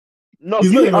 No,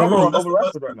 give me Almiron over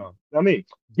Rashford right now. You know what I mean,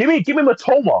 give me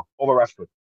Matoma over Rashford.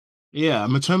 Yeah,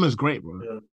 Matoma's great, bro.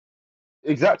 Yeah.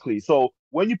 Exactly. So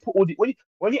when you put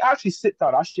when you actually sit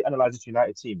down, actually analyze this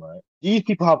United team, right? These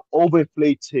people have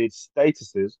overinflated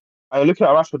statuses, and you're looking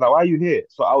at Rashford like, why are you here?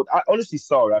 So I honestly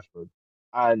sell Rashford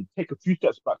and take a few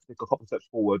steps back, take a couple steps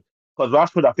forward, because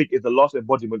Rashford I think is the last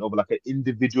embodiment of like an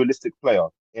individualistic player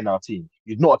in our team.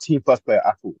 He's not a team first player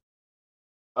at all.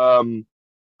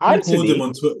 Someone called him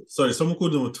on Twitter. Sorry, someone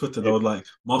called him on Twitter. They were like,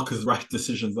 Marcus rash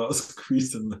decisions. That was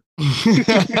creasing.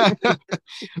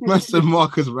 Massive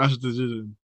Marcus rash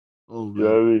decision. Oh, man. You know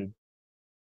what I mean?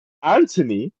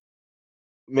 Antony,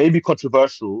 maybe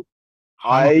controversial.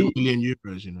 100 million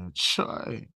euros, you know.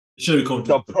 Try. It should be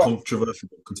controversial.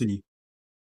 Continue.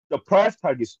 The price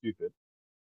tag is stupid,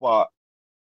 but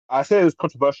I say it was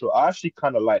controversial. I actually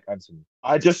kind of like Antony.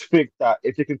 I just think that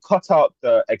if you can cut out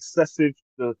the excessive,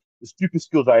 the stupid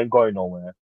skills that ain't going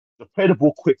nowhere, to play the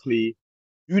ball quickly,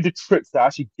 do the tricks that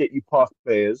actually get you past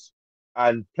players,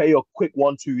 and play a quick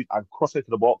 1-2 and cross it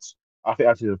to the box, I think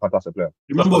Antony's a fantastic player.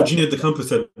 You remember what Gino De Campo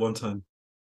said one time?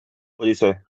 What do you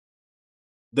say?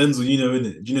 Denzel, you know,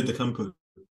 innit? Gino De Campo.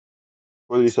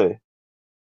 What do you say?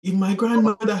 If my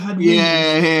grandmother had wings.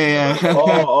 Yeah.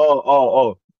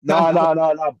 Oh. No,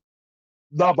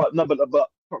 but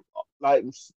like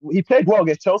he played well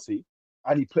against Chelsea,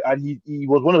 and he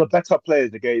was one of the better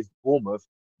players against Bournemouth.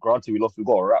 Granted, we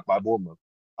got a wrap by Bournemouth.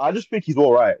 I just think he's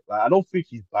all right. Like I don't think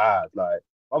he's bad. Like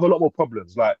I have a lot more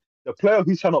problems. Like the player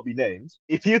who shall not be named,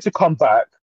 if he were to come back,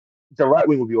 the right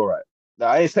wing will be all right. Like,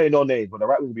 I ain't saying no names, but the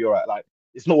right wing will be all right. Like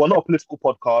we're not a political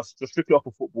podcast, just strictly off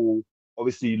of football.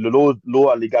 Obviously, the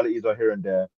law and legalities are here and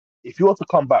there. If you were to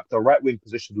come back, the right wing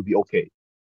position will be okay.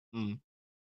 Mm.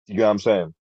 You get what I'm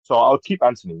saying? So I'll keep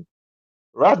Antony.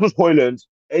 Rasmus Højlund,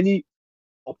 any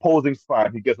opposing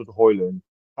fan who gets with Højlund,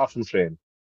 have some shame.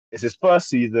 It's his first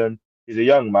season. He's a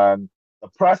young man. The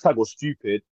price tag was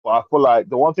stupid, but I feel like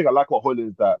the one thing I like about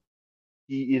Højlund is that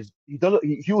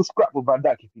he will scrap with Van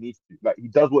Dijk if he needs to. Like he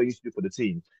does what he needs to do for the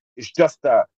team. It's just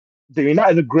that the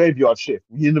United is a graveyard shift.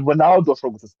 Ronaldo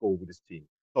struggles to score with this team.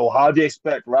 So how do you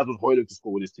expect Rasmus Højlund to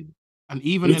score with this team? And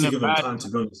even in a bad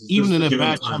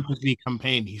Champions League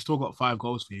campaign, he still got 5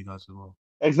 goals for you guys as well.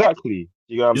 Exactly.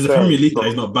 You know what I'm saying? There's a Premier League that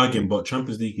he's not bagging, but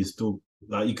Champions League is still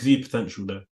like you can see potential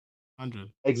there. 100.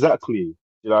 Exactly.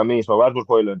 You know what I mean? So Rasmus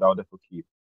Højlund, I'll definitely keep.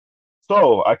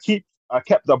 So I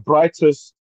kept the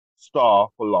brightest star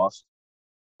for last.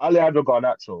 Alejandro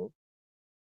Garnacho,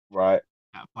 right?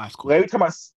 Every time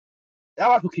that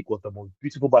bicycle kick was the most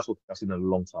beautiful bicycle kick I've seen in a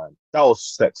long time. That was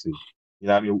sexy. You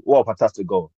know what I mean? What a fantastic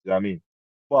goal. You know what I mean?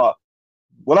 But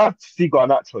when I see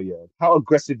Garnacho, yeah, how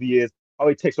aggressive he is, how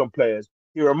he takes on players,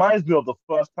 he reminds me of the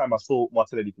first time I saw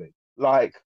Martinelli play.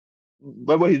 Like,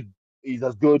 whether he's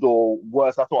as good or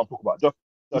worse, that's what I'm talking about. Just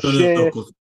the sheer,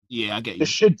 yeah, I get you. The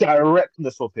sheer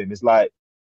directness of him is like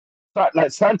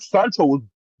Sancho will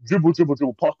dribble,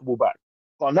 pass the ball back.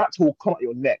 Garnacho will come at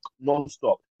your neck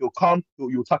non-stop. He'll come,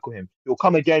 you'll tackle him. He'll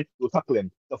come again, you'll tackle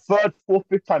him. The third, fourth,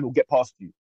 fifth time, he'll get past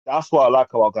you. That's what I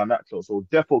like about Garnacho. So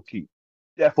therefore keep.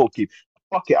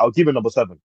 Fuck it, I'll give him number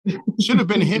 7. Should have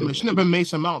been him. It shouldn't have been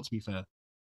Mason Mount, to be fair.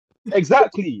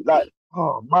 Exactly. Like,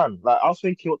 oh man, like I was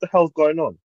thinking, what the hell's going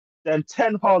on? Then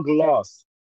Ten Hag last.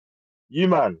 You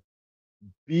man,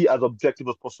 be as objective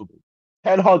as possible.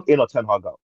 Ten Hag in or Ten Hag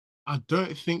out. I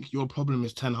don't think your problem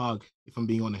is Ten Hag, if I'm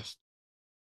being honest.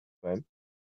 Man.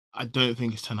 I don't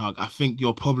think it's Ten Hag. I think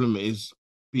your problem is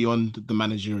beyond the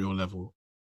managerial level.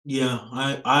 Yeah,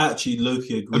 I actually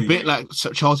low-key A agree. bit like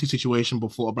Chelsea situation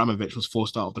before Abramovich was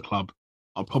forced out of the club.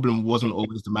 Our problem wasn't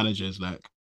always the managers. Like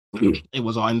it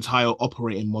was our entire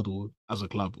operating model as a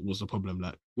club was the problem.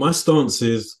 Like My stance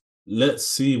is let's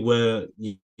see where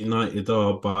United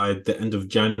are by the end of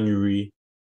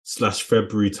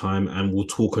January/February time, and we'll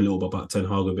talk a little bit about Ten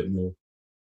Hag a bit more.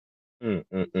 Mm,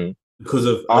 mm, mm. Because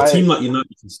of a I team like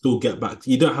United can still get back.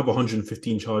 You don't have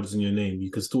 115 charges in your name.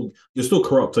 You're still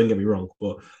corrupt. Don't get me wrong,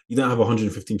 but you don't have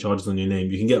 115 charges on your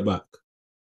name. You can get back.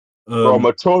 bro,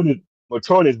 Um,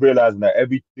 Matone is realizing that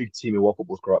every big team in world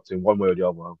football is corrupt in one way or the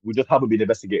other. We just haven't been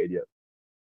investigated yet.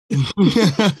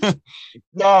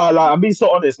 Nah, like I'm being so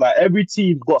honest. Like every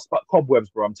team's got cobwebs,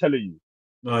 bro. I'm telling you.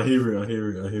 I hear it. I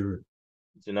hear it. I hear it.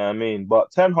 Do you know what I mean?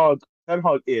 But Ten Hag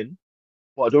in.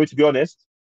 But to be honest,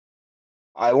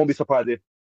 I won't be surprised if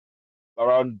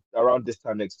around this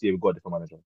time next year we got a different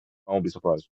manager. I won't be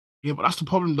surprised. yeah, but that's the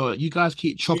problem though. You guys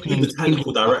keep We chopping need and the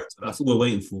technical changing. director. That's what we're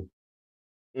waiting for.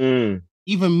 Mm,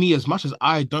 Even me, as much as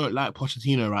I don't like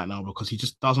Pochettino right now because he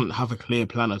just doesn't have a clear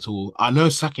plan at all. I know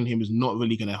sacking him is not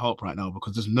really going to help right now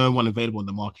because there's no one available in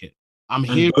the market. I'm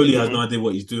And hearing, Bowley has no idea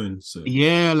what he's doing. So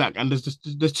yeah, like, and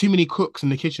there's too many cooks in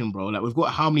the kitchen, bro. Like, we've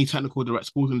got how many technical directors,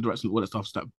 sporting directors, and all that stuff.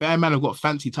 So that bare man have got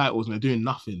fancy titles and they're doing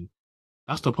nothing.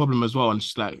 That's the problem as well. And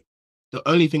just like the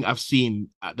only thing I've seen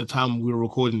at the time we were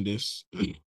recording this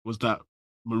was that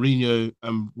Mourinho,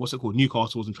 what's it called?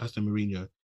 Newcastle was interested in Mourinho.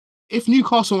 If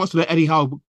Newcastle wants to let Eddie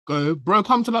Howe go, bro,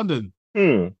 come to London.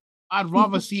 hmm. I'd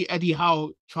rather see Eddie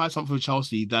Howe try something with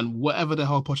Chelsea than whatever the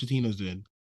hell Pochettino's doing.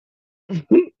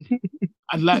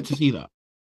 I'd like to see that.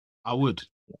 I would.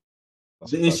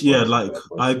 That's a the fair issue, point. yeah, That's a like fair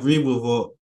point. I agree with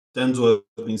what Denzel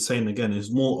has been saying again.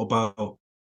 It's more about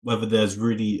whether there's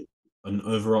really an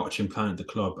overarching plan at the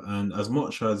club. And as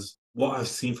much as what I've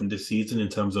seen from this season in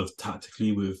terms of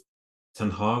tactically with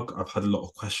Ten Hag, I've had a lot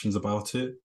of questions about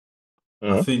it. I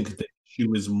Mm, think the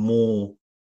issue is more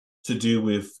to do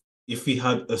with if he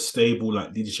had a stable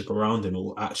like leadership around him, it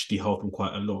will actually help him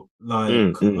quite a lot. mm,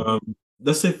 Like, mm,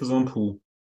 let's say for example,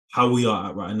 how we are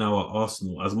at right now at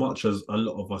Arsenal. As much as a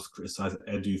lot of us criticize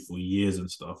Edu for years and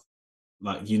stuff,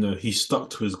 like he stuck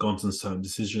to his guns on certain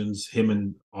decisions. Him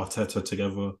and Arteta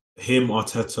together,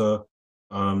 Arteta,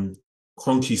 um,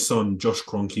 Kroenke's son Josh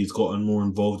Kroenke's gotten more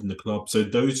involved in the club. So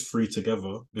those three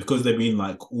together, because they've been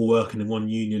like all working in one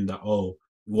union, that we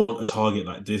want a target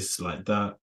like this, like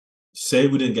that. Say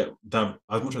we didn't get Dav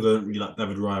as much as I don't really like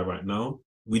David Raya right now.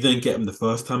 We didn't get him the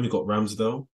first time. We got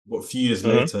Ramsdale, but a few years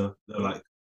mm, later, they're like,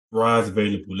 Raya's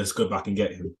available. Let's go back and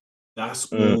get him. That's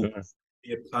mm, all mm,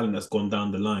 a plan that's gone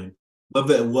down the line.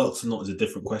 Whether it works or not is a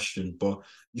different question. But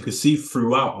you can see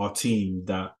throughout our team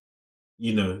that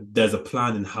there's a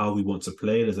plan in how we want to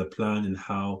play. There's a plan in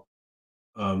how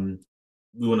um,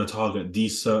 we want to target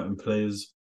these certain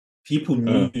players. People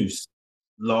knew mm,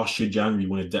 last year January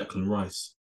when Declan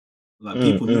Rice. Like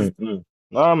mm, people knew. mm, mm.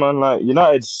 Nah, man, like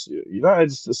United's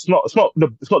it's not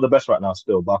the best right now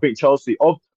still, but I think Chelsea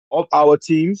of our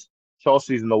teams,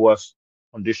 Chelsea's in the worst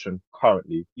condition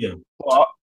currently. Yeah, But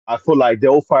I feel like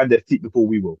they'll find their feet before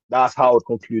we will. That's how I would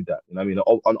conclude that. You know what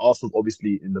I mean? And Arsenal's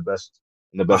obviously in the I best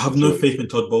have no situation. faith in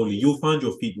Todd Bowley. You'll find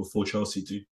your feet before Chelsea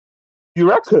do. You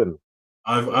reckon?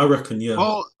 I reckon, yeah.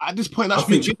 Well, at this point, I that's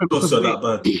think achievement Chelsea's because are wait,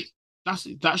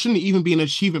 that bad. that shouldn't even be an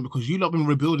achievement because you lot been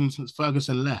rebuilding since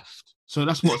Ferguson left. So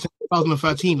that's what since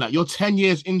 2013. Like you're 10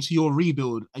 years into your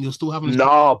rebuild and you're still having to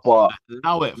Nah, but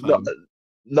allow it, no, fam.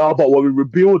 nah, but were we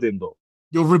rebuilding though?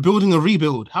 You're rebuilding a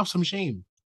rebuild. Have some shame.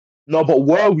 No, but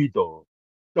were we though?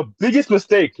 The biggest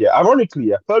mistake, yeah, ironically,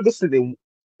 yeah, Ferguson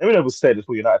let me never say this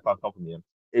for United fan company.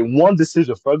 In one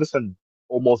decision, Ferguson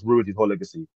almost ruined his whole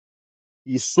legacy.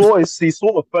 He saw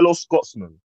a fellow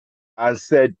Scotsman and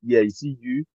said, "Yeah, you see,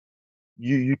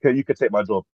 you can take my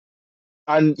job."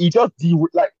 And he just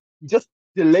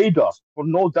delayed us for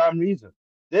no damn reason.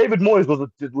 David Moyes was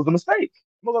a mistake.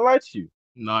 I'm not gonna lie to you.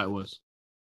 No, it was.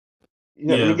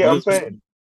 You Yeah, get what I'm but saying?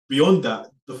 beyond that,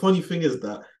 the funny thing is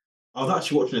that I was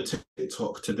actually watching a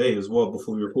TikTok today as well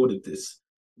before we recorded this.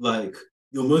 Like,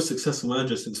 your most successful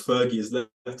manager since Fergie has left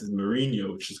is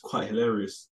Mourinho, which is quite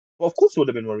hilarious. But of course, it would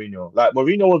have been Mourinho. Like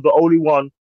Mourinho was the only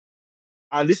one.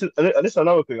 And this is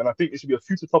another thing, and I think it should be a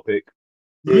future topic.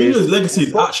 Is Mourinho's legacy we've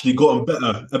has got, actually gotten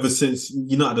better ever since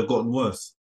United have gotten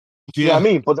worse. you know what I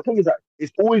Yeah. mean? But the thing is that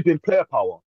it's always been player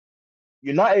power.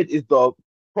 United is the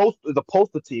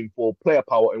poster team for player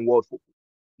power in world football.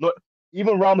 Not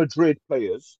even Real Madrid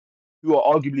players, who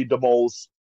are arguably the most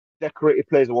decorated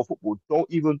players in world football, don't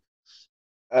even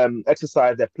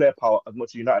exercise their player power as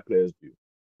much as United players do.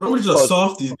 Nobody's just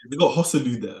softies. They got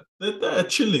Hosselu there. They're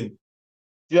chilling.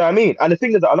 Do you know what I mean? And the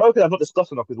thing is that another thing I've not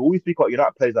discussed enough is we always speak about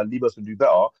United players that leave us and do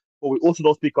better, but we also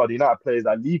don't speak about the United players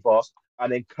that leave us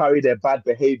and then carry their bad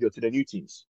behavior to their new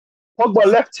teams. Pogba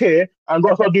left here and got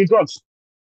to start doing drugs.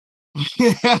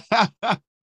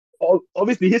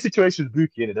 Obviously, his situation is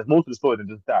booky, innit? There's more to the story than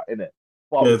just that, innit?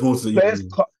 But Yeah, more to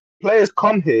the players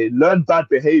come here, learn bad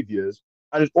behaviors,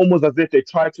 and it's almost as if they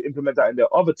try to implement that in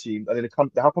their other teams, and then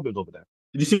they have problems over there.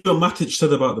 Did you see what Matic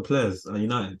said about the players at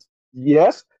United?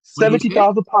 Yes,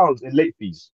 £70,000 in late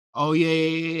fees. Oh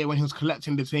yeah. When he was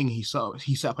collecting the thing, he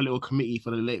set up a little committee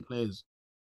for the late players.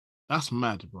 That's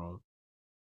mad, bro.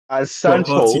 And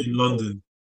Sancho in London.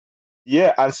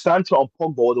 Yeah, and Sancho and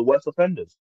Pogba were the worst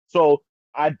offenders. So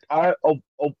of a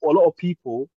lot of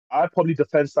people, I probably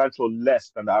defend Sancho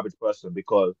less than the average person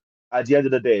because at the end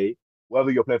of the day,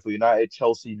 whether you're playing for United,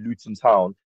 Chelsea, Luton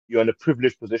Town, you're in a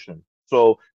privileged position.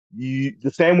 So the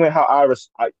same way how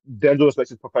Denzel respects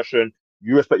his profession,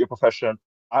 you respect your profession,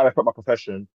 I respect my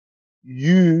profession.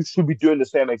 You should be doing the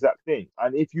same exact thing.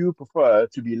 And if you prefer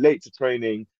to be late to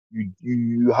training,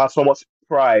 you have so much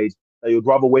pride that you'd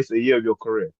rather waste a year of your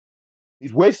career.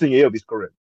 He's wasting a year of his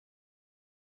career.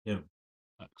 Yeah.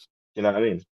 You know what I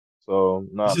mean? So,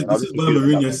 no. This is why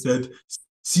Mourinho said,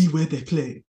 see where they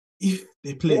play. If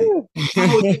they play.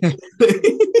 Yeah.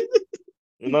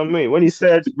 You know what I mean? When he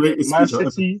said Man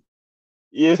City,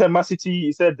 he said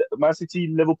Man City,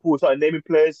 Liverpool started naming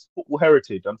players football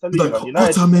heritage. I'm telling you, man,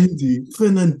 United. Otamendi,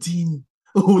 Fernandinho,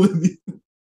 all of these.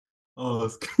 Oh,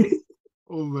 that's crazy.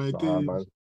 Oh my days.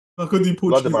 How could he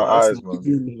put my eyes,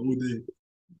 man? All day?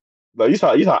 No, you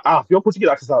sound Af. Your Portuguese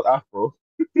accent sounds Af, bro.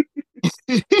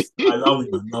 Allow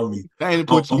me. That ain't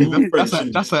Portuguese.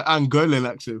 That's an Angolan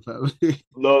accent, fam.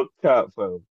 No cap,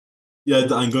 fam. Yeah,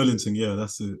 the Angolan thing. Yeah,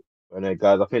 that's it. And then,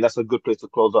 guys, I think that's a good place to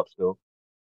close up still.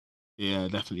 Yeah,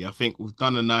 definitely. I think we've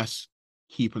done a nice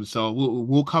keep and sell.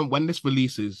 We'll come when this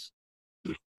releases.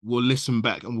 We'll listen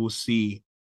back and we'll see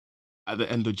at the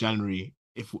end of January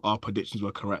if our predictions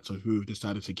were correct on who we've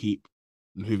decided to keep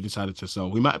and who we've decided to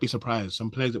sell. We might be surprised. Some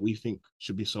players that we think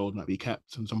should be sold might be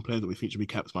kept, and some players that we think should be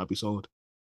kept might be sold.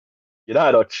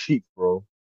 United are cheap, bro.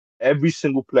 Every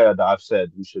single player that I've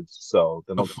said we should sell,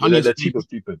 they're cheap and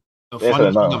stupid. The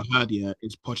funniest thing I've heard,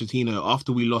 is Pochettino,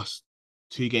 after we lost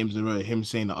 2 games in a row, him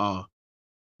saying that,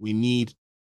 we need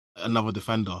another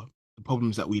defender. The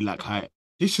problem is that we lack height.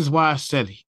 This is why I said,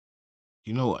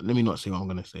 you know what? Let me not say what I'm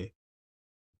going to say.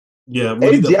 Yeah.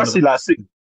 Ain't Diassi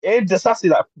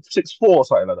like 6'4" or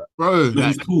something like that? Bro,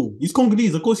 he's tall. He's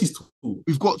Congolese. Of course he's tall.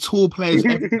 We've got tall players.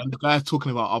 And the guy's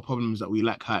talking about our problems that we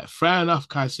lack height. Fair enough,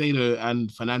 Caicedo and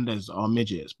Fernandes are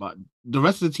midgets, but the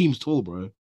rest of the team's tall,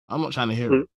 bro. I'm not trying to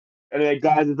hear it. Anyway,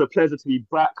 guys, it's a pleasure to be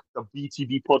back. The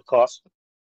BTB podcast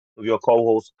with your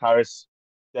co-hosts, Harris,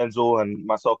 Denzel, and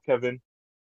myself, Kevin.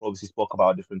 Obviously spoke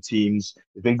about different teams.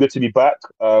 It's been good to be back.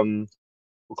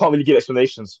 We can't really give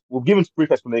explanations. We've given brief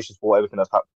explanations for everything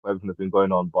that's happened, for everything that's been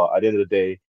going on. But at the end of the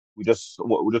day, we just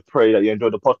pray that you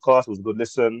enjoyed the podcast. It was a good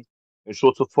listen.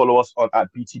 Ensure to follow us on at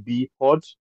BTB Pod.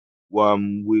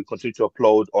 We continue to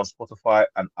upload on Spotify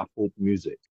and Apple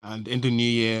Music. And in the new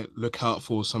year, look out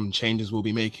for some changes we'll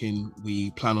be making.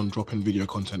 We plan on dropping video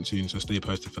content soon, so stay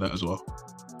posted for that as well.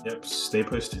 Yep, stay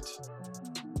posted.